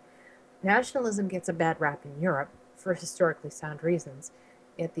identity. Nationalism gets a bad rap in Europe for historically sound reasons,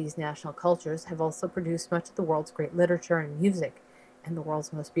 yet these national cultures have also produced much of the world's great literature and music and the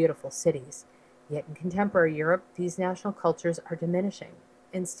world's most beautiful cities. Yet in contemporary Europe, these national cultures are diminishing.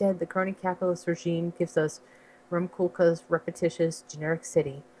 Instead, the crony capitalist regime gives us Rumkulka's repetitious, generic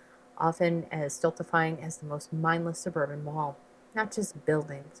city, often as stultifying as the most mindless suburban mall. Not just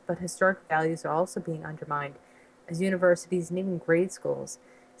buildings, but historic values are also being undermined as universities and even grade schools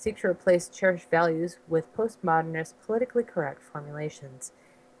seek to replace cherished values with postmodernist, politically correct formulations.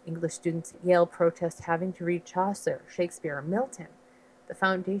 English students at Yale protest having to read Chaucer, Shakespeare, or Milton, the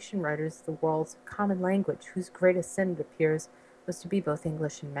foundation writers of the world's common language, whose greatest sin, it appears, was to be both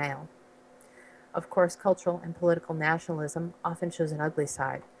English and male. Of course, cultural and political nationalism often shows an ugly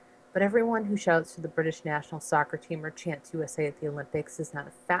side, but everyone who shouts for the British national soccer team or chants USA at the Olympics is not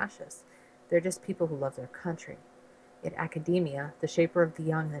a fascist. They're just people who love their country. Yet academia, the shaper of the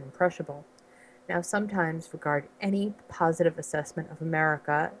young and impressionable, now sometimes regard any positive assessment of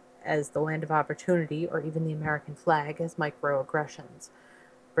America as the land of opportunity or even the American flag as microaggressions.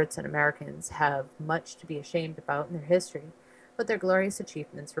 Brits and Americans have much to be ashamed about in their history, but their glorious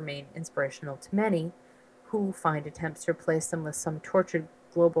achievements remain inspirational to many who find attempts to replace them with some tortured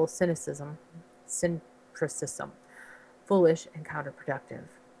global cynicism, foolish and counterproductive.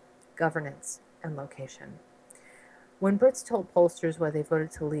 Governance and location. When Brits told pollsters why they voted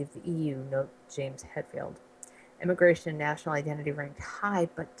to leave the EU, note James Hetfield, immigration and national identity ranked high,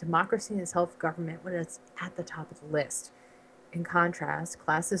 but democracy and self-government was at the top of the list. In contrast,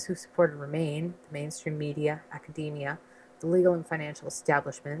 classes who supported Remain, the mainstream media, academia, the legal and financial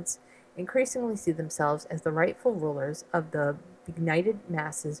establishments, increasingly see themselves as the rightful rulers of the benighted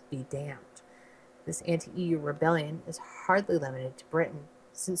masses be damned. This anti-EU rebellion is hardly limited to Britain.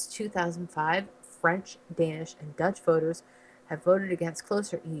 Since 2005, French, Danish, and Dutch voters have voted against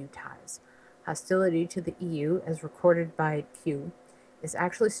closer EU ties. Hostility to the EU, as recorded by Pew, is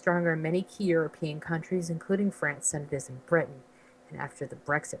actually stronger in many key European countries, including France, Senate, and Britain. And after the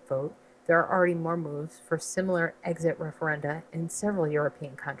Brexit vote, there are already more moves for similar exit referenda in several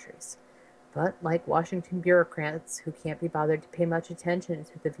European countries. But like Washington bureaucrats who can't be bothered to pay much attention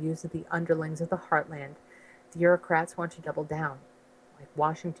to the views of the underlings of the heartland, the Eurocrats want to double down. Like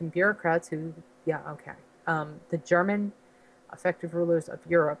Washington bureaucrats who, the German effective rulers of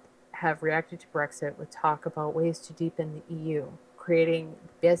Europe have reacted to Brexit with talk about ways to deepen the EU, creating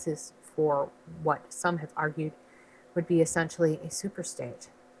the basis for what some have argued would be essentially a superstate.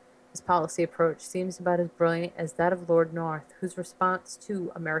 His policy approach seems about as brilliant as that of Lord North, whose response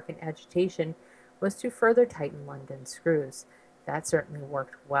to American agitation was to further tighten London's screws. That certainly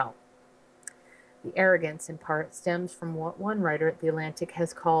worked well. The arrogance, in part, stems from what one writer at The Atlantic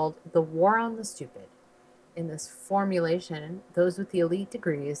has called the war on the stupid. In this formulation, those with the elite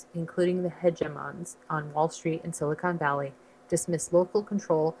degrees, including the hegemons on Wall Street and Silicon Valley, dismiss local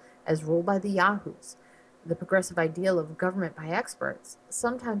control as ruled by the yahoos. The progressive ideal of government by experts,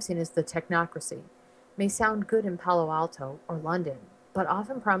 sometimes seen as the technocracy, may sound good in Palo Alto or London, but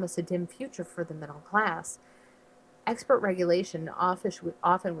often promise a dim future for the middle class. Expert regulation,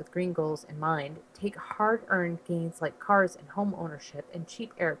 often with green goals in mind, take hard-earned gains like cars and home ownership and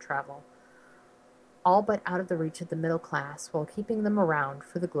cheap air travel, all but out of the reach of the middle class while keeping them around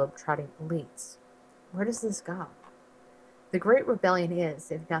for the globe-trotting elites. Where does this go? The Great Rebellion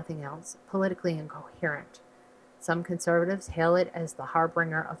is, if nothing else, politically incoherent. Some conservatives hail it as the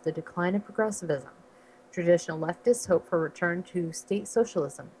harbinger of the decline of progressivism. Traditional leftists hope for a return to state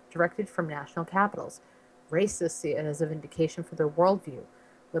socialism, directed from national capitals. Racists see it as a vindication for their worldview.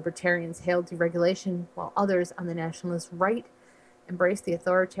 Libertarians hail deregulation, while others on the nationalist right embrace the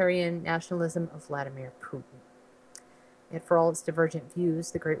authoritarian nationalism of Vladimir Putin. Yet for all its divergent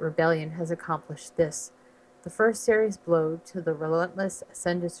views, the Great Rebellion has accomplished this: the first serious blow to the relentless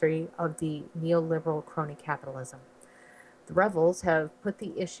ascendancy of the neoliberal crony capitalism. The rebels have put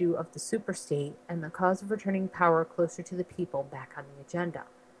the issue of the superstate and the cause of returning power closer to the people back on the agenda.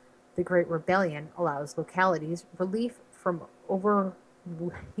 The Great Rebellion allows localities relief from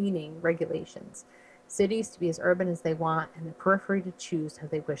overweening regulations, cities to be as urban as they want, and the periphery to choose how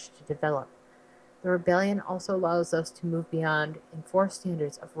they wish to develop. The rebellion also allows us to move beyond enforced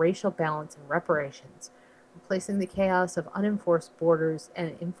standards of racial balance and reparations, replacing the chaos of unenforced borders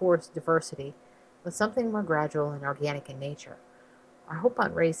and enforced diversity with something more gradual and organic in nature. Our hope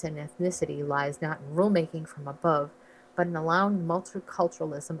on race and ethnicity lies not in rulemaking from above, but in allowing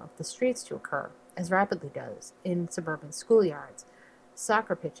multiculturalism of the streets to occur, as rapidly does, in suburban schoolyards,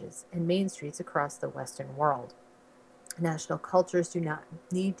 soccer pitches, and main streets across the Western world. National cultures do not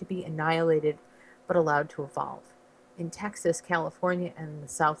need to be annihilated, but allowed to evolve. In Texas, California, and the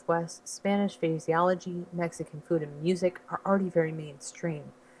Southwest, Spanish physiology, Mexican food, and music are already very mainstream.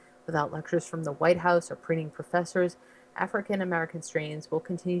 Without lectures from the White House or printing professors, African American strains will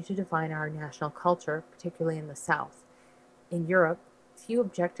continue to define our national culture, particularly in the South. In Europe, few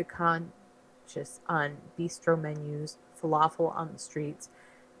object to conscious on bistro menus, falafel on the streets,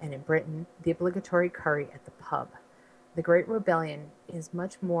 and in Britain, the obligatory curry at the pub. The Great Rebellion is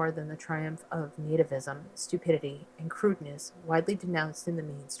much more than the triumph of nativism, stupidity, and crudeness widely denounced in the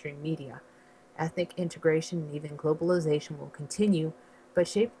mainstream media. Ethnic integration and even globalization will continue, but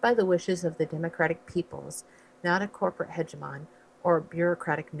shaped by the wishes of the democratic peoples, not a corporate hegemon or a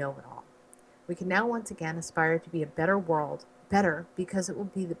bureaucratic know-it-all. We can now once again aspire to be a better world, better because it will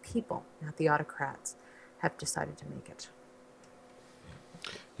be the people, not the autocrats, have decided to make it.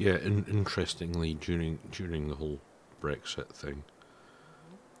 Yeah, interestingly, during the whole Brexit thing,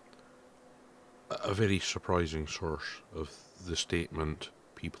 a very surprising source of the statement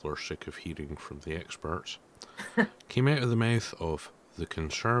 "people are sick of hearing from the experts" came out of the mouth of the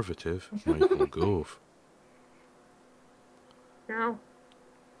Conservative Michael Gove. No.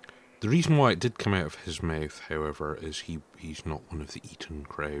 The reason why it did come out of his mouth, however, is he's not one of the Eton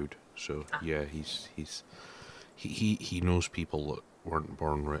crowd. So yeah, he knows people that weren't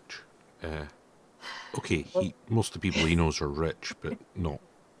born rich. Okay, most of the people he knows are rich, but not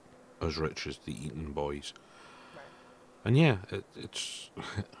as rich as the Eton boys. Right. And yeah, it's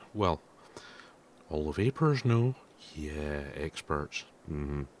well, all the vapors know. Yeah, experts.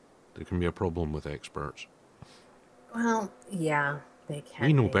 There can be a problem with experts. Well, yeah, they can.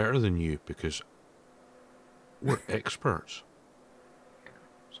 We know be. better than you because we're experts.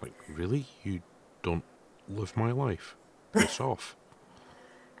 It's like, really? You don't live my life? Piss off.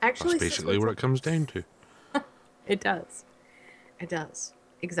 Actually, That's basically what it comes down to. It does. It does.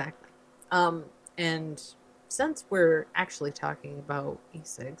 Exactly. And since we're actually talking about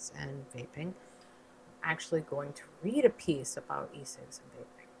e-cigs and vaping, I'm actually going to read a piece about e-cigs and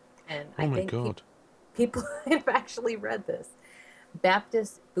vaping. And Oh I my think god. people have actually read this.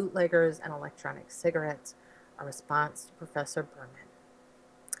 Baptist bootleggers and electronic cigarettes, a response to Professor Berman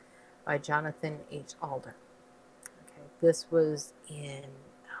by Jonathan H. Alder. Okay, this was in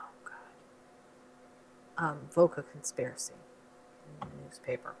Voca Conspiracy in the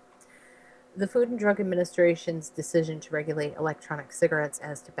newspaper. The Food and Drug Administration's decision to regulate electronic cigarettes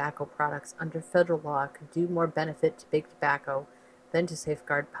as tobacco products under federal law could do more benefit to big tobacco than to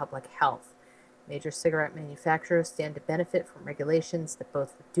safeguard public health. Major cigarette manufacturers stand to benefit from regulations that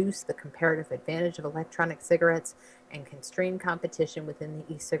both reduce the comparative advantage of electronic cigarettes and constrain competition within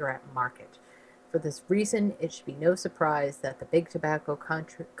the e-cigarette market. For this reason, it should be no surprise that the big tobacco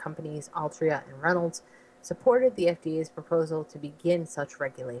companies Altria and Reynolds supported the FDA's proposal to begin such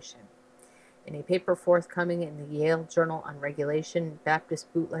regulation. In a paper forthcoming in the Yale Journal on Regulation,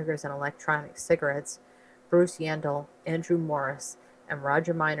 Baptist Bootleggers and Electronic Cigarettes, Bruce Yandel, Andrew Morris, and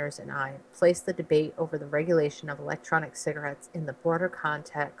Roger Miners and I placed the debate over the regulation of electronic cigarettes in the broader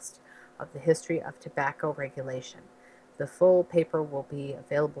context of the history of tobacco regulation. The full paper will be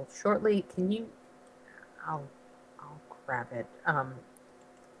available shortly. I'll grab it.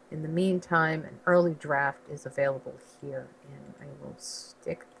 In the meantime, an early draft is available here, and I will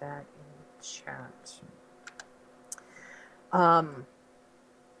stick that in the chat.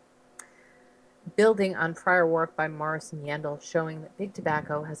 Building on prior work by Morris and Yandel showing that big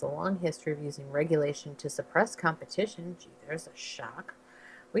tobacco has a long history of using regulation to suppress competition, gee, there's a shock,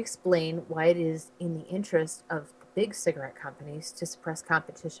 we explain why it is in the interest of the big cigarette companies to suppress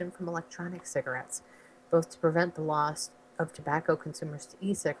competition from electronic cigarettes, both to prevent the loss of tobacco consumers to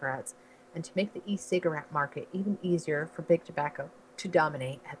e-cigarettes and to make the e-cigarette market even easier for big tobacco to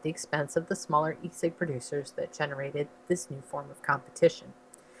dominate at the expense of the smaller e-cig producers that generated this new form of competition.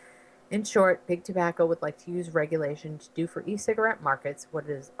 In short, big tobacco would like to use regulation to do for e-cigarette markets what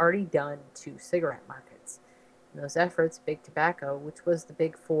it has already done to cigarette markets. In those efforts, big tobacco, which was the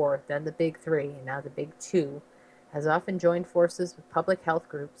big four, then the big three, and now the big two, has often joined forces with public health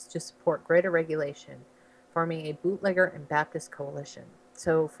groups to support greater regulation, forming a bootlegger and Baptist coalition.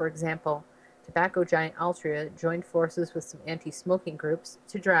 So, for example, tobacco giant Altria joined forces with some anti-smoking groups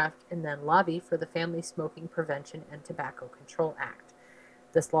to draft and then lobby for the Family Smoking Prevention and Tobacco Control Act.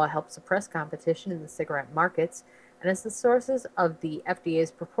 This law helps suppress competition in the cigarette markets and is the sources of the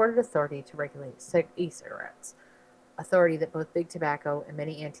FDA's purported authority to regulate e-cigarettes, authority that both Big Tobacco and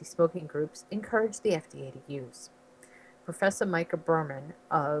many anti-smoking groups encourage the FDA to use. Professor Micah Berman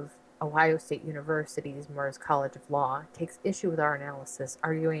of Ohio State University's Moores College of Law takes issue with our analysis,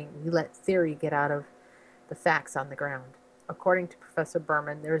 arguing we let theory get out of the facts on the ground. According to Professor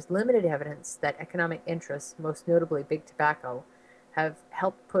Berman, there is limited evidence that economic interests, most notably Big Tobacco, have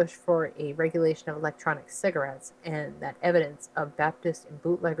helped push for a regulation of electronic cigarettes, and that evidence of Baptist and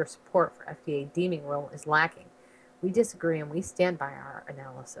bootlegger support for FDA deeming rule is lacking. We disagree and we stand by our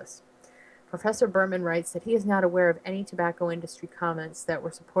analysis. Professor Berman writes that he is not aware of any tobacco industry comments that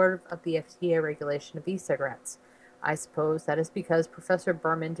were supportive of the FDA regulation of e-cigarettes. I suppose that is because Professor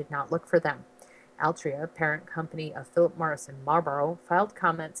Berman did not look for them. Altria, parent company of Philip Morris and Marlboro, filed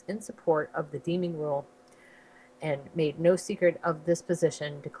comments in support of the deeming rule and made no secret of this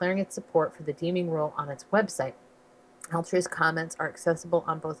position, declaring its support for the deeming rule on its website. Altria's comments are accessible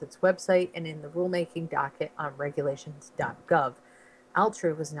on both its website and in the rulemaking docket on regulations.gov.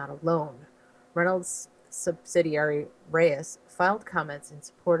 Altria was not alone. Reynolds' subsidiary Reyes filed comments in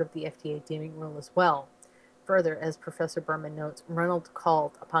support of the FDA deeming rule as well. Further, as Professor Berman notes, Reynolds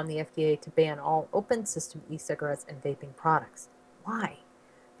called upon the FDA to ban all open system e-cigarettes and vaping products. Why?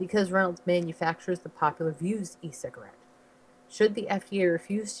 Because Reynolds manufactures the popular Vuse e-cigarette. Should the FDA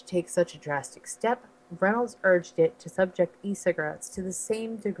refuse to take such a drastic step, Reynolds urged it to subject e-cigarettes to the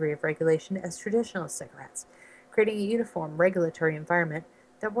same degree of regulation as traditional cigarettes, creating a uniform regulatory environment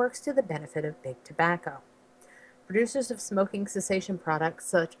that works to the benefit of Big Tobacco. Producers of smoking cessation products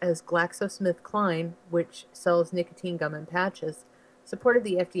such as GlaxoSmithKline, which sells nicotine gum and patches, supported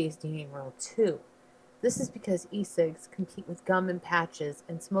the FDA's deeming rule too. This is because e-cigs compete with gum and patches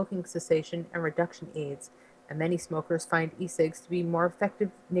and smoking cessation and reduction aids, and many smokers find e-cigs to be more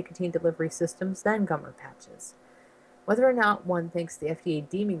effective nicotine delivery systems than gum or patches. Whether or not one thinks the FDA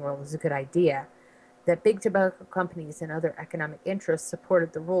deeming rule is a good idea, that big tobacco companies and other economic interests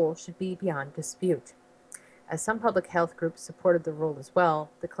supported the rule should be beyond dispute. As some public health groups supported the rule as well,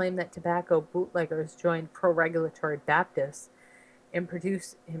 the claim that tobacco bootleggers joined pro-regulatory Baptists in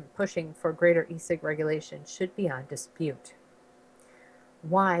pushing for greater e-cig regulation should be on dispute.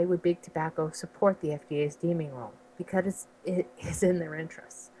 Why would Big Tobacco support the FDA's deeming rule? Because it is in their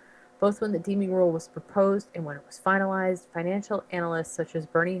interests. Both when the deeming rule was proposed and when it was finalized, financial analysts such as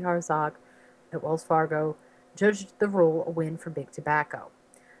Bernie Herzog at Wells Fargo judged the rule a win for Big Tobacco.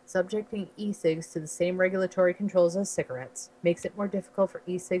 Subjecting e-cigs to the same regulatory controls as cigarettes makes it more difficult for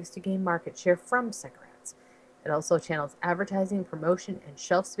e-cigs to gain market share from cigarettes. It also channels advertising, promotion, and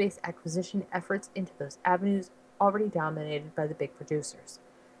shelf space acquisition efforts into those avenues already dominated by the big producers.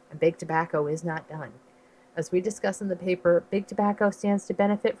 And Big Tobacco is not done. As we discuss in the paper, Big Tobacco stands to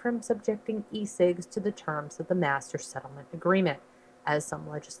benefit from subjecting e-cigs to the terms of the Master Settlement Agreement, as some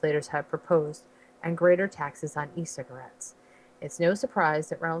legislators have proposed, and greater taxes on e-cigarettes. It's no surprise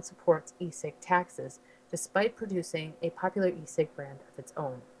that Reynolds supports e-cig taxes, despite producing a popular e-cig brand of its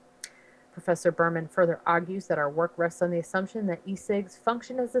own. Professor Berman further argues that our work rests on the assumption that e-cigs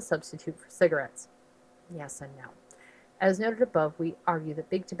function as a substitute for cigarettes. Yes and no. As noted above, we argue that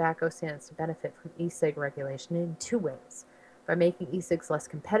Big Tobacco stands to benefit from e-cig regulation in two ways: by making e-cigs less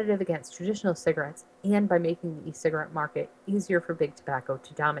competitive against traditional cigarettes, and by making the e-cigarette market easier for Big Tobacco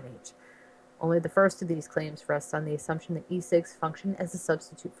to dominate. Only the first of these claims rests on the assumption that e-cigs function as a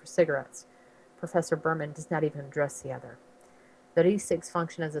substitute for cigarettes. Professor Berman does not even address the other. That e-cigs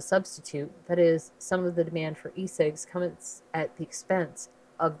function as a substitute, that is, some of the demand for e-cigs comes at the expense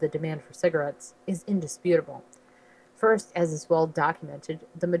of the demand for cigarettes, is indisputable. First, as is well documented,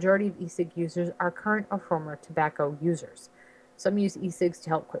 the majority of e-cig users are current or former tobacco users. Some use e-cigs to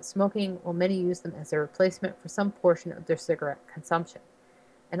help quit smoking, while many use them as a replacement for some portion of their cigarette consumption.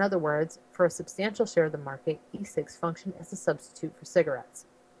 In other words, for a substantial share of the market, e-cigs function as a substitute for cigarettes.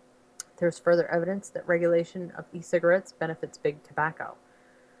 There is further evidence that regulation of e-cigarettes benefits Big Tobacco.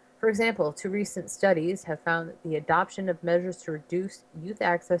 For example, two recent studies have found that the adoption of measures to reduce youth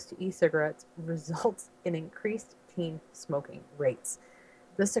access to e-cigarettes results in increased teen smoking rates.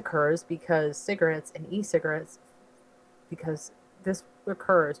 This occurs because cigarettes and e-cigarettes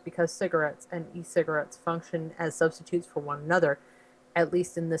cigarettes and e-cigarettes function as substitutes for one another, at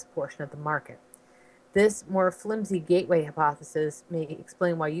least in this portion of the market. This more flimsy gateway hypothesis may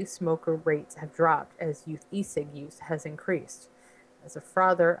explain why youth smoker rates have dropped as youth e-cig use has increased. As a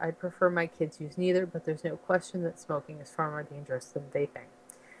father, I'd prefer my kids use neither, but there's no question that smoking is far more dangerous than vaping.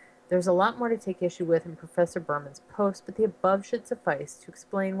 There's a lot more to take issue with in Professor Berman's post, but the above should suffice to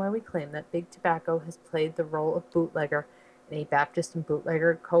explain why we claim that Big Tobacco has played the role of bootlegger in a Baptist and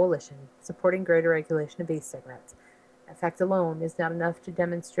bootlegger coalition supporting greater regulation of e-cigarettes. That fact alone is not enough to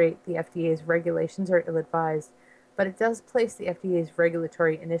demonstrate the FDA's regulations are ill-advised, but it does place the FDA's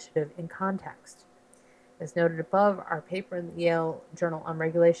regulatory initiative in context. As noted above, our paper in the Yale Journal on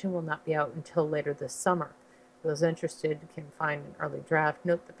Regulation will not be out until later this summer. Those interested can find an early draft.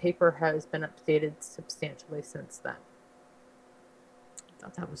 Note the paper has been updated substantially since then. I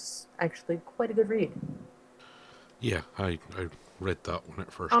thought that was actually quite a good read. Yeah, I read that when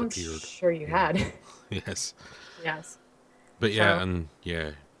it first I'm appeared. sure you had. Yes. Yes. But yeah, So- and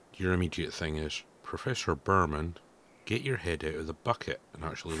yeah, your immediate thing is, Professor Berman, get your head out of the bucket and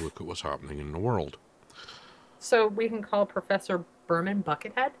actually look at what's happening in the world. So we can call Professor Berman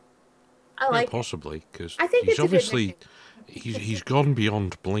Buckethead? I like it. Possibly, because I think he's it's a good obviously nickname. he's gone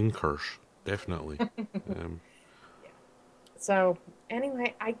beyond blinkers, definitely. So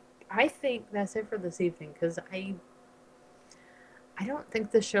anyway, I think that's it for this evening because I don't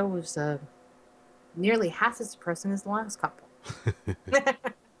think the show was nearly half as depressing as the last couple.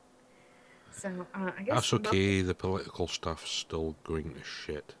 So I guess That's okay. The political stuff's still going to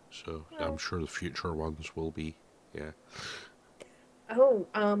shit, so I'm sure the future ones will be. Yeah. Oh,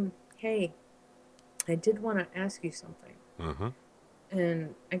 hey, I did want to ask you something,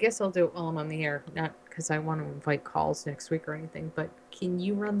 and I guess I'll do it while I'm on the air, not because I want to invite calls next week or anything. But can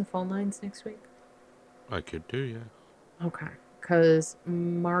you run the phone lines next week? I could do, yeah. Okay, because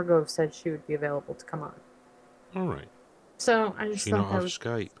Margot said she would be available to come on. All right. So I just She thought not that have was.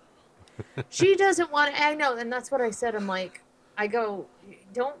 Skype. She doesn't want to. I know, and that's what I said. I go,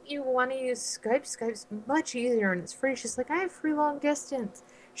 don't you want to use Skype? Skype's much easier and it's free. She's like, I have free long distance.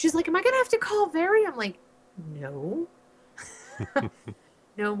 She's like, am I gonna have to call Very? I'm like, no.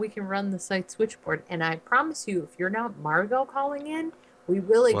 No, we can run the site switchboard, and I promise you, if you're not Margot calling in, we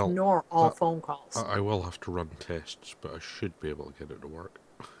will ignore all phone calls. I will have to run tests, but I should be able to get it to work.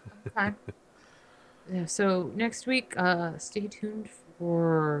 Okay. Yeah, so next week, stay tuned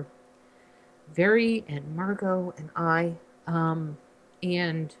for Very and Margot and I,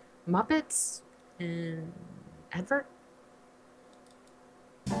 and Muppets and Advert.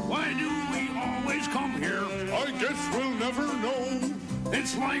 Why do we always come here? I guess we'll never know.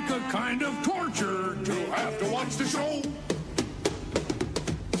 It's like a kind of torture to have to watch the show.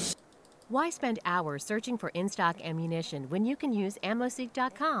 Why spend hours searching for in-stock ammunition when you can use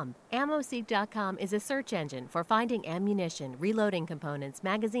AmmoSeek.com? AmmoSeek.com is a search engine for finding ammunition, reloading components,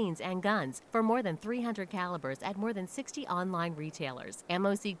 magazines, and guns for more than 300 calibers at more than 60 online retailers.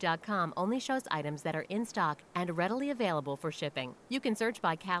 AmmoSeek.com only shows items that are in stock and readily available for shipping. You can search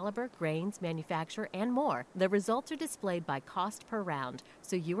by caliber, grains, manufacturer, and more. The results are displayed by cost per round,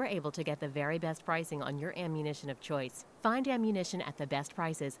 so you are able to get the very best pricing on your ammunition of choice. Find ammunition at the best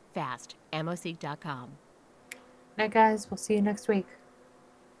prices fast. AmmoSeek.com. Night, guys. We'll see you next week.